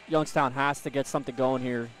 Youngstown has to get something going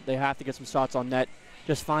here. They have to get some shots on net.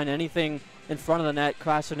 Just find anything in front of the net,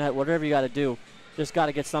 crash the net, whatever you got to do. Just got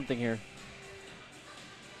to get something here.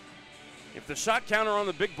 If the shot counter on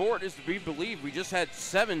the big board is to be believed,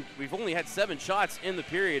 we've only had 7 shots in the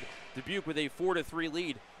period. Dubuque with a 4-3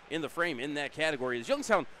 lead in the frame in that category. As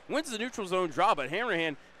Youngstown wins the neutral zone draw, but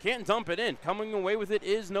Hanrahan can't dump it in. Coming away with it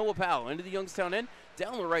is Noah Powell. Into the Youngstown end,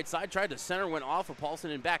 down the right side, tried to center, went off of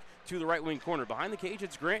Paulson and back to the right wing corner. Behind the cage,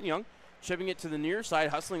 it's Grant Young, chipping it to the near side,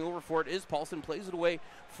 hustling over for it is Paulson, plays it away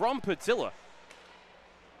from Patilla.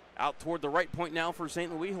 Out toward the right point now for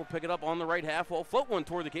St. Louis. He'll pick it up on the right half wall. Float one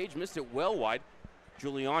toward the cage, missed it well wide.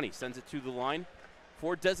 Giuliani sends it to the line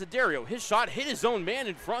for Desiderio. His shot hit his own man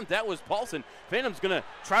in front. That was Paulson. Phantom's going to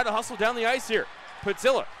try to hustle down the ice here.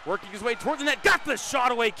 Patilla working his way toward the net. Got the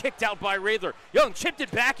shot away, kicked out by Raethler. Young chipped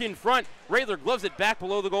it back in front. Raethler gloves it back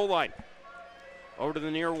below the goal line. Over to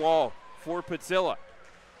the near wall for Patilla.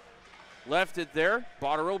 Left it there.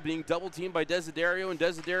 Botterill being double teamed by Desiderio, and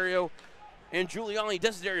Desiderio and Giuliani.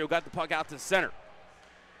 Desiderio got the puck out to center.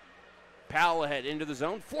 Powell ahead into the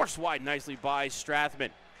zone. Forced wide nicely by Strathman.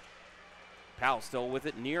 Powell still with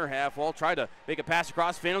it near half wall. Tried to make a pass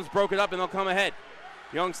across. Phantoms broke it up and they'll come ahead.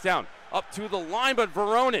 Youngstown up to the line, but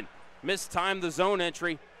Veronin mistimed the zone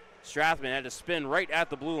entry. Strathman had to spin right at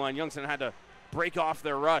the blue line. Youngstown had to break off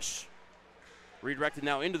their rush. Redirected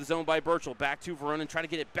now into the zone by Burchell. Back to Veronin. Try to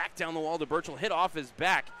get it back down the wall to Burchell. Hit off his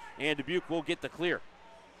back, and Dubuque will get the clear.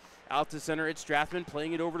 Out to center, it's Strathman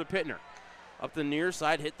playing it over to Pittner. Up the near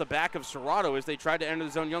side, hit the back of Serrato as they tried to enter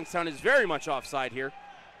the zone. Youngstown is very much offside here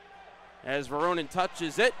as Veronin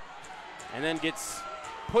touches it and then gets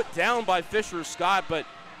put down by Fisher Scott, but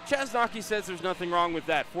Chesnocki says there's nothing wrong with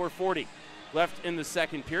that. 4:40 left in the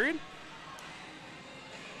second period.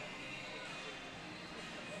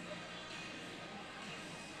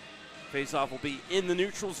 Faceoff will be in the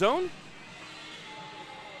neutral zone.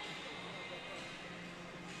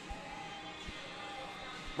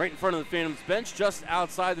 Right in front of the Phantoms bench, just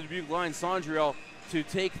outside the Dubuque line, Sondriel to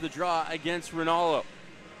take the draw against Rinaldo.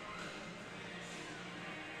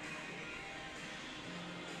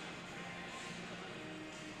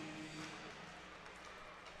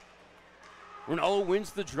 Rinaldo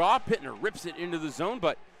wins the draw. Pittner rips it into the zone,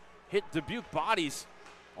 but hit Dubuque bodies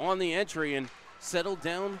on the entry and settled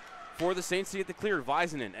down for the Saints to get the clear.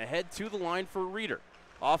 Väisänen ahead to the line for Reeder.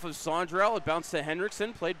 Off of Sondriel, it bounced to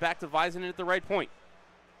Henriksen, played back to Väisänen at the right point.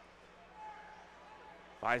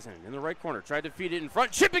 Väisänen in the right corner, tried to feed it in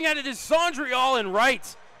front. Chipping at it is Sondriel and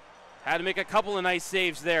right. Had to make a couple of nice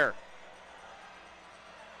saves there.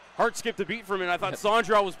 Heart skipped a beat for a minute. I thought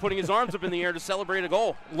Sondriel was putting his arms up in the air to celebrate a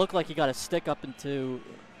goal. Looked like he got a stick up into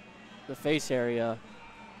the face area.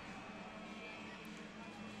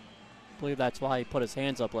 I believe that's why he put his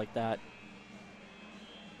hands up like that.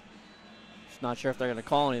 Just not sure if they're going to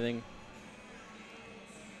call anything.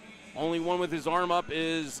 Only one with his arm up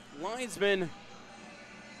is Linesman.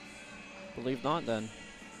 Believe not, then.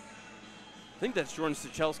 I think that's Jordan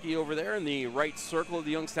Stachelski over there in the right circle of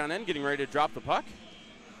the Youngstown end, getting ready to drop the puck.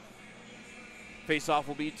 Face-off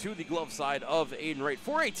will be to the glove side of Aiden Wright.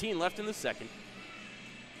 4:18 left in the second.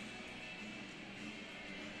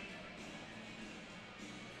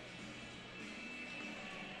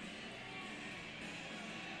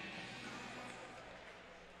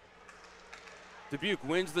 Dubuque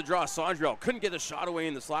wins the draw. Sondriel couldn't get the shot away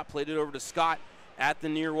in the slot. Played it over to Scott at the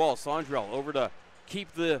near wall. Sondriel over to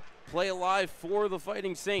keep the play alive for the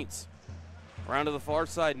Fighting Saints. Around to the far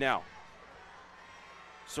side now.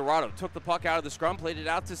 Serrato took the puck out of the scrum, played it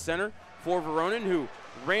out to center for Veronin, who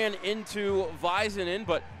ran into Väisänen,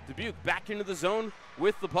 but Dubuque back into the zone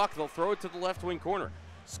with the puck. They'll throw it to the left wing corner.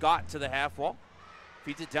 Scott to the half wall.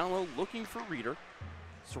 Feeds it down low, looking for Reeder.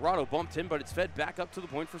 Serrato bumped him, but it's fed back up to the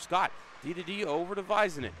point for Scott. D over to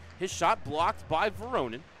Väisänen. His shot blocked by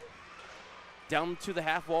Veronin. Down to the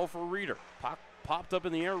half wall for Reeder. Popped up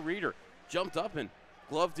in the air. Reeder jumped up and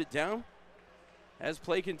gloved it down. As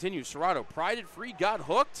play continues, Serrato pried it free, got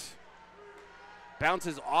hooked.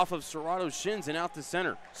 Bounces off of Serrato's shins and out to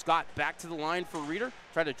center. Scott back to the line for Reeder.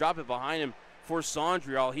 Tried to drop it behind him for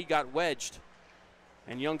Sondrial. He got wedged.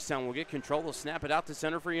 And Youngstown will get control. They'll snap it out to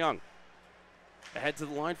center for Young. Ahead to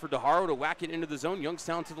the line for DeHaro to whack it into the zone.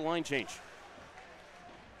 Youngstown to the line change.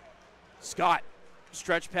 Scott,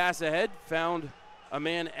 stretch pass ahead. Found a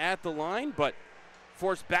man at the line, but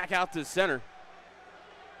forced back out to center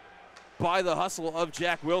by the hustle of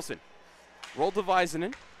Jack Wilson. Rolled to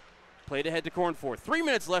Väisänen. Played ahead to Cornforth. 3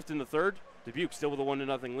 minutes left in the third. Dubuque still with a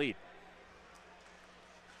 1-0 lead.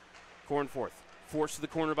 Cornforth forced to the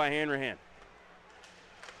corner by Hanrahan.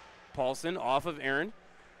 Paulson off of Aaron.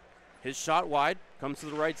 His shot wide. Comes to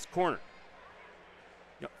the right corner.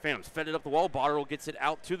 Phantoms fed it up the wall. Botterill gets it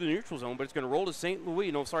out to the neutral zone, but it's going to roll to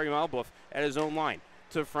Malbuff at his own line.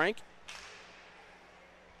 To Frank.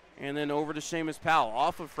 And then over to Seamus Powell.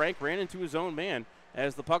 Off of Frank, ran into his own man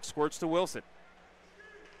as the puck squirts to Wilson.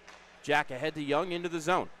 Jack ahead to Young into the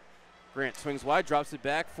zone. Grant swings wide, drops it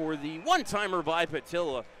back for the one-timer by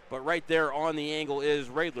Patilla, but right there on the angle is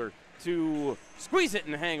Radler to squeeze it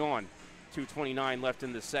and hang on. 2:29 left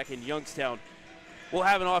in the second. Youngstown will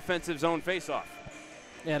have an offensive zone face-off.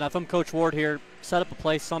 Yeah, and if I'm Coach Ward here, set up a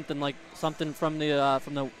play, something from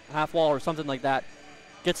the half wall or something like that.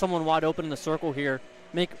 Get someone wide open in the circle here.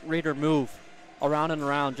 Make Reeder move around and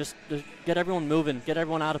around. Just get everyone moving. Get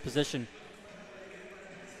everyone out of position.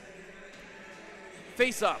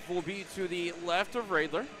 Face-off will be to the left of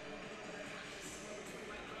Radler.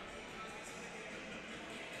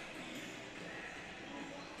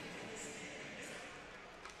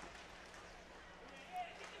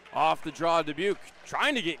 Off the draw, Dubuque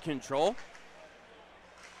trying to get control.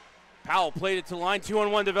 Powell played it to line,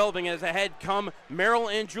 2-on-1 developing as ahead come Merrill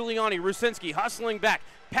and Giuliani. Rusinski hustling back,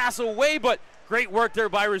 pass away, but great work there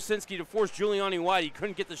by Rusinski to force Giuliani wide. He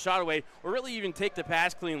couldn't get the shot away or really even take the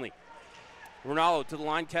pass cleanly. Ronaldo to the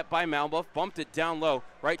line, kept by Malbuff, bumped it down low,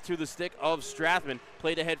 right to the stick of Strathman.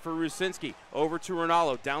 Played ahead for Rusinski, over to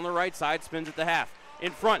Ronaldo, down the right side, spins at the half.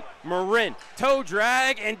 In front, Marin, toe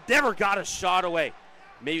drag, and never got a shot away.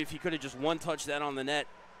 Maybe if he could have just one-touched that on the net,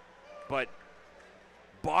 but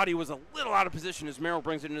body was a little out of position as Merrill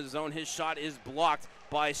brings it into the zone. His shot is blocked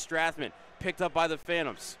by Strathman, picked up by the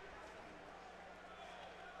Phantoms.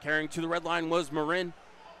 Carrying to the red line was Marin,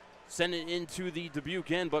 sent it into the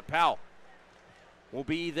Dubuque end, but Powell will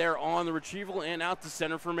be there on the retrieval and out to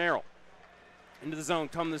center for Merrill. Into the zone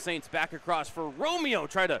come the Saints, back across for Romeo.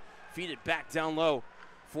 Try to feed it back down low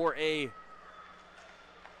for a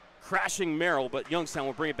crashing Merrill, but Youngstown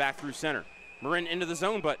will bring it back through center. Marin into the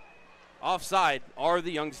zone, but offside are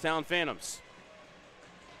the Youngstown Phantoms.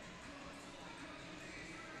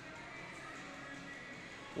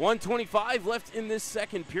 .125 left in this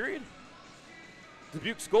second period.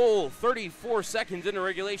 Dubuque's goal, 34 seconds into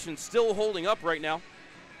regulation, still holding up right now.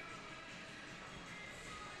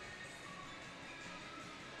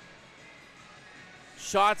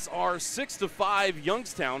 Shots are 6-5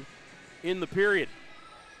 Youngstown in the period.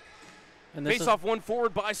 And face off one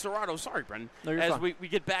forward by Serrato. Sorry, Brendan. No, as we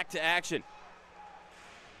get back to action.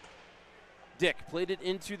 Dick played it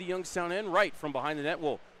into the Youngstown end right from behind the net.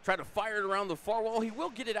 Will try to fire it around the far wall. He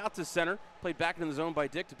will get it out to center. Played back in the zone by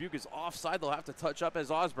Dick. Dubuque is offside. They'll have to touch up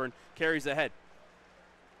as Osborne carries ahead.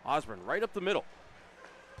 Osborne right up the middle.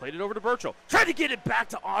 Played it over to Burchell. Tried to get it back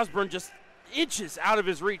to Osborne, just inches out of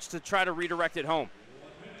his reach to try to redirect it home.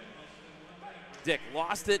 Dick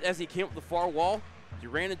lost it as he came up the far wall. He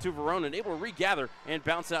ran into Verone and able to regather and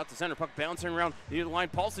bounce it out to center. Puck bouncing around near the line.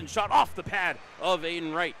 Paulson shot off the pad of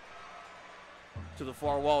Aiden Wright. To the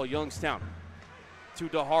far wall, Youngstown. To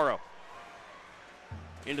DeHaro.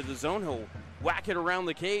 Into the zone. He'll whack it around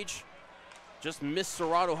the cage. Just missed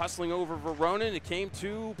Serrato hustling over Verone, and it came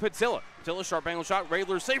to Patilla. Patilla, sharp angle shot.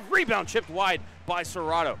 Radler save. Rebound chipped wide by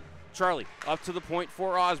Serrato. Charlie up to the point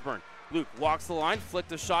for Osborne. Luke walks the line, flicked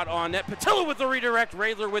the shot on net. Patilla with the redirect.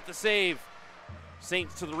 Radler with the save.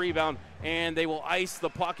 Saints to the rebound, and they will ice the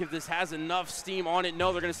puck if this has enough steam on it.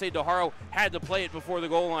 No, they're going to say DeHaro had to play it before the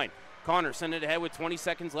goal line. Connor sent it ahead with 20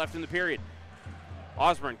 seconds left in the period.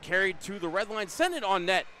 Osborne carried to the red line, sent it on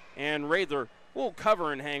net, and Radler will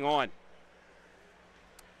cover and hang on.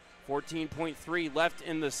 14.3 left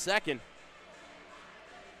in the second.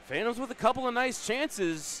 Phantoms with a couple of nice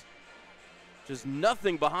chances. Just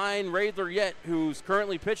nothing behind Radler yet, who's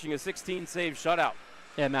currently pitching a 16-save shutout.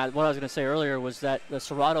 Yeah, Matt, what I was going to say earlier was that the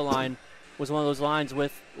Serrato line was one of those lines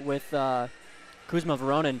with Kuzma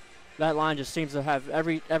Veronin. That line just seems to have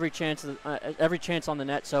every chance on the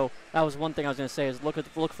net. So that was one thing I was going to say is look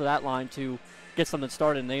for that line to get something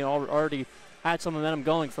started. And they already had some momentum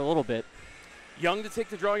going for a little bit. Young to take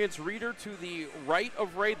the draw against Reeder to the right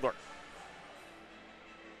of Radler.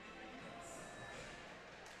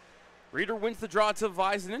 Reeder wins the draw to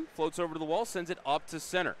Väisänen, floats over to the wall, sends it up to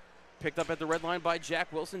center. Picked up at the red line by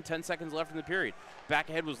Jack Wilson, 10 seconds left in the period. Back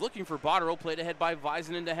ahead was looking for Botterill, played ahead by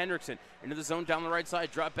Väisänen to Henriksen. Into the zone down the right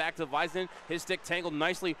side, drop back to Väisänen. His stick tangled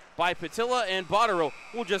nicely by Patilla, and Botterill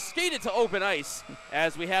will just skate it to open ice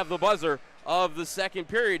as we have the buzzer of the second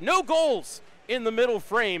period. No goals in the middle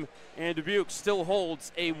frame, and Dubuque still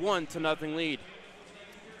holds a 1-0 lead.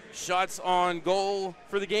 Shots on goal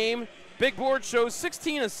for the game. Big board shows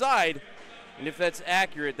 16 aside, and if that's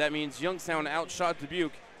accurate, that means Youngstown outshot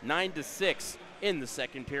Dubuque 9-6 in the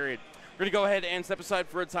second period. We're going to go ahead and step aside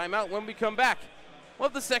for a timeout. When we come back, we'll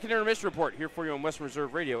have the second intermission report here for you on Western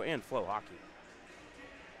Reserve Radio and FloHockey.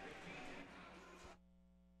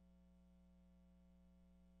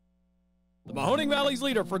 The Mahoning Valley's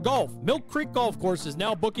leader for golf, Milk Creek Golf Course, is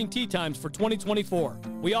now booking tee times for 2024.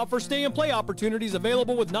 We offer stay and play opportunities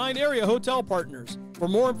available with 9 area hotel partners. For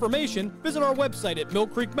more information, visit our website at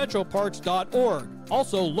millcreekmetroparks.org.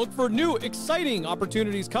 Also, look for new, exciting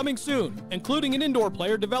opportunities coming soon, including an indoor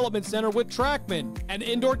player development center with Trackman, an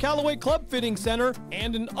indoor Callaway club fitting center,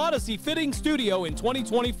 and an Odyssey fitting studio in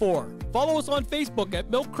 2024. Follow us on Facebook at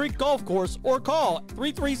Milk Creek Golf Course or call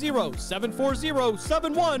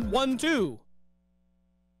 330-740-7112.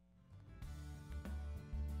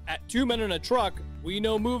 At 2 Men in a Truck, we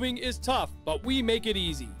know moving is tough, but we make it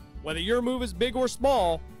easy. Whether your move is big or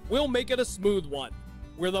small, we'll make it a smooth one.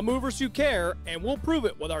 We're the movers who care, and we'll prove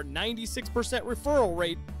it with our 96% referral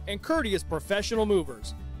rate and courteous professional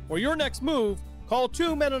movers. For your next move, call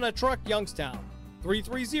 2 Men in a Truck Youngstown,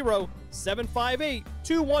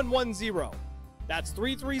 330-758-2110. That's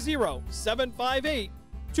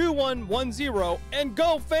 330-758-2110, and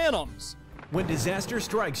go Phantoms! When disaster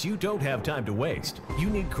strikes, you don't have time to waste. You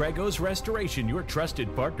need Craigos Restoration, your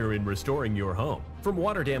trusted partner in restoring your home. From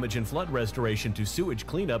water damage and flood restoration to sewage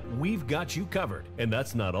cleanup, we've got you covered. And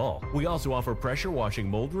that's not all. We also offer pressure washing,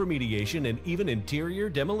 mold remediation, and even interior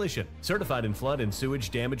demolition. Certified in flood and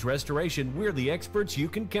sewage damage restoration, we're the experts you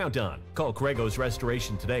can count on. Call Craigos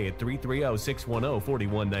Restoration today at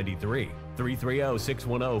 330-610-4193.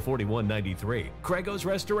 330-610-4193. Craigos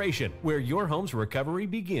Restoration, where your home's recovery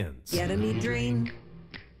begins. Get me drain.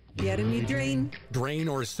 Get me drain. Drain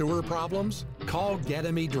or sewer problems? Call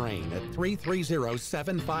Get Me Drain at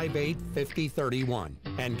 330-758-5031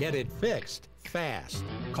 and get it fixed fast.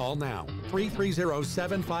 Call now,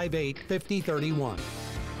 330-758-5031.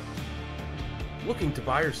 Looking to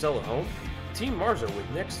buy or sell a home? Team Marzo with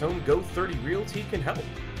Next Home Go 30 Realty can help.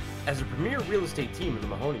 As a premier real estate team in the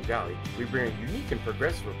Mahoning Valley, we bring a unique and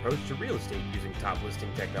progressive approach to real estate using top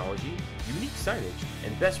listing technology, unique signage,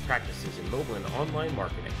 and best practices in mobile and online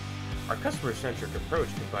marketing. Our customer-centric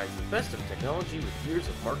approach combines the best of technology with years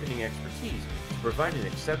of marketing expertise to provide an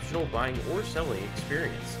exceptional buying or selling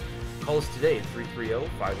experience. Call us today at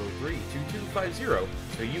 330-503-2250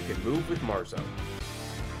 so you can move with Marzo.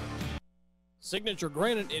 Signature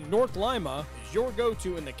Granite in North Lima is your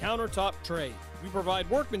go-to in the countertop trade. We provide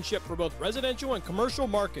workmanship for both residential and commercial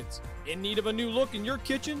markets. In need of a new look in your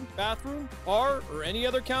kitchen, bathroom, bar, or any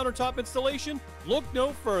other countertop installation? Look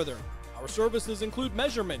no further. Our services include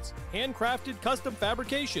measurements, handcrafted custom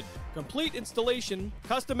fabrication, complete installation,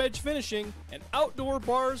 custom edge finishing, and outdoor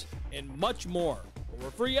bars, and much more. For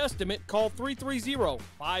a free estimate, call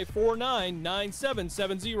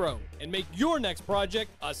 330-549-9770 and make your next project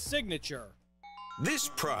a signature. This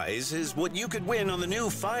prize is what you could win on the new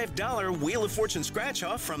 $5 Wheel of Fortune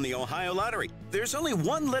scratch-off from the Ohio Lottery. There's only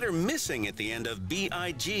one letter missing at the end of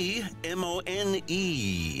BIGMONE.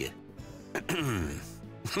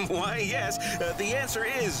 Why, yes, the answer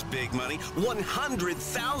is big money.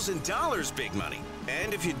 $100,000 big money.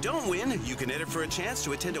 And if you don't win, you can enter for a chance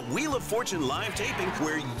to attend a Wheel of Fortune live taping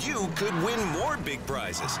where you could win more big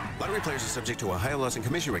prizes. Lottery players are subject to Ohio laws and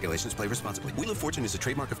commission regulations. Play responsibly. Wheel of Fortune is a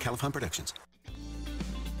trademark of Califon Productions.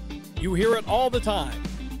 You hear it all the time.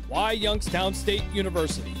 Why Youngstown State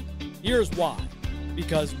University? Here's why.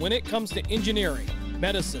 Because when it comes to engineering,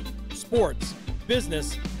 medicine, sports,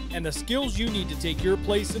 business, and the skills you need to take your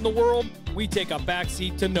place in the world, we take a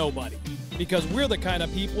backseat to nobody. Because we're the kind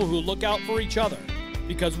of people who look out for each other.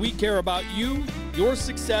 Because we care about you, your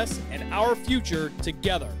success, and our future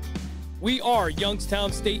together. We are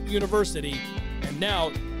Youngstown State University, and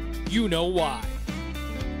now you know why.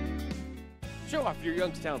 Show off your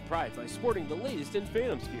Youngstown pride by sporting the latest in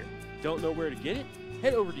Phantoms gear. Don't know where to get it?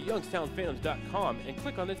 Head over to youngstownphantoms.com and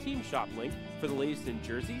click on the Team Shop link for the latest in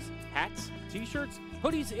jerseys, hats, t-shirts,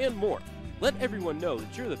 hoodies, and more. Let everyone know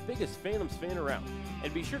that you're the biggest Phantoms fan around.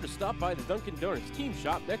 And be sure to stop by the Dunkin' Donuts Team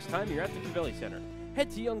Shop next time you're at the Convelli Center. Head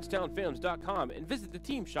to youngstownphantoms.com and visit the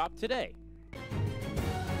Team Shop today.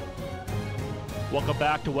 Welcome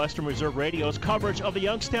back to Western Reserve Radio's coverage of the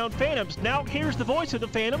Youngstown Phantoms. Now here's the voice of the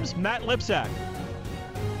Phantoms, Matt Lipsack.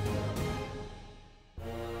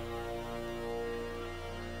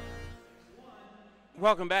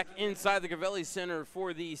 Welcome back inside the Gavelli Center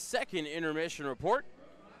for the second intermission report.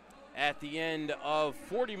 At the end of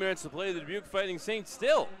 40 minutes to play, the Dubuque Fighting Saints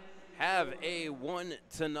still have a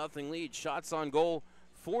 1-0 lead. Shots on goal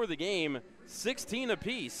for the game, 16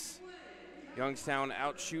 apiece. Youngstown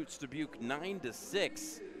outshoots Dubuque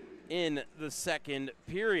 9-6 in the second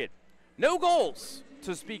period. No goals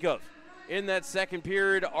to speak of in that second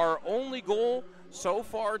period. Our only goal so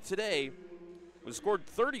far today was scored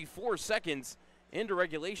 34 seconds into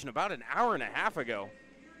regulation, about an hour and a half ago.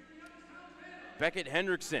 Beckett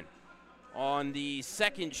Hendrickson on the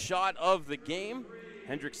second shot of the game.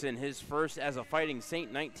 Hendrickson, his first as a Fighting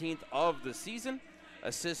Saint, 19th of the season.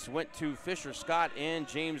 Assists went to Fisher Scott and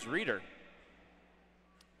James Reeder.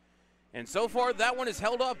 And so far, that one is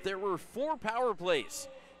held up. There were 4 power plays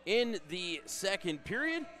in the second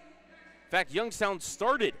period. In fact, Youngstown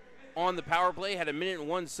started on the power play, had 1 minute and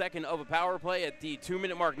 1 second of a power play. At the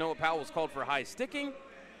 2-minute mark, Noah Powell was called for high sticking.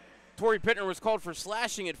 Torrey Pittner was called for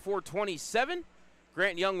slashing at 4:27.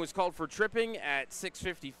 Grant Young was called for tripping at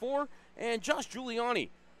 6:54. And Josh Giuliani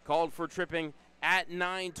called for tripping at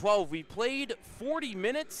 9:12. We played 40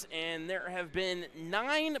 minutes, and there have been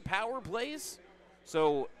 9 power plays.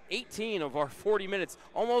 So 18 of our 40 minutes,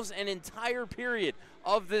 almost an entire period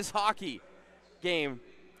of this hockey game,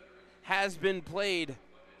 has been played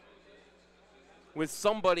with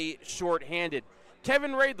somebody shorthanded.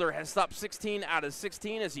 Kevin Radler has stopped 16 out of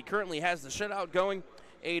 16 as he currently has the shutout going.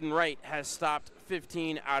 Aiden Wright has stopped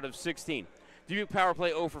 15 out of 16. Dubuque power play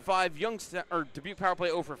 0 for 5. Dubuque power play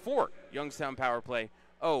 0 for 4. Youngstown power play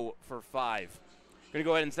 0 for 5. Going to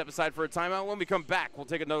go ahead and step aside for a timeout. When we come back, we'll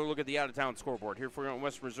take another look at the out-of-town scoreboard here for you on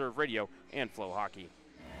Western Reserve Radio and FloHockey.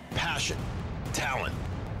 Passion, talent,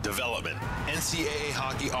 development. NCAA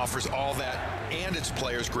hockey offers all that, and its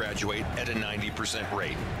players graduate at a 90%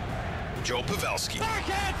 rate. Joe Pavelski.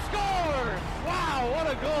 Backhand scores! Wow, what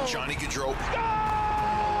a goal! Johnny Gaudreau.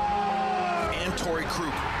 And Torrey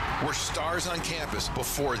Krug were stars on campus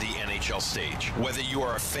before the NHL stage. Whether you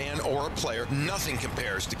are a fan or a player, nothing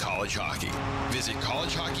compares to college hockey. Visit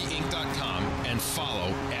collegehockeyinc.com and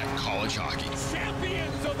follow @collegehockey.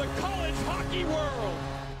 Champions of the college hockey world!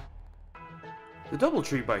 The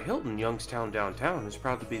Doubletree by Hilton Youngstown Downtown is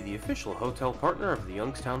proud to be the official hotel partner of the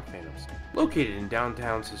Youngstown Phantoms. Located in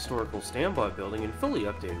downtown's historical standby building and fully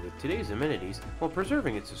updated with today's amenities while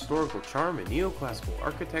preserving its historical charm and neoclassical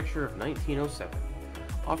architecture of 1907.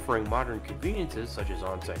 Offering modern conveniences such as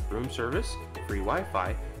on-site room service, free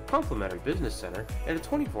Wi-Fi, complimentary business center, and a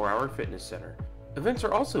 24-hour fitness center. Events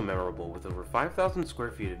are also memorable with over 5,000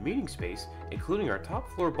 square feet of meeting space, including our top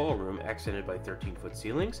floor ballroom accented by 13-foot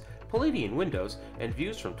ceilings, Palladian windows, and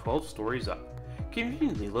views from 12 stories up.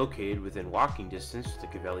 Conveniently located within walking distance to the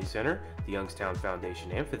Gavelli Center, the Youngstown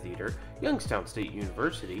Foundation Amphitheater, Youngstown State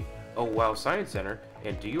University, Wow Science Center,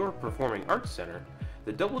 and Dior Performing Arts Center,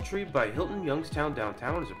 the Doubletree by Hilton Youngstown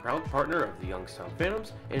Downtown is a proud partner of the Youngstown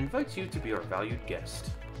Phantoms and invites you to be our valued guest.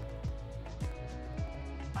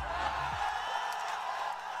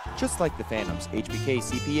 Just like the Phantoms, HBK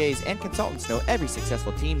CPAs and consultants know every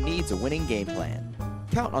successful team needs a winning game plan.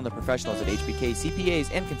 Count on the professionals at HBK CPAs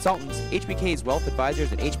and consultants, HBK's wealth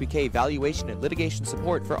advisors, and HBK valuation and litigation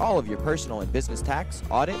support for all of your personal and business tax,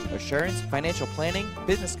 audit, assurance, financial planning,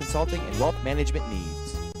 business consulting, and wealth management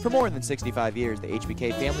needs. For more than 65 years, the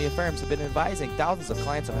HBK family of firms have been advising thousands of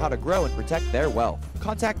clients on how to grow and protect their wealth.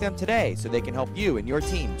 Contact them today so they can help you and your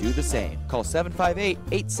team do the same. Call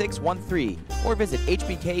 758-8613 or visit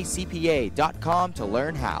hbkcpa.com to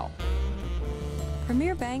learn how.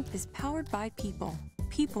 Premier Bank is powered by people.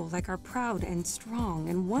 People like our proud and strong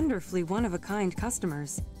and wonderfully one-of-a-kind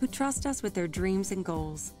customers who trust us with their dreams and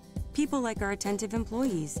goals. People like our attentive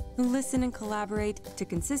employees who listen and collaborate to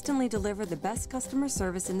consistently deliver the best customer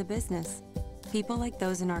service in the business. People like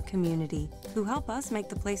those in our community who help us make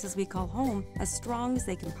the places we call home as strong as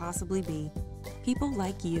they can possibly be. People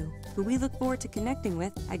like you who we look forward to connecting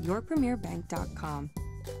with at yourpremierbank.com.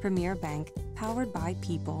 Premier Bank, powered by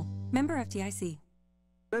people. Member FDIC.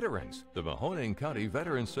 Veterans. The Mahoning County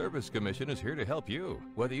Veterans Service Commission is here to help you.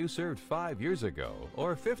 Whether you served 5 years ago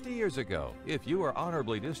or 50 years ago, if you are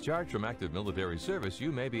honorably discharged from active military service, you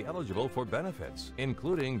may be eligible for benefits,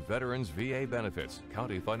 including Veterans VA benefits,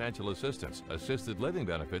 county financial assistance, assisted living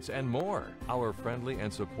benefits, and more. Our friendly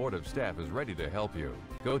and supportive staff is ready to help you.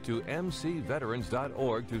 Go to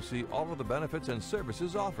mcveterans.org to see all of the benefits and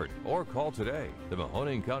services offered, or call today. The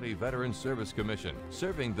Mahoning County Veterans Service Commission,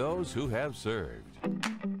 serving those who have served.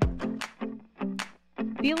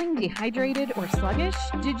 Feeling dehydrated or sluggish?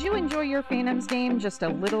 Did you enjoy your Phantoms game just a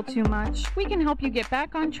little too much? We can help you get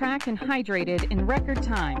back on track and hydrated in record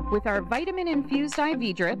time. With our vitamin-infused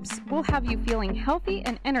IV drips, we'll have you feeling healthy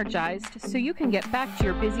and energized so you can get back to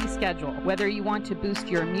your busy schedule. Whether you want to boost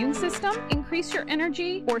your immune system, increase your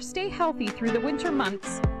energy, or stay healthy through the winter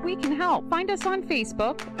months, we can help. Find us on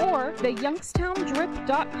Facebook or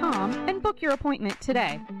theyoungstowndrip.com and book your appointment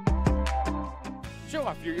today. Show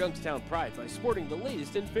off your Youngstown pride by sporting the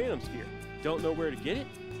latest in Phantoms gear. Don't know where to get it?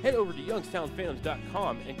 Head over to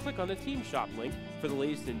youngstownphantoms.com and click on the Team Shop link for the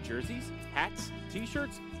latest in jerseys, hats,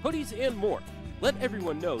 t-shirts, hoodies, and more. Let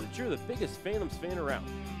everyone know that you're the biggest Phantoms fan around.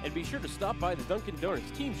 And be sure to stop by the Dunkin' Donuts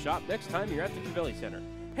Team Shop next time you're at the Cavelli Center.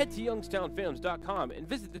 Head to youngstownphantoms.com and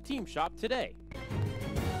visit the Team Shop today.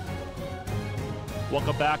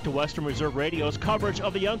 Welcome back to Western Reserve Radio's coverage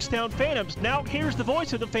of the Youngstown Phantoms. Now here's the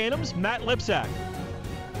voice of the Phantoms, Matt Lipsack.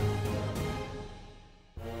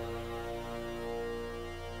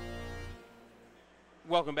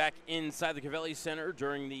 Welcome back inside the Cavelli Center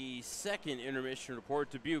during the second intermission report.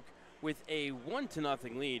 Dubuque with a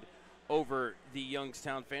 1-0 lead over the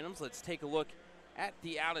Youngstown Phantoms. Let's take a look at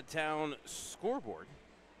the out-of-town scoreboard.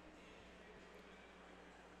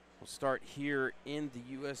 We'll start here in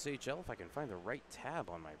the USHL if I can find the right tab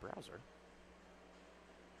on my browser.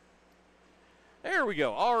 There we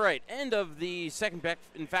go. All right, end of the second,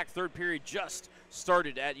 in fact, third period just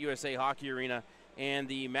started at USA Hockey Arena, and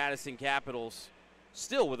the Madison Capitals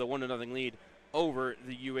still with a 1-0 lead over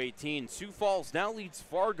the U18. Sioux Falls now leads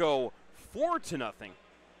Fargo 4-0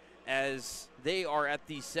 as they are at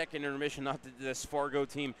the second intermission. Not that this Fargo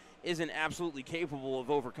team isn't absolutely capable of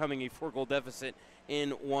overcoming a 4-goal deficit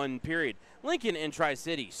in one period. Lincoln and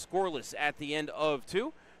Tri-City scoreless at the end of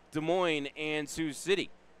 2. Des Moines and Sioux City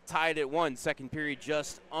tied at 1. Second period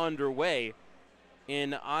just underway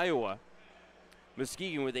in Iowa.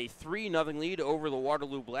 Muskegon with a 3-0 lead over the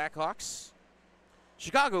Waterloo Blackhawks.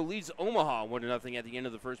 Chicago leads Omaha 1-0 at the end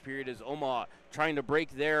of the first period as Omaha trying to break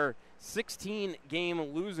their 16-game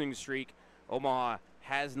losing streak. Omaha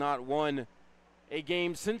has not won a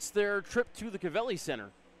game since their trip to the Cavelli Center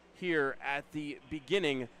here at the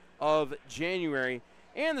beginning of January.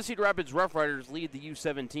 And the Cedar Rapids Rough Riders lead the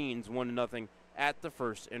U17s 1-0 at the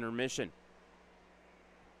first intermission.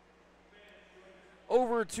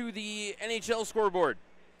 Over to the NHL scoreboard.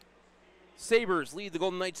 Sabres lead the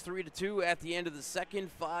Golden Knights 3-2 at the end of the second.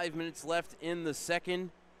 5 minutes left in the second.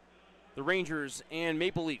 The Rangers and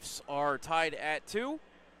Maple Leafs are tied at 2.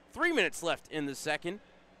 3 minutes left in the second.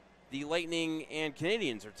 The Lightning and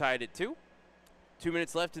Canadiens are tied at 2. 2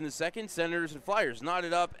 minutes left in the second. Senators and Flyers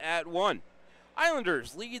knotted up at 1.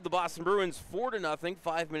 Islanders lead the Boston Bruins 4-0,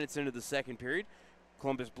 5 minutes into the second period.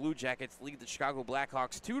 Columbus Blue Jackets lead the Chicago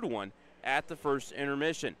Blackhawks 2-1 at the first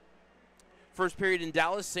intermission. First period in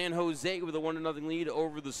Dallas, San Jose with a 1-0 lead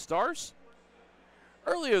over the Stars.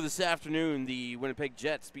 Earlier this afternoon, the Winnipeg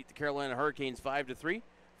Jets beat the Carolina Hurricanes 5-3.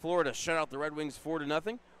 Florida shut out the Red Wings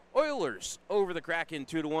 4-0. Oilers over the Kraken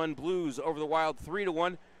 2-1. Blues over the Wild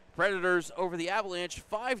 3-1. Predators over the Avalanche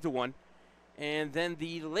 5-1. And then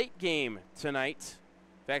the late game tonight,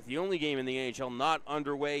 in fact, the only game in the NHL not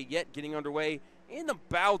underway yet, getting underway in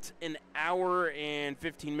about an hour and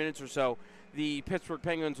 15 minutes or so. The Pittsburgh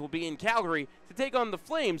Penguins will be in Calgary to take on the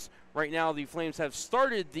Flames. Right now, the Flames have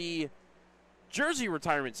started the jersey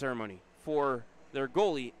retirement ceremony for their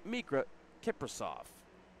goalie, Mikra Kiprasov.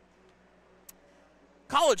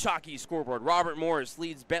 College hockey scoreboard. Robert Morris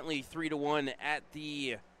leads Bentley 3-1 at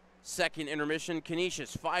the second intermission.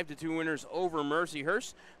 Canisius 5-2 winners over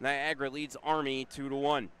Mercyhurst. Niagara leads Army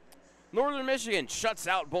 2-1. Northern Michigan shuts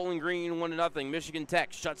out Bowling Green 1-0. Michigan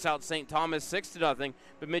Tech shuts out St. Thomas 6-0.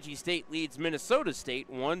 Bemidji State leads Minnesota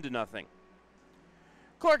State 1-0.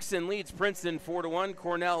 Clarkson leads Princeton 4-1.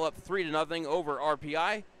 Cornell up 3-0 over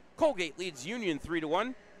RPI. Colgate leads Union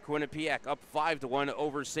 3-1. Quinnipiac up 5-1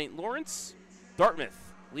 over St. Lawrence.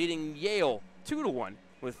 Dartmouth leading Yale 2-1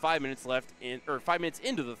 with 5 minutes left in 5 minutes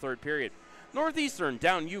into the third period. Northeastern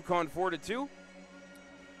down UConn 4-2.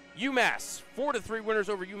 UMass 4-3 winners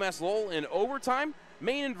over UMass Lowell in overtime.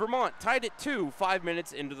 Maine and Vermont tied at 2, 5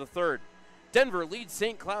 minutes into the third. Denver leads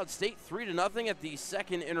St. Cloud State 3-0 at the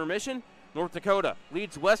second intermission. North Dakota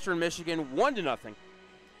leads Western Michigan 1-0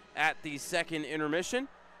 at the second intermission.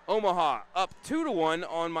 Omaha up 2-1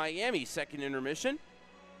 on Miami second intermission.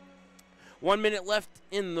 1 minute left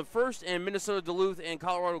in the first, and Minnesota Duluth and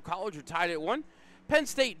Colorado College are tied at 1. Penn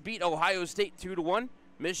State beat Ohio State 2-1.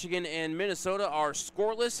 Michigan and Minnesota are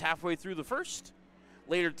scoreless halfway through the first.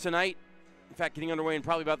 Later tonight, in fact, getting underway in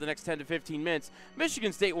probably about the next 10 to 15 minutes,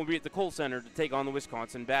 Michigan State will be at the Kohl Center to take on the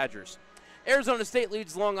Wisconsin Badgers. Arizona State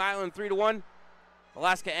leads Long Island 3-1.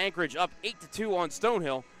 Alaska Anchorage up 8-2 on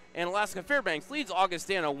Stonehill, and Alaska Fairbanks leads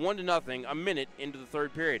Augustana 1-0 a minute into the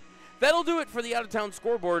third period. That'll do it for the out-of-town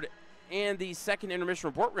scoreboard and the second intermission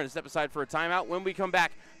report. We're going to step aside for a timeout. When we come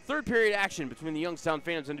back, third period action between the Youngstown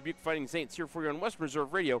Phantoms and Dubuque Fighting Saints here for you on Western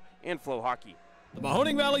Reserve Radio and FloHockey. The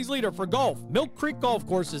Mahoning Valley's leader for golf, Milk Creek Golf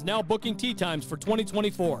Course, is now booking tee times for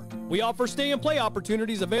 2024. We offer stay and play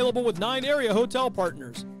opportunities available with 9 area hotel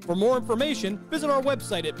partners. For more information, visit our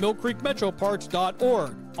website at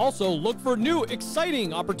millcreekmetroparks.org. Also, look for new,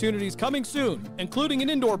 exciting opportunities coming soon, including an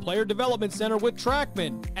indoor player development center with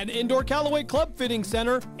Trackman, an indoor Callaway Club Fitting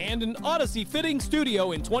Center, and an Odyssey Fitting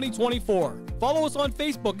Studio in 2024. Follow us on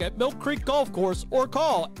Facebook at Milk Creek Golf Course or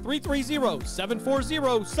call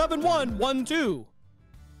 330-740-7112.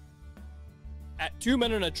 At 2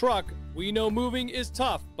 Men in a Truck, we know moving is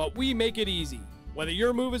tough, but we make it easy. Whether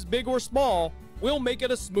your move is big or small, we'll make it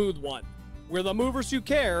a smooth one. We're the movers who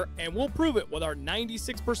care, and we'll prove it with our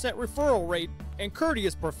 96% referral rate and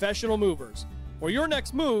courteous professional movers. For your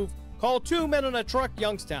next move, call 2 Men in a Truck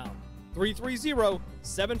Youngstown,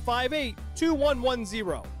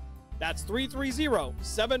 330-758-2110. That's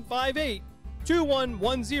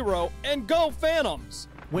 330-758-2110, and go Phantoms!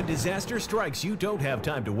 When disaster strikes, you don't have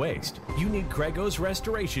time to waste. You need Craigos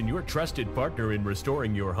Restoration, your trusted partner in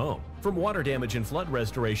restoring your home. From water damage and flood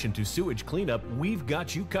restoration to sewage cleanup, we've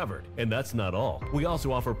got you covered. And that's not all. We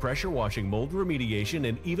also offer pressure washing, mold remediation,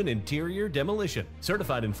 and even interior demolition.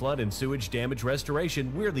 Certified in flood and sewage damage restoration,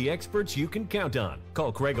 we're the experts you can count on.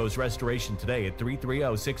 Call Craigos Restoration today at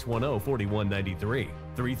 330-610-4193.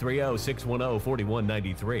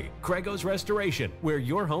 330-610-4193. Craigos Restoration, where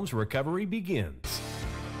your home's recovery begins.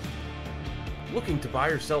 Looking to buy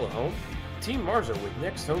or sell a home? Team Marzo with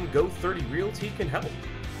Next Home Go 30 Realty can help.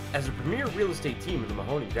 As a premier real estate team in the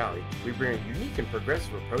Mahoning Valley, we bring a unique and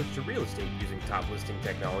progressive approach to real estate using top listing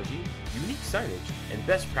technology, unique signage, and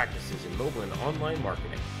best practices in mobile and online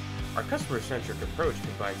marketing. Our customer-centric approach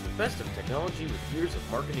combines the best of technology with years of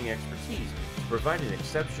marketing expertise to provide an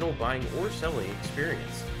exceptional buying or selling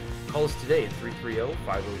experience. Call us today at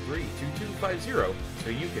 330-503-2250 so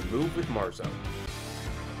you can move with Marzo.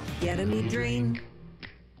 Get me drain.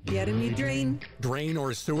 Get me drain. Drain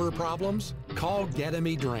or sewer problems? Call Get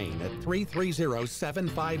Me Drain at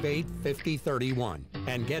 330-758-5031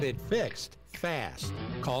 and get it fixed fast.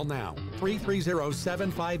 Call now,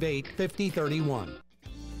 330-758-5031.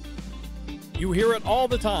 You hear it all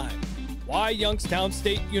the time. Why Youngstown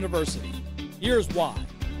State University? Here's why.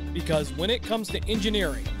 Because when it comes to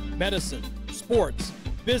engineering, medicine, sports,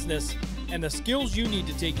 business, and the skills you need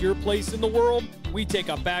to take your place in the world, we take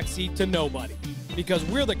a backseat to nobody. Because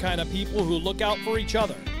we're the kind of people who look out for each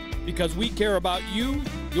other. Because we care about you,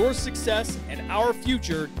 your success, and our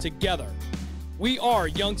future together. We are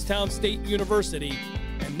Youngstown State University,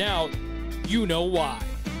 and now you know why.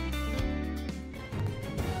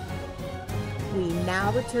 We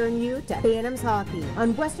now return you to Phantoms Hockey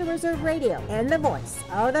on Western Reserve Radio and the voice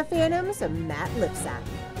of the Phantoms, Matt Lipsack.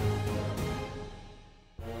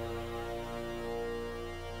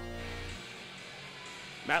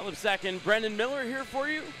 Matt Lipsack and Brendan Miller here for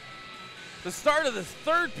you. The start of the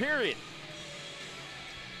third period.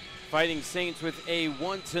 Fighting Saints with a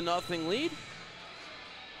 1-0 lead.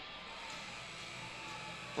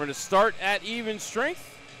 We're going to start at even strength.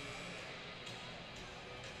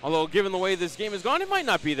 Although, given the way this game has gone, it might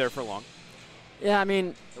not be there for long. Yeah, I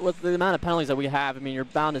mean, with the amount of penalties that we have, I mean, you're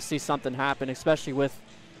bound to see something happen, especially with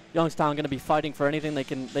Youngstown going to be fighting for anything they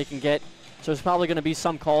can get. So there's probably going to be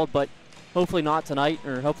some called, but hopefully not tonight,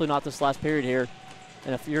 or hopefully not this last period here.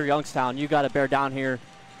 And if you're Youngstown, you got to bear down here.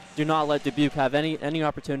 Do not let Dubuque have any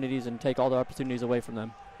opportunities and take all the opportunities away from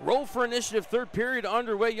them. Roll for initiative, third period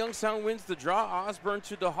underway. Youngstown wins the draw. Osborne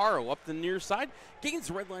to DeHaro up the near side. Gains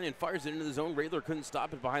the red line and fires it into the zone. Raylor couldn't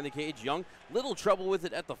stop it behind the cage. Young, little trouble with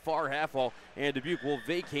it at the far half wall, and Dubuque will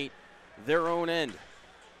vacate their own end.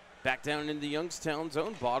 Back down in the Youngstown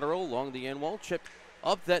zone. Botterill along the end wall, chipped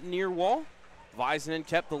up that near wall. Visenen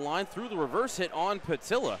kept the line through the reverse hit on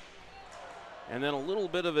Patilla. And then a little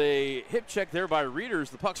bit of a hip check there by Reeders.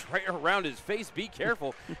 The puck's right around his face. Be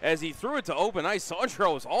careful as he threw it to open ice.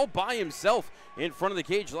 Sandro was all by himself in front of the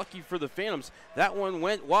cage. Lucky for the Phantoms, that one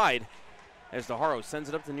went wide as DeHaro sends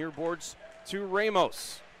it up the near boards to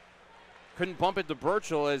Ramos. Couldn't bump it to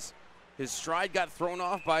Burchell as his stride got thrown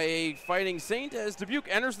off by a Fighting Saint as Dubuque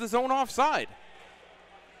enters the zone offside.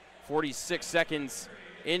 46 seconds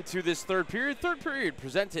into this third period. Third period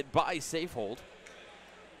presented by Safehold.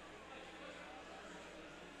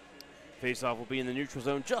 Faceoff will be in the neutral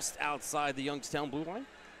zone just outside the Youngstown blue line.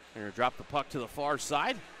 They're going to drop the puck to the far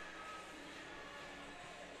side.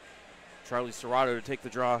 Charlie Serrato to take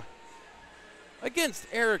the draw against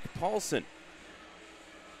Eric Paulson.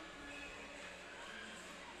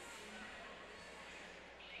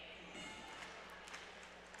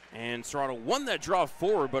 And Serrato won that draw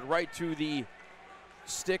forward, but right to the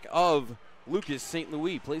stick of Lucas St.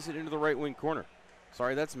 Louis. Plays it into the right wing corner.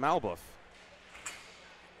 Sorry, that's Malbuff.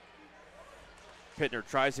 Pittner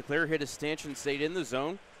tries to clear, hit a stanchion, stayed in the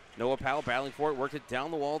zone. Noah Powell battling for it, worked it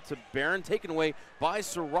down the wall to Barron, taken away by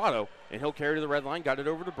Serrato, and he'll carry to the red line, got it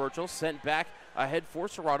over to Burchell, sent back ahead for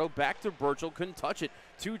Serrato, back to Burchell, couldn't touch it,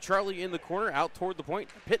 to Charlie in the corner, out toward the point.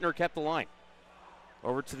 Pittner kept the line.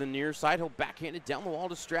 Over to the near side, he'll backhand it down the wall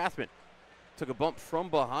to Strathman. Took a bump from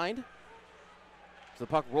behind. So the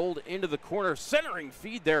puck rolled into the corner, centering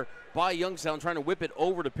feed there by Youngstown, trying to whip it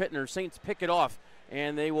over to Pittner. Saints pick it off,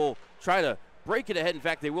 and they will try to break it ahead. In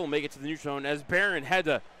fact, they will make it to the neutral zone as Barron had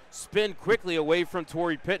to spin quickly away from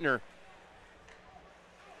Torrey Pittner.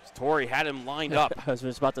 Torrey had him lined up. I was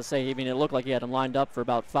just about to say, I mean, it looked like he had him lined up for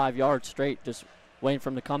about 5 yards straight, just waiting for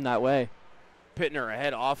him to come that way. Pittner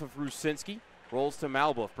ahead off of Rusinski. Rolls to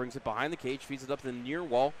Malbuff, brings it behind the cage, feeds it up the near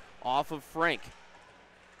wall, off of Frank.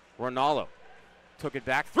 Ronaldo took it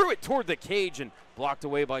back, threw it toward the cage, and blocked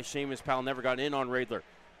away by Seamus Powell. Never got in on Radler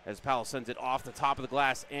as Powell sends it off the top of the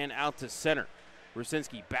glass and out to center.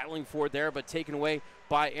 Rusinski battling for it there, but taken away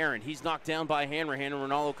by Aaron. He's knocked down by Hanrahan, and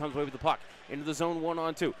Ronaldo comes away with the puck. Into the zone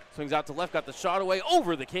 1-on-2. Swings out to left, got the shot away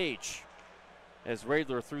over the cage. As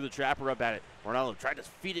Radler threw the trapper up at it. Ronaldo tried to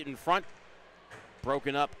feed it in front.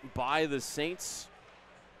 Broken up by the Saints.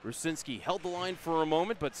 Rusinski held the line for a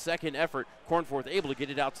moment, but second effort, Cornforth able to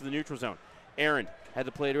get it out to the neutral zone. Aaron had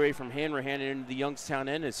to play it away from Hanrahan into the Youngstown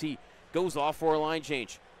end as he goes off for a line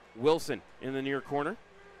change. Wilson in the near corner.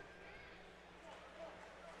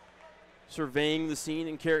 Surveying the scene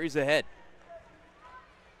and carries ahead.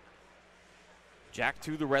 Jack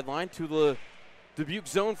to the red line, to the Dubuque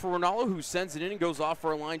zone for Ronaldo, who sends it in and goes off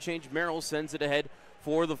for a line change. Merrill sends it ahead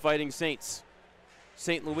for the Fighting Saints.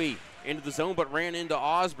 St. Louis into the zone, but ran into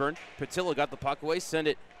Osborne. Patilla got the puck away, sent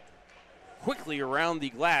it quickly around the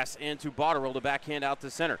glass and to Botterill to backhand out to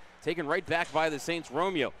center. Taken right back by the Saints.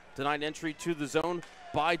 Romeo denied entry to the zone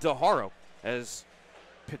by DeHaro as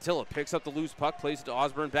Patilla picks up the loose puck, plays it to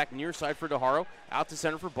Osborne, back near side for DeHaro, out to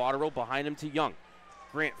center for Botterill, behind him to Young.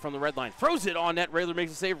 Grant from the red line throws it on net. Radler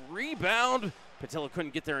makes a save. Rebound. Patilla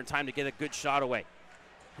couldn't get there in time to get a good shot away.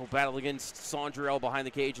 He'll battle against Sondrell behind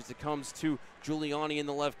the cage as it comes to Giuliani in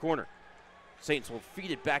the left corner. Saints will feed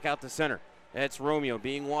it back out to center. That's Romeo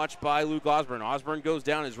being watched by Luke Osborne. Osborne goes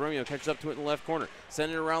down as Romeo catches up to it in the left corner.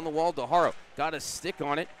 Send it around the wall. DeHaro got a stick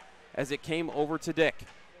on it as it came over to Dick.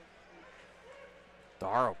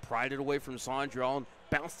 DeHaro pried it away from Sondrell and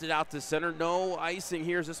bounced it out to center. No icing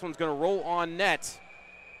here as this one's going to roll on net.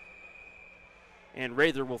 And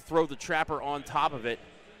Radler will throw the trapper on top of it,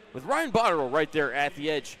 with Ryan Botterill right there at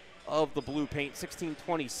the edge of the blue paint.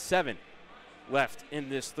 16:27 left in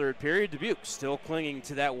this third period. Dubuque still clinging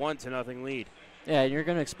to that 1-0 lead. Yeah, you're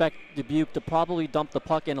going to expect Dubuque to probably dump the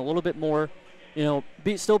puck in a little bit more, you know,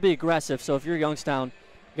 still be aggressive. So if you're Youngstown,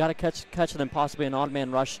 you got to catch them, possibly an odd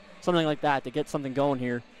man rush, something like that to get something going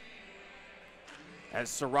here. As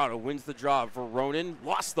Serrato wins the draw, Veronin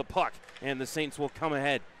lost the puck, and the Saints will come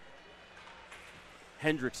ahead.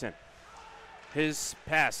 Hendrickson. His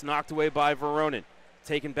pass knocked away by Veronin.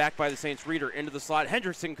 Taken back by the Saints. Reeder into the slot.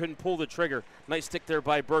 Hendrickson couldn't pull the trigger. Nice stick there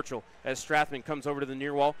by Burchell as Strathman comes over to the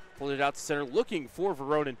near wall. Pulled it out to center looking for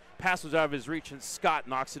Veronin. Pass was out of his reach and Scott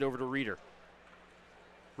knocks it over to Reeder.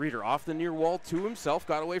 Reeder off the near wall to himself.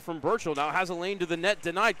 Got away from Burchell. Now has a lane to the net.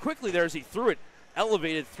 Denied quickly there as he threw it.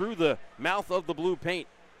 Elevated through the mouth of the blue paint.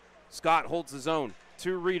 Scott holds the zone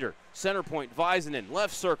to Reeder. Center point. Visenen.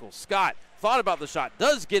 Left circle. Scott thought about the shot.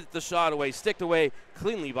 Does get the shot away. Sticked away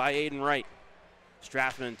cleanly by Aiden Wright.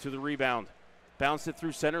 Strathman to the rebound. Bounced it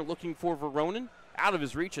through center, looking for Veronin. Out of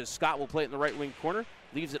his reach as Scott will play it in the right wing corner.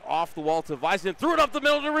 Leaves it off the wall to Visenen. Threw it up the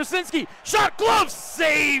middle to Rusinski. Shot, glove,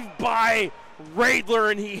 saved by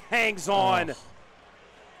Radler, and he hangs on.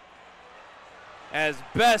 As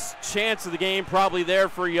best chance of the game probably there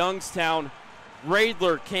for Youngstown.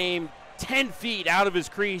 Radler came 10 feet out of his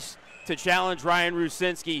crease to challenge Ryan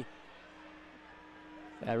Rusinski.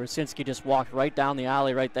 Yeah, Rusinski just walked right down the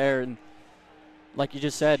alley right there, and like you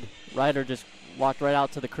just said, Ryder just walked right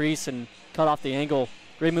out to the crease and cut off the angle.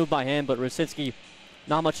 Great move by him, but Rusinski,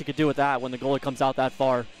 not much he could do with that when the goalie comes out that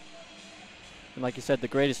far. And like you said,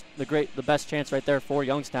 the best chance right there for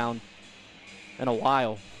Youngstown in a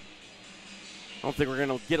while. I don't think we're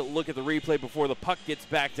going to get a look at the replay before the puck gets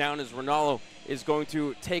back down as Ronaldo is going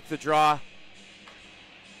to take the draw,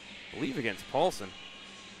 I believe against Paulson.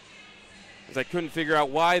 As I couldn't figure out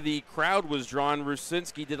why the crowd was drawn,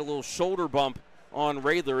 Rusinski did a little shoulder bump on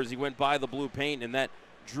Radler as he went by the blue paint, and that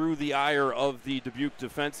drew the ire of the Dubuque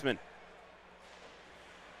defenseman.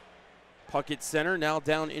 Puck at center, now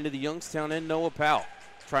down into the Youngstown end. Noah Powell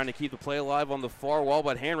trying to keep the play alive on the far wall,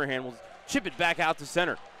 but Hanrahan will chip it back out to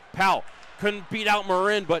center. Powell couldn't beat out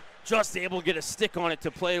Marin, but just able to get a stick on it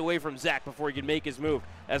to play it away from Zach before he could make his move.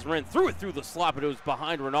 As Marin threw it through the slot, but it was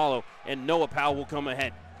behind Ronaldo, and Noah Powell will come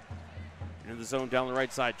ahead. Into the zone down the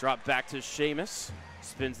right side, drop back to Seamus.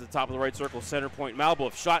 Spins to the top of the right circle, center point.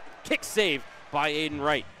 Malbuff shot, kick save by Aiden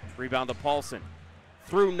Wright. Rebound to Paulson.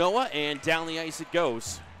 Through Noah, and down the ice it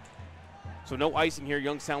goes. So no icing here.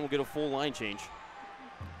 Youngstown will get a full line change.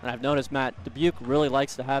 And I've noticed, Matt, Dubuque really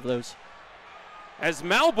likes to have those. As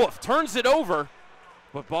Malbuff turns it over,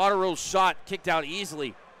 but Botterill's shot kicked out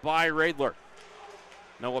easily by Radler.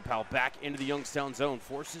 Noah Powell back into the Youngstown zone,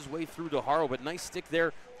 forces his way through to Haro, but nice stick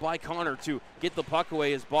there by Connor to get the puck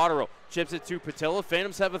away as Botterill chips it to Patilla.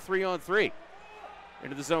 Phantoms have a 3-on-3.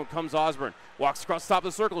 Into the zone comes Osborne, walks across the top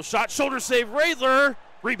of the circle, shot, shoulder save, Radler!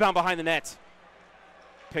 Rebound behind the net.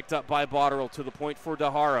 Picked up by Botterill to the point for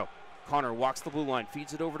DeHaro. Connor walks the blue line,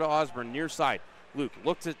 feeds it over to Osborne, near side. Luke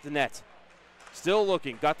looks at the net. Still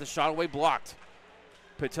looking, got the shot away blocked.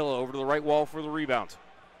 Patilla over to the right wall for the rebound.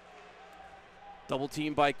 Double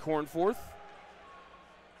team by Cornforth.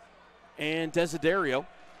 And Desiderio.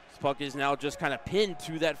 This puck is now just kind of pinned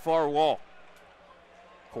to that far wall.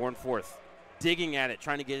 Cornforth digging at it,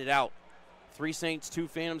 trying to get it out. 3 Saints, 2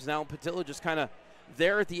 Phantoms. Now Patilla just kind of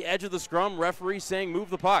there at the edge of the scrum. Referee saying move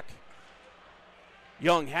the puck.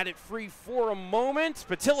 Young had it free for a moment.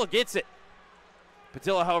 Patilla gets it.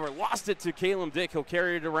 Patilla, however, lost it to Caleb Dick. He'll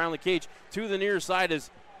carry it around the cage to the near side as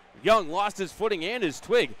Young lost his footing and his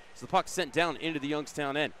twig. So the puck sent down into the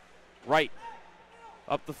Youngstown end. Right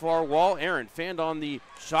up the far wall. Aaron fanned on the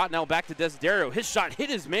shot. Now back to Desiderio. His shot hit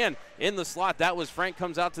his man in the slot. That was Frank.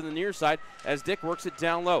 Comes out to the near side as Dick works it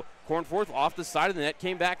down low. Cornforth off the side of the net,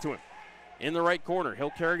 came back to him. In the right corner, he'll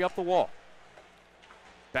carry up the wall.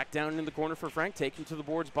 Back down in the corner for Frank, taken to the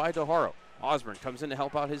boards by DeHaro. Osborne comes in to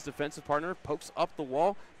help out his defensive partner, pokes up the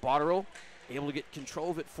wall. Botterill able to get control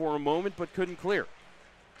of it for a moment, but couldn't clear.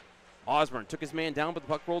 Osborne took his man down, but the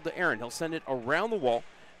puck rolled to Aaron. He'll send it around the wall,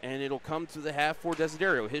 and it'll come to the half for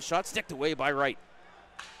Desiderio. His shot sticked away by Wright.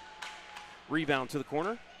 Rebound to the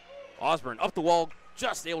corner. Osborne up the wall,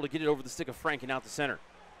 just able to get it over the stick of Frank and out the center.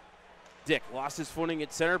 Dick lost his footing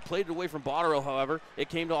at center, played it away from Botterill, however. It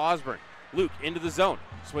came to Osborne. Luke into the zone,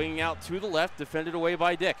 swinging out to the left, defended away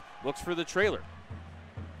by Dick. Looks for the trailer.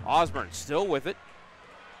 Osborne still with it.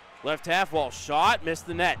 Left half wall shot, missed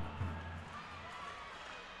the net.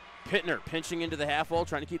 Pittner pinching into the half wall,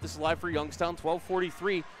 trying to keep this alive for Youngstown.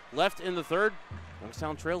 12:43 left in the third.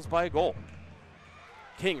 Youngstown trails by a goal.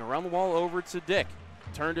 King around the wall over to Dick.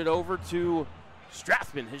 Turned it over to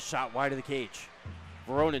Strathman. His shot wide of the cage.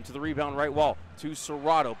 Veronin to the rebound right wall to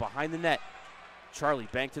Serrato behind the net. Charlie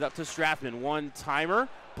banked it up to Strathman. One-timer.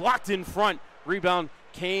 Blocked in front. Rebound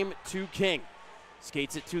came to King.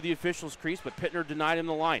 Skates it to the officials' crease, but Pittner denied him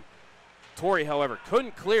the line. Torrey, however,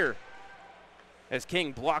 couldn't clear as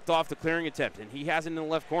King blocked off the clearing attempt, and he has it in the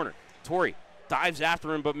left corner. Torrey dives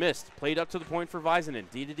after him, but missed. Played up to the point for Visenen.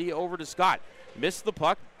 D-to-D over to Scott. Missed the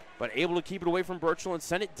puck, but able to keep it away from Birchall and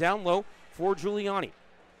send it down low for Giuliani.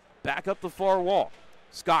 Back up the far wall.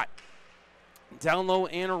 Scott down low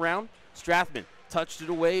and around. Strathman touched it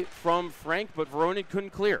away from Frank, but Veronin couldn't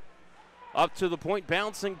clear. Up to the point,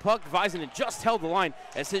 bouncing puck. Visenen just held the line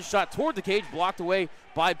as his shot toward the cage, blocked away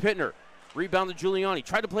by Pittner. Rebound to Giuliani.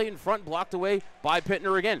 Tried to play it in front, blocked away by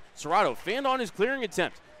Pittner again. Serrato fanned on his clearing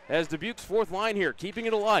attempt as Dubuque's fourth line here, keeping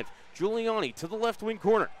it alive. Giuliani to the left wing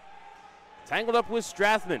corner. Tangled up with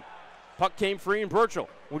Strathman. Puck came free, and Birchall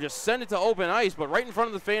will just send it to open ice, but right in front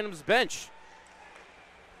of the Phantoms bench.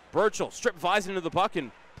 Birchall stripped Visenen of the puck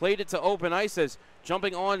and played it to open ice as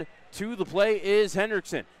jumping on to the play is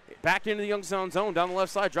Hendrickson. Back into the Youngstown zone, down the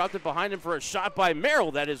left side, dropped it behind him for a shot by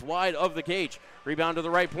Merrill that is wide of the cage. Rebound to the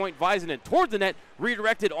right point, Visenen toward the net,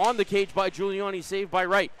 redirected on the cage by Giuliani, saved by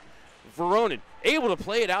Wright. Veronin able to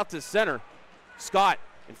play it out to center. Scott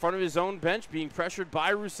in front of his own bench, being pressured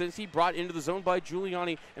by Rusinski, brought into the zone by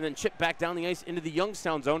Giuliani, and then chipped back down the ice into the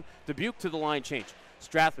Youngstown zone. Dubuque to the line change.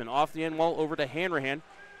 Strathman off the end wall over to Hanrahan.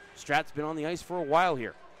 Strat's been on the ice for a while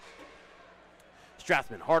here.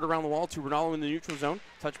 Strathman hard around the wall to Ronaldo in the neutral zone.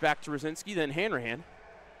 Touch back to Rusinski, then Hanrahan.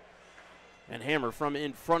 And Hammer from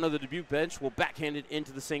in front of the Dubuque bench will backhand it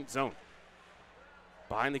into the Saint zone.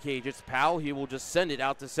 Behind the cage, it's Powell. He will just send it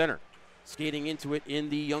out to center. Skating into it in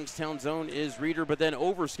the Youngstown zone is Reeder, but then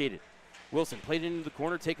overskated. Wilson played it into the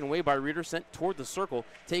corner, taken away by Reeder, sent toward the circle,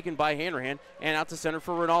 taken by Hanrahan, and out to center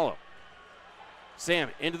for Ronaldo.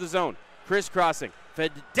 Sam into the zone. Crisscrossing.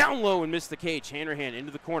 Fed down low and missed the cage. Hanrahan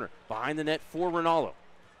into the corner. Behind the net for Ronaldo.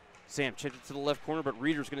 Sam chipped it to the left corner, but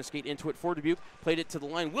Reeder's going to skate into it for Dubuque. Played it to the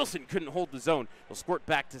line. Wilson couldn't hold the zone. He'll squirt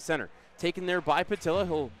back to center. Taken there by Patilla.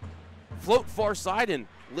 He'll float far side and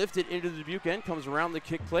lift it into the Dubuque end. Comes around the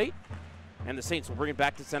kick plate. And the Saints will bring it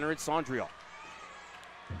back to center. It's Sondriel.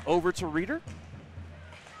 Over to Reeder.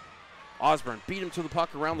 Osborne beat him to the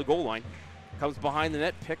puck around the goal line. Comes behind the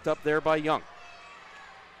net. Picked up there by Young.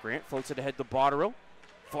 Grant floats it ahead to Botterill.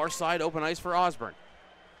 Far side, open ice for Osborne.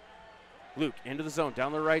 Luke into the zone,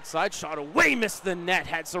 down the right side. Shot away, missed the net.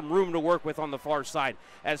 Had some room to work with on the far side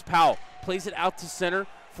as Powell plays it out to center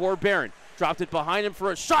for Barron. Dropped it behind him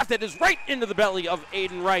for a shot that is right into the belly of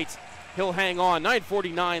Aiden Wright. He'll hang on.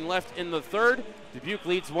 9:49 left in the third. Dubuque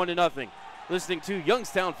leads 1-0. Listening to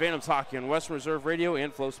Youngstown Phantoms Hockey on Western Reserve Radio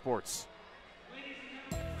and Flow Sports.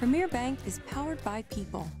 Premier Bank is powered by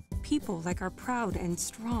people. People like our proud and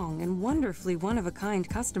strong and wonderfully one-of-a-kind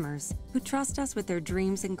customers who trust us with their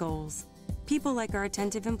dreams and goals. People like our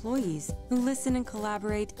attentive employees who listen and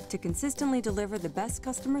collaborate to consistently deliver the best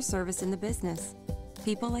customer service in the business.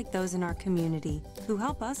 People like those in our community who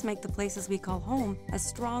help us make the places we call home as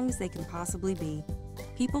strong as they can possibly be.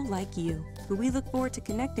 People like you who we look forward to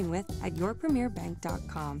connecting with at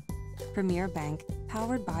yourpremierbank.com. Premier Bank,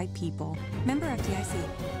 powered by people. Member FDIC.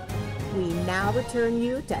 We now return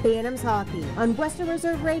you to Phantoms Hockey on Western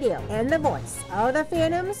Reserve Radio and the voice of the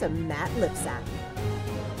Phantoms, Matt Lipsack.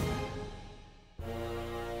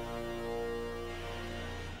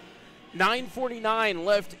 $9:49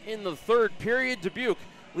 left in the third period. Dubuque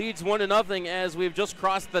leads 1-0 as we've just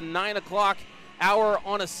crossed the 9 o'clock hour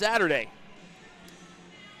on a Saturday.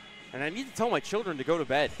 And I need to tell my children to go to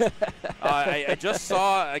bed. I just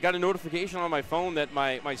saw, I got a notification on my phone that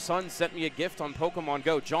my son sent me a gift on Pokemon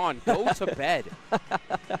Go. John, go to bed.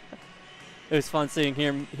 It was fun seeing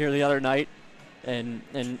him here the other night, and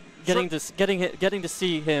getting to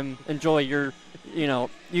see him enjoy you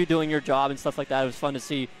doing your job and stuff like that. It was fun to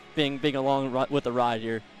see being along with the ride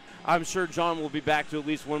here. I'm sure John will be back to at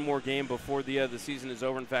least one more game before the season is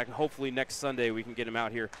over. In fact, hopefully next Sunday we can get him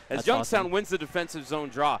out here. As That's Youngstown awesome. wins the defensive zone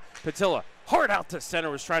draw, Patilla hard out to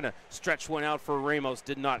center, was trying to stretch one out for Ramos,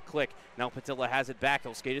 did not click. Now Patilla has it back.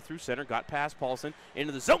 He'll skate it through center, got past Paulson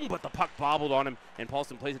into the zone, but the puck bobbled on him, and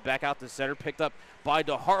Paulson plays it back out to center, picked up by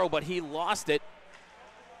DeHaro, but he lost it.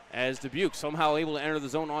 As Dubuque somehow able to enter the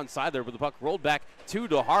zone onside there, but the puck rolled back to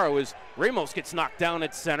DeHaro as Ramos gets knocked down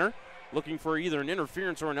at center, looking for either an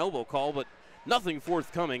interference or an elbow call, but nothing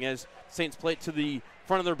forthcoming as Saints play it to the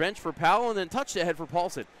front of their bench for Powell and then touched ahead for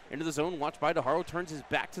Paulson. Into the zone, watched by DeHaro, turns his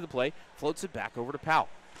back to the play, floats it back over to Powell.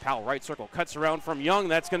 Powell, right circle, cuts around from Young.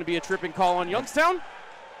 That's going to be a tripping call on Youngstown.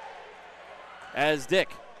 As Dick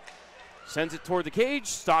sends it toward the cage,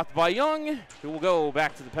 stopped by Young, who will go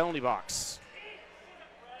back to the penalty box.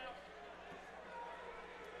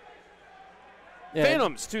 Yeah.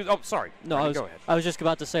 Phantoms to, oh, sorry. No, go ahead. I was just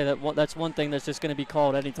about to say that that's one thing that's just going to be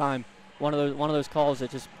called anytime. One of those calls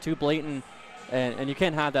that's just too blatant, and you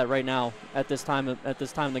can't have that right now at this time in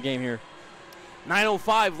the game here.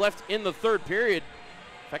 9:05 left in the third period.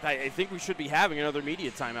 In fact, I think we should be having another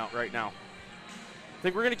media timeout right now. I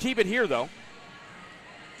think we're going to keep it here, though.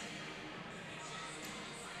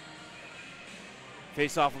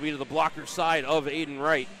 Face-off will be to the blocker side of Aiden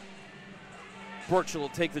Wright. Burchell will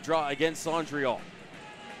take the draw against Sondriel.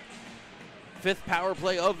 Fifth power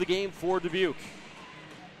play of the game for Dubuque.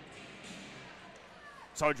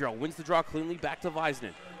 Sondriel wins the draw cleanly back to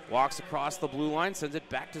Weisman. Walks across the blue line, sends it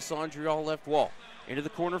back to Sondriel left wall. Into the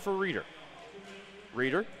corner for Reeder.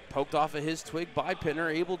 Reeder poked off of his twig by Pinner,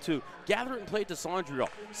 able to gather it and play it to Sondriel.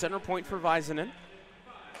 Center point for Weisman.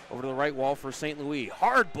 Over to the right wall for St. Louis.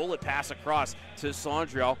 Hard bullet pass across to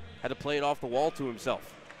Sondriel. Had to play it off the wall to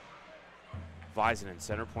himself. Weisman,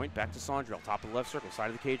 center point, back to Sondriel, top of the left circle, side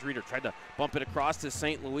of the cage. Reeder tried to bump it across to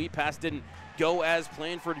St. Louis. Pass didn't go as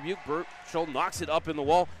planned for Dubuque. Burchell knocks it up in the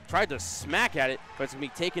wall, tried to smack at it, but it's going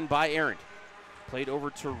to be taken by Aaron. Played over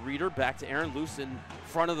to Reeder, back to Aaron, loose in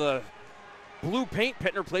front of the blue paint.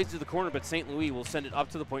 Pittner plays to the corner, but St. Louis will send it up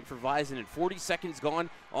to the point for Weisman. 40 seconds gone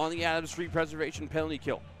on the Adams Street preservation penalty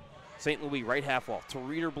kill. St. Louis, right half wall, to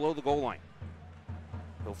Reeder below the goal line.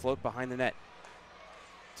 He'll float behind the net.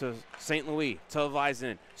 To St. Louis, to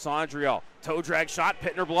Weisman, Sondriel, toe drag shot,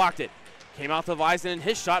 Pittner blocked it. Came out to Weisman,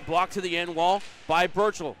 his shot blocked to the end wall by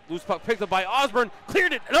Burchell. Loose puck picked up by Osborne,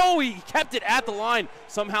 cleared it. No, he kept it at the line.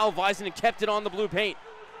 Somehow Weisman kept it on the blue paint.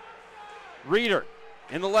 Reeder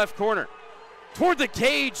in the left corner. Toward the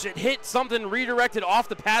cage, it hit something redirected off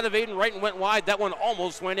the pad of Aiden Wright and went wide. That one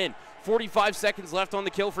almost went in. 45 seconds left on the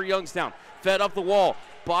kill for Youngstown. Fed up the wall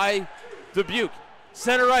by Dubuque.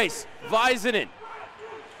 Center ice, Väisänen.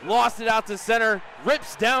 Lost it out to center,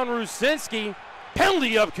 rips down Rusinski.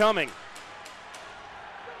 Penalty upcoming.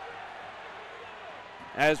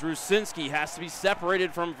 As Rusinski has to be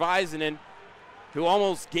separated from Väisänen, who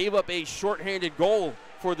almost gave up a shorthanded goal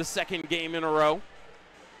for the second game in a row.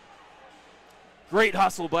 Great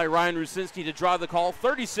hustle by Ryan Rusinski to draw the call.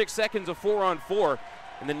 36 seconds of 4-on-4,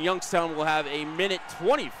 and then Youngstown will have a minute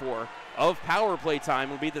 24 of power play time.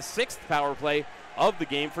 It will be the 6th power play of the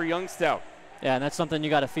game for Youngstown. Yeah, and that's something you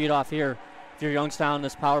got to feed off here. If you're Youngstown,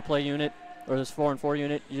 this power play unit or this 4-on-4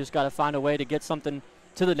 unit, you just got to find a way to get something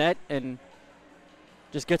to the net and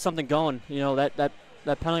just get something going. You know, that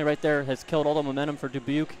penalty right there has killed all the momentum for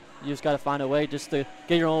Dubuque. You just got to find a way just to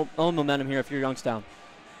get your own momentum here if you're Youngstown.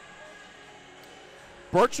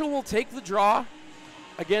 Burchell will take the draw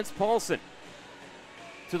against Paulson.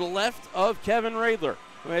 To the left of Kevin Radler,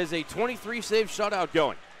 who has a 23-save shutout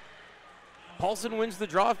going. Paulson wins the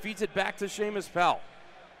draw, feeds it back to Seamus Powell.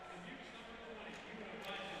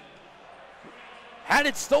 Had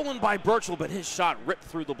it stolen by Burchell, but his shot ripped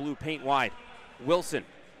through the blue paint wide. Wilson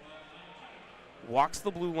walks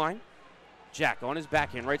the blue line. Jack on his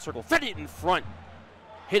backhand, right circle, fed it in front.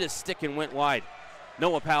 Hit a stick and went wide.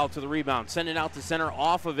 Noah Powell to the rebound, send it out to center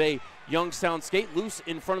off of a Youngstown skate, loose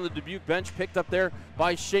in front of the Dubuque bench, picked up there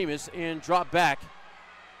by Seamus and dropped back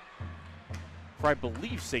for, I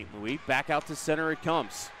believe, St. Louis. Back out to center it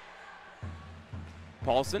comes.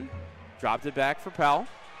 Paulson dropped it back for Powell.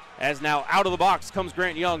 As now out of the box comes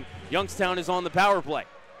Grant Young. Youngstown is on the power play.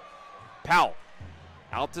 Powell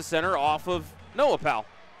out to center off of Noah Powell.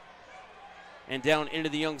 And down into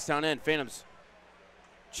the Youngstown end. Phantoms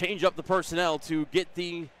change up the personnel to get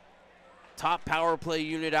the top power play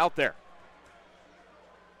unit out there.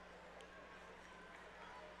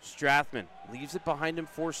 Strathman leaves it behind him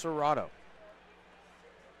for Serrato.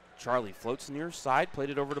 Charlie floats near side,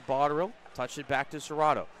 played it over to Botterill, touched it back to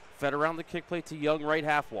Serrato. Fed around the kick plate to Young, right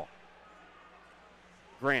half wall.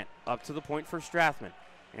 Grant up to the point for Strathman.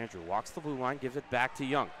 Andrew walks the blue line, gives it back to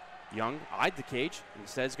Young. Young eyed the cage,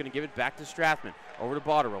 instead is going to give it back to Strathman. Over to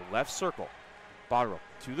Botterill, left circle. Botterill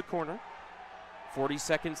to the corner. 40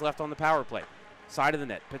 seconds left on the power play. Side of the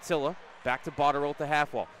net, Patilla back to Botterill at the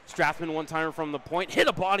half wall. Strathman one-timer from the point, hit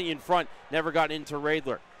a body in front, never got into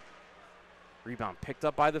Radler. Rebound picked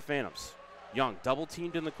up by the Phantoms. Young double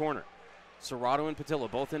teamed in the corner. Serrato and Patilla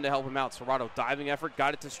both in to help him out. Serrato diving effort,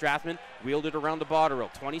 got it to Strathman, wheeled it around to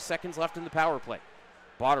Botterill. 20 seconds left in the power play.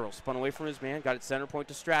 Botterill spun away from his man, got it center point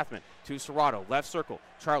to Strathman. To Serrato, left circle.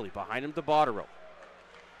 Charlie behind him to Botterill.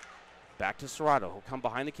 Back to Serrato, he'll come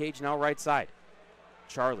behind the cage now right side.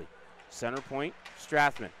 Charlie, center point,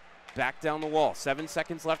 Strathman. Back down the wall, 7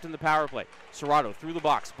 seconds left in the power play. Serrato through the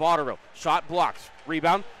box, Botterill, shot blocked,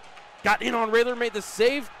 rebound. Got in on Radler, made the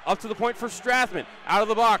save, up to the point for Strathman. Out of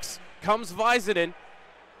the box comes Väisänen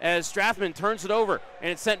as Strathman turns it over,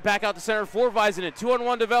 and it's sent back out to center for Väisänen.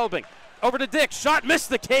 2-on-1 developing. Over to Dick, shot missed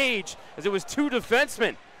the cage as it was two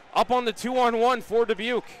defensemen up on the 2-on-1 for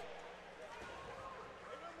Dubuque.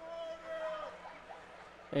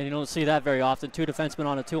 And you don't see that very often. Two defensemen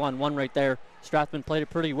on a 2-on-1 right there. Strathman played it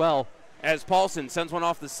pretty well. As Paulson sends one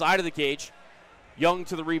off the side of the cage. Young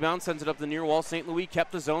to the rebound, sends it up the near wall. St. Louis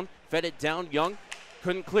kept the zone, fed it down. Young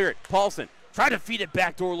couldn't clear it. Paulson tried to feed it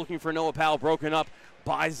backdoor, looking for Noah Powell, broken up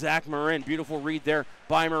by Zach Marin. Beautiful read there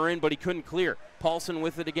by Marin, but he couldn't clear. Paulson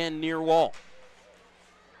with it again near wall.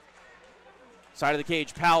 Side of the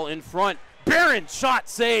cage, Powell in front. Barron, shot,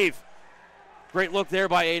 save. Great look there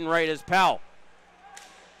by Aiden Wright as Powell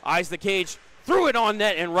eyes the cage, threw it on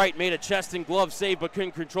net, and Wright made a chest and glove save but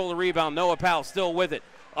couldn't control the rebound. Noah Powell still with it.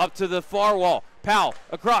 Up to the far wall. Powell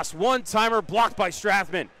across, one-timer blocked by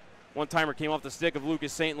Strathman. One-timer came off the stick of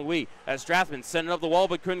Lucas St. Louis as Strathman sent it up the wall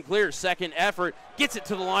but couldn't clear. Second effort, gets it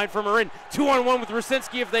to the line for Marin. 2-on-1 with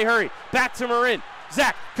Rusinski if they hurry. Back to Marin.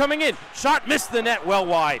 Zach coming in. Shot missed the net well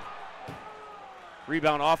wide.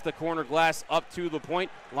 Rebound off the corner glass up to the point.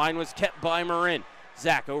 Line was kept by Marin.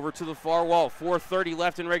 Zach over to the far wall. 4:30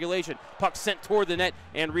 left in regulation. Puck sent toward the net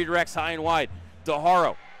and redirects high and wide.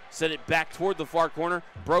 DeHaro sent it back toward the far corner.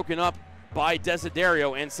 Broken up by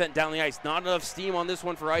Desiderio and sent down the ice. Not enough steam on this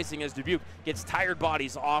one for icing as Dubuque gets tired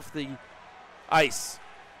bodies off the ice.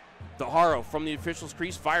 DeHaro from the officials'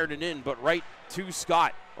 crease fired it in, but right to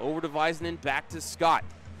Scott. Over to Väisänen, back to Scott.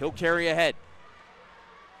 He'll carry ahead.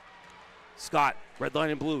 Scott, red line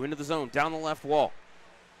in blue, into the zone, down the left wall.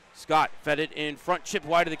 Scott fed it in front, chipped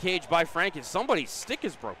wide of the cage by Franken. Somebody's stick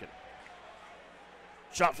is broken.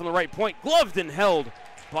 Shot from the right point, gloved and held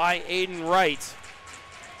by Aiden Wright.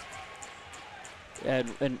 And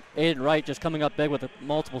Aiden Wright just coming up big with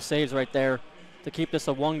multiple saves right there to keep this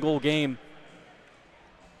a one-goal game.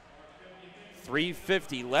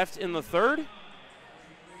 3:50 left in the third.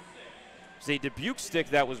 It's a Dubuque stick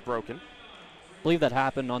that was broken. I believe that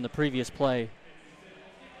happened on the previous play.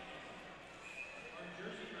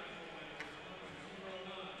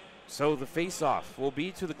 So the face-off will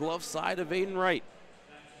be to the glove side of Aiden Wright.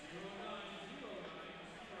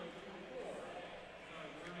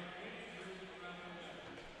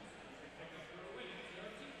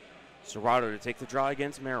 Serrato to take the draw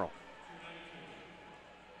against Merrill.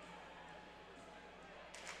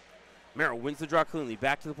 Merrill wins the draw cleanly,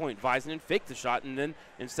 back to the point. Visenen faked the shot and then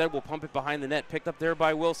instead will pump it behind the net. Picked up there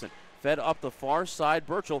by Wilson. Fed up the far side.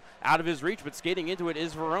 Burchell out of his reach, but skating into it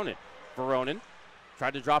is Veronin. Veronin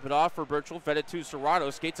tried to drop it off for Burchell, fed it to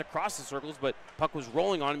Serrato, skates across the circles, but puck was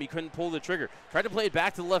rolling on him. He couldn't pull the trigger. Tried to play it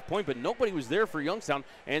back to the left point, but nobody was there for Youngstown,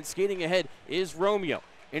 and skating ahead is Romeo.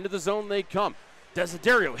 Into the zone they come.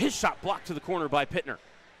 Desiderio, his shot blocked to the corner by Pittner.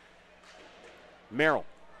 Merrill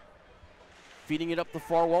feeding it up the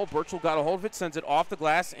far wall. Burchell got a hold of it, sends it off the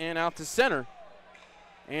glass and out to center.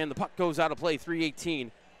 And the puck goes out of play.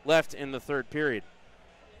 3:18 left in the third period.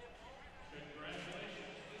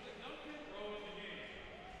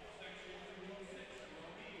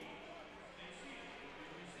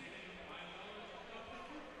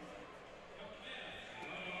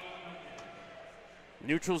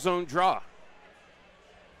 Neutral zone draw.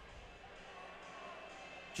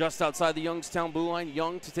 Just outside the Youngstown blue line,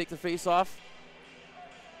 Young to take the face-off.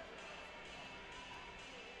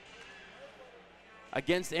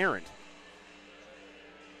 Against Arendt.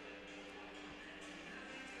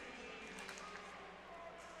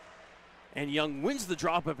 And Young wins the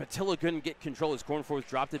draw, but Patilla couldn't get control as Cornforth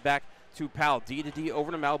dropped it back to Powell. D to D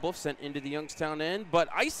over to Malbuff, sent into the Youngstown end, but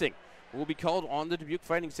icing will be called on the Dubuque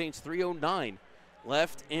Fighting Saints. 3:09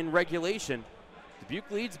 left in regulation. Dubuque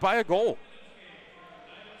leads by a goal.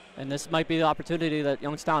 And this might be the opportunity that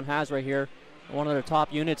Youngstown has right here. One of their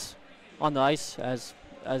top units on the ice. As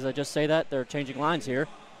I just say that, they're changing lines here.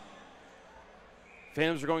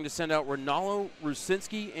 Phantoms are going to send out Ronaldo,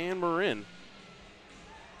 Rusinski, and Marin.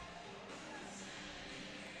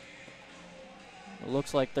 It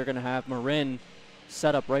looks like they're going to have Marin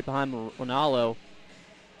set up right behind Ronaldo.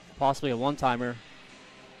 Possibly a one-timer.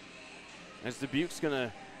 As Dubuque's going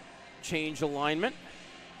to change alignment.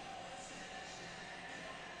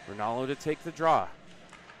 Ronaldo to take the draw.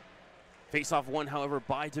 Face-off won, however,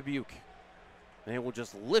 by Dubuque. And they will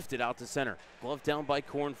just lift it out to center. Glove down by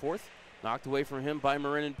Cornforth. Knocked away from him by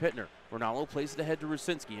Marin and Pittner. Ronaldo plays it ahead to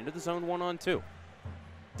Rusinski into the zone 1-on-2.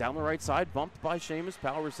 Down the right side, bumped by Seamus.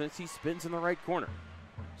 Powell. Rusinski spins in the right corner.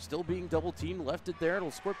 Still being double teamed, left it there. It'll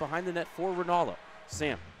squirt behind the net for Ronaldo.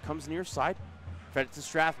 Sam comes near side. Fed it to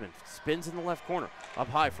Strathman. Spins in the left corner. Up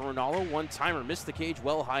high for Ronaldo. One-timer. Missed the cage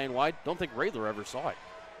well high and wide. Don't think Radler ever saw it.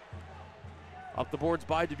 Up the boards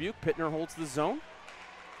by Dubuque. Pittner holds the zone.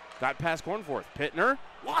 Got past Cornforth. Pittner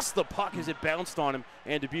lost the puck as it bounced on him,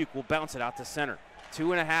 and Dubuque will bounce it out to center.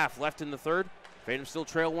 2.5 left in the third. Phantoms still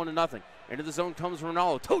trail 1-0. Into the zone comes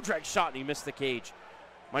Ronaldo. Toe drag shot, and he missed the cage.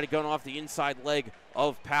 Might have gone off the inside leg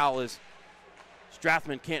of Powell as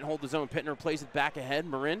Strathman can't hold the zone. Pittner plays it back ahead.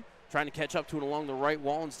 Marin trying to catch up to it along the right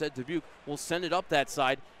wall. Instead, Dubuque will send it up that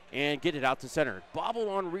side and get it out to center. Bobbled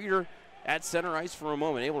on Reeder at center ice for a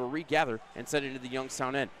moment, able to regather and send it into the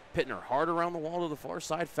Youngstown end. Pittner hard around the wall to the far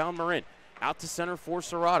side, found Marin. Out to center for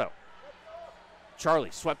Serrato.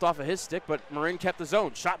 Charlie swept off of his stick, but Marin kept the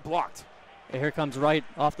zone. Shot blocked. And here comes Wright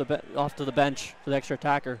off to the bench for the extra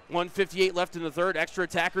attacker. 1:58 left in the third. Extra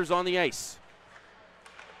attackers on the ice.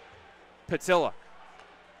 Patilla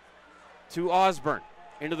to Osborne.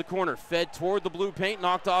 Into the corner. Fed toward the blue paint.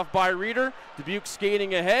 Knocked off by Reeder. Dubuque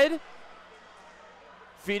skating ahead.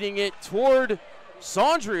 Feeding it toward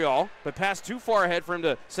Sondrial, but passed too far ahead for him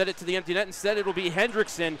to set it to the empty net. Instead, it'll be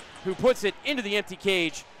Hendrickson who puts it into the empty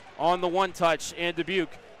cage on the one touch, and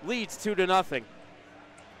Dubuque leads 2-0.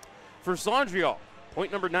 For Sondrial,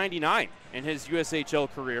 point number 99 in his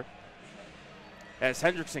USHL career, as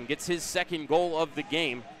Hendrickson gets his second goal of the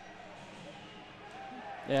game.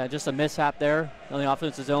 Yeah, just a mishap there on the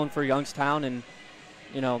offensive zone for Youngstown, and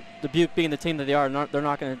you know, Dubuque being the team that they are, they're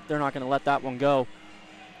not going to let that one go.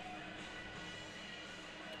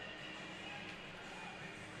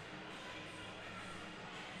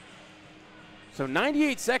 So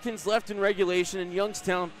 98 seconds left in regulation, and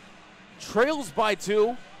Youngstown trails by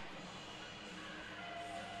 2.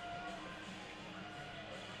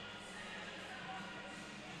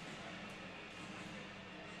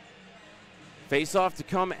 Face-off to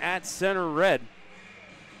come at center red.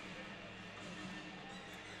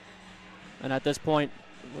 And at this point,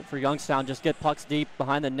 for Youngstown, just get pucks deep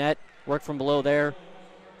behind the net, work from below there.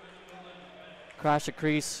 crash a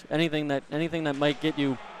crease, anything that might get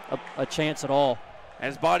you a chance at all.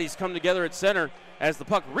 As bodies come together at center, as the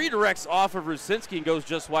puck redirects off of Rusinski and goes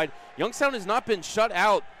just wide. Youngstown has not been shut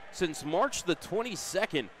out since March the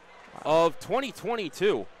 22nd of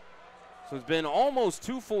 2022. So it's been almost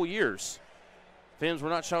 2 full years. Fans were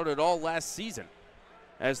not shut out at all last season.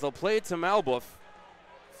 As they'll play it to Malbuff,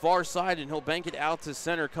 far side, and he'll bank it out to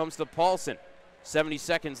center. Comes to Paulson. 70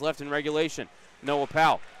 seconds left in regulation. Noah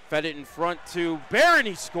Powell fed it in front to Barron.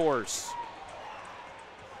 He scores.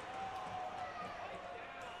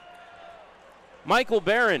 Michael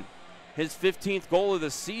Barron, his 15th goal of the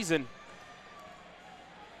season.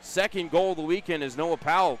 Second goal of the weekend as Noah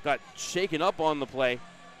Powell got shaken up on the play.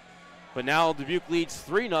 But now Dubuque leads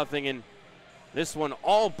 3-0, and this one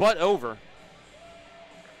all but over.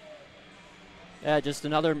 Yeah, just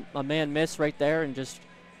a man miss right there, and just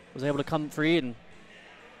was able to come free and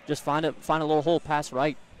just find a little hole pass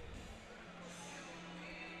right.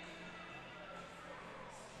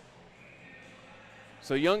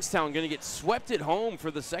 So Youngstown going to get swept at home for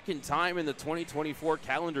the second time in the 2024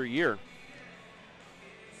 calendar year.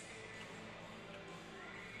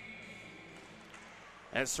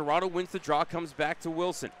 As Serrato wins the draw, comes back to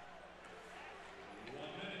Wilson.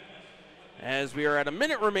 As we are at a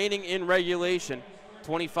minute remaining in regulation.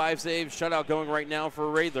 25 saves, shutout going right now for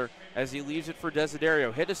Radler as he leaves it for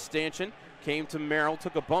Desiderio. Hit a stanchion, came to Merrill,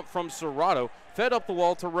 took a bump from Serrato, fed up the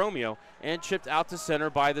wall to Romeo, and chipped out to center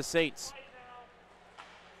by the Saints.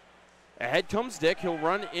 Ahead comes Dick. He'll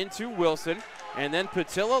run into Wilson, and then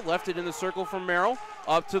Patilla left it in the circle for Merrill,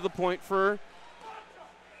 up to the point for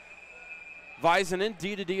Visenen.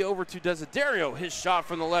 D-to-D over to Desiderio. His shot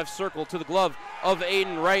from the left circle to the glove of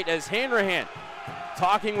Aiden Wright as Hanrahan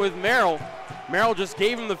talking with Merrill. Merrill just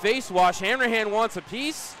gave him the face wash. Hanrahan wants a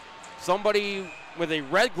piece. Somebody with a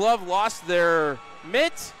red glove lost their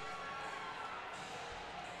mitt.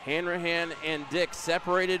 Hanrahan and Dick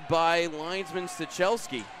separated by linesman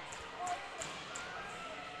Stachelski.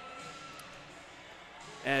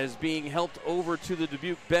 As being helped over to the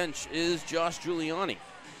Dubuque bench is Josh Giuliani.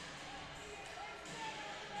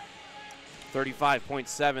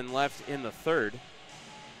 35.7 left in the third.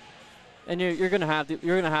 And you're going to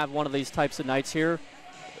have one of these types of nights here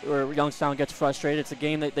where Youngstown gets frustrated. It's a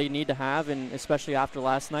game that they need to have, and especially after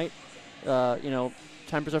last night.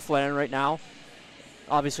 Tempers are flaring right now.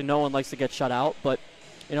 Obviously, no one likes to get shut out, but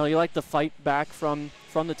you like to fight back from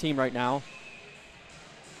the team right now.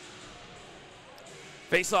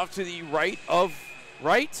 Face off to the right of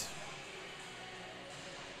Wright.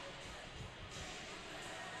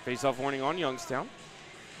 Face off warning on Youngstown.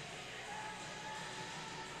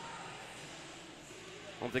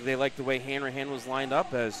 I don't think they like the way Hanrahan was lined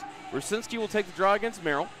up, as Rusinski will take the draw against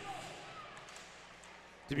Merrill.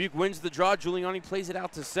 Dubuque wins the draw. Giuliani plays it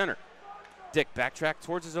out to center. Dick backtrack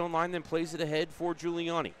towards his own line, then plays it ahead for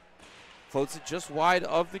Giuliani. Floats it just wide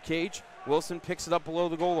of the cage. Wilson picks it up below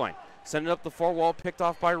the goal line. Send it up the far wall, picked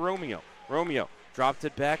off by Romeo. Romeo dropped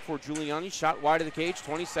it back for Giuliani. Shot wide of the cage.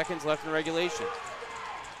 20 seconds left in regulation.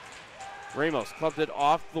 Ramos clubbed it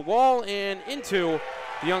off the wall and into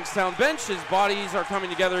the Youngstown bench. His bodies are coming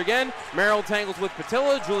together again. Merrill tangles with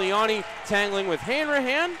Patilla. Giuliani tangling with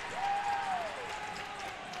Hanrahan.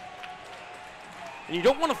 And you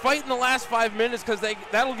don't want to fight in the last 5 minutes because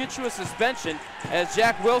that'll get you a suspension, as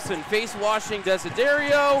Jack Wilson face washing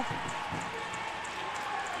Desiderio.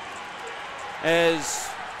 As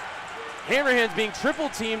Hanrahan's being triple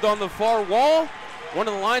teamed on the far wall. One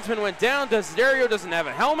of the linesmen went down. Desiderio doesn't have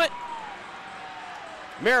a helmet.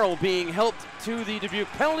 Merrill being helped to the Dubuque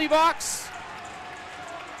penalty box.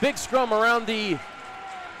 Big scrum around the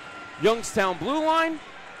Youngstown blue line.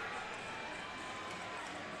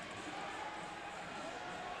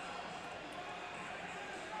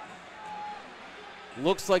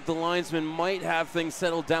 Looks like the linesman might have things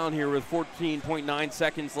settled down here with 14.9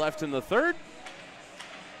 seconds left in the third.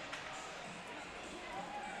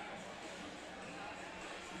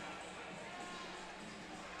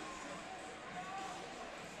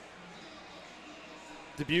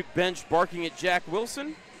 Dubuque bench barking at Jack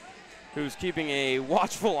Wilson, who's keeping a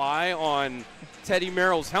watchful eye on Teddy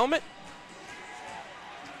Merrill's helmet.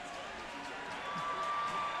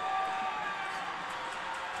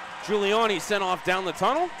 Giuliani sent off down the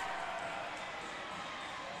tunnel.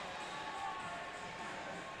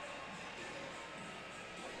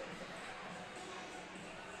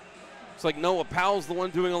 Looks like Noah Powell's the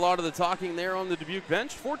one doing a lot of the talking there on the Dubuque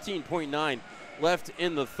bench. 14.9 left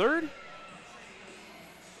in the third.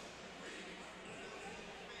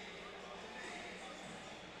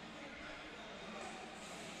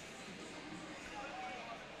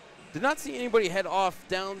 Did not see anybody head off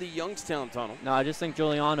down the Youngstown tunnel. No, I just think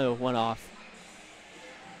Giuliano went off.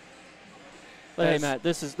 But hey, Matt,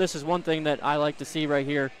 this is one thing that I like to see right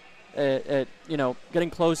here. You know, getting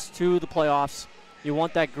close to the playoffs, you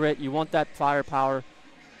want that grit, you want that firepower.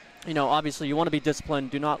 You know, obviously you want to be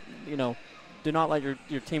disciplined. Do not let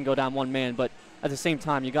your team go down one man. But at the same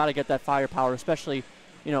time, you got to get that firepower, especially,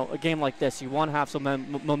 you know, a game like this. You want to have some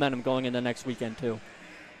momentum going into next weekend too.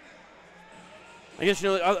 I guess, you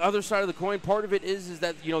know, the other side of the coin, part of it is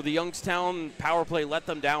that, you know, the Youngstown power play let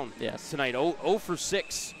them down tonight. 0 for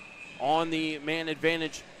 6 on the man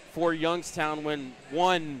advantage for Youngstown, when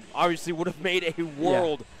one obviously would have made a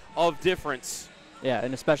world of difference. Yeah,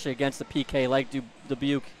 and especially against the PK like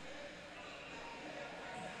Dubuque.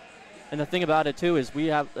 And the thing about it too is we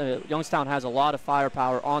have Youngstown has a lot of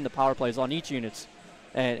firepower on the power plays on each units,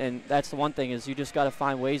 and that's the one thing is you just got to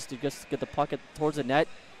find ways to just get the puck towards the net.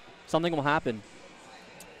 Something will happen.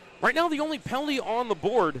 Right now, the only penalty on the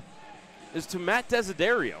board is to Matt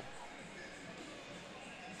Desiderio.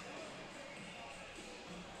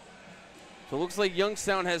 So it looks like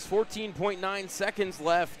Youngstown has 14.9 seconds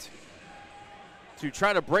left to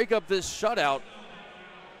try to break up this shutout.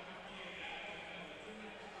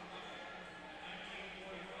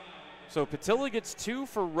 So Patilla gets 2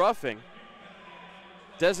 for roughing.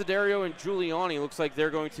 Desiderio and Giuliani looks like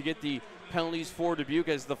they're going to get the penalties for Dubuque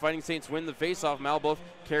as the Fighting Saints win the faceoff. Malbuff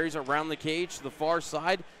carries around the cage to the far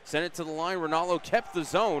side, sent it to the line. Ronaldo kept the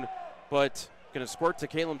zone, but going to squirt to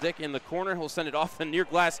Caleb Dick in the corner. He'll send it off the near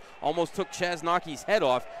glass. Almost took Chaz Naki's head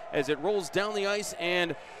off as it rolls down the ice,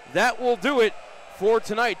 and that will do it for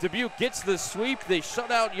tonight. Dubuque gets the sweep. They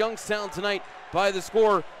shut out Youngstown tonight by the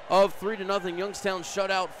score of 3-0. Youngstown shut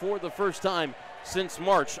out for the first time since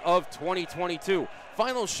March of 2022.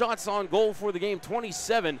 Final shots on goal for the game,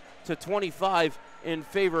 27-25 in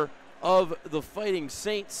favor of the Fighting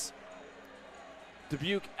Saints.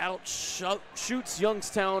 Dubuque outshoots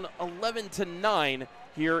Youngstown 11-9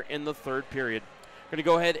 here in the third period. Going to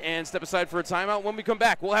go ahead and step aside for a timeout. When we come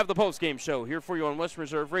back, we'll have the post-game show here for you on Western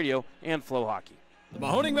Reserve Radio and FloHockey. The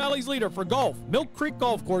Mahoning Valley's leader for golf, Milk Creek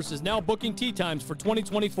Golf Course, is now booking tee times for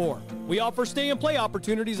 2024. We offer stay and play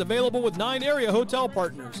opportunities available with 9 area hotel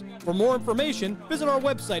partners. For more information, visit our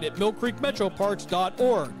website at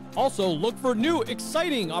millcreekmetroparks.org. Also, look for new,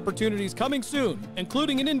 exciting opportunities coming soon,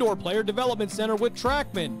 including an indoor player development center with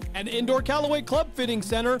Trackman, an indoor Callaway Club Fitting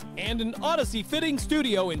Center, and an Odyssey Fitting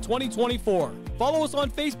Studio in 2024. Follow us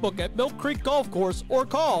on Facebook at Milk Creek Golf Course or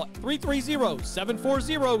call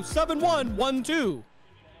 330-740-7112.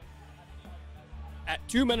 At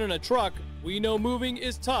 2 Men in a Truck, we know moving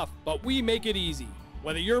is tough, but we make it easy.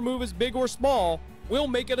 Whether your move is big or small, we'll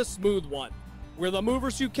make it a smooth one. We're the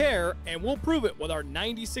movers who care, and we'll prove it with our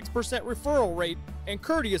 96% referral rate and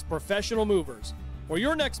courteous professional movers. For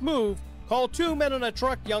your next move, call 2 Men in a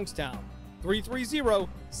Truck Youngstown,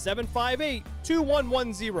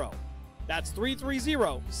 330-758-2110. That's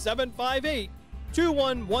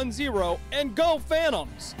 330-758-2110, and go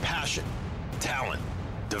Phantoms! Passion, talent,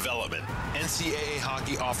 development. NCAA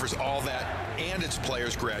hockey offers all that, and its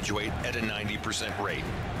players graduate at a 90% rate.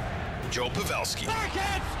 Joe Pavelski.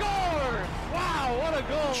 Backhand scores! Wow, what a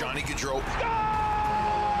goal! Johnny Gaudreau.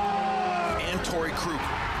 And Torrey Krug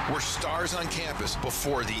were stars on campus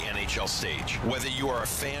before the NHL stage. Whether you are a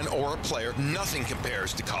fan or a player, nothing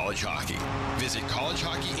compares to college hockey. Visit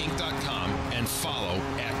collegehockeyinc.com and follow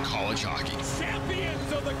 @collegehockey.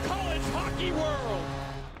 Champions of the college hockey world!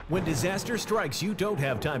 When disaster strikes, you don't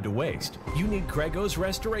have time to waste. You need Craigos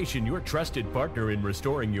Restoration, your trusted partner in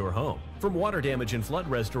restoring your home. From water damage and flood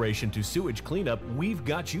restoration to sewage cleanup, we've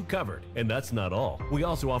got you covered. And that's not all. We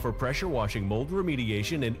also offer pressure washing, mold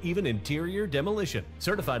remediation, and even interior demolition.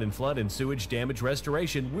 Certified in flood and sewage damage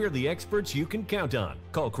restoration, we're the experts you can count on.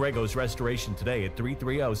 Call Craigos Restoration today at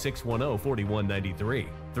 330-610-4193.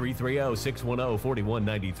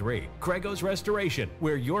 330-610-4193. Craigos Restoration,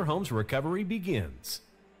 where your home's recovery begins.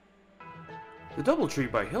 The Doubletree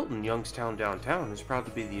by Hilton Youngstown Downtown is proud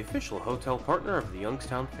to be the official hotel partner of the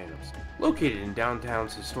Youngstown Phantoms. Located in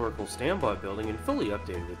downtown's historical standby building and fully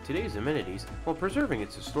updated with today's amenities while preserving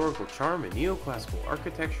its historical charm and neoclassical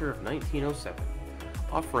architecture of 1907.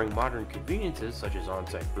 Offering modern conveniences such as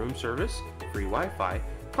on-site room service, free Wi-Fi,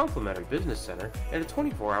 complimentary business center, and a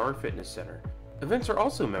 24-hour fitness center. Events are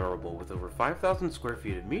also memorable with over 5,000 square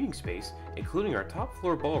feet of meeting space, including our top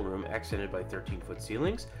floor ballroom accented by 13-foot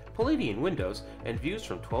ceilings, Palladian windows, and views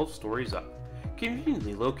from 12 stories up.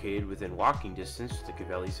 Conveniently located within walking distance to the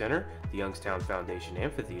Cavelli Center, the Youngstown Foundation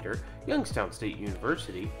Amphitheater, Youngstown State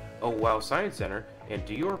University, Oh Wow Science Center, and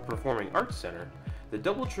Dior Performing Arts Center, The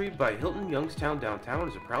DoubleTree by Hilton Youngstown Downtown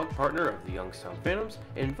is a proud partner of the Youngstown Phantoms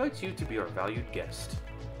and invites you to be our valued guest.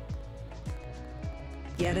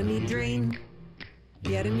 Get me drain.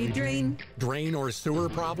 Get me drain. Drain or sewer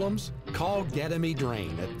problems? Call Get Me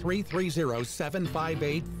Drain at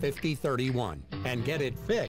 330-758-5031 and get it fixed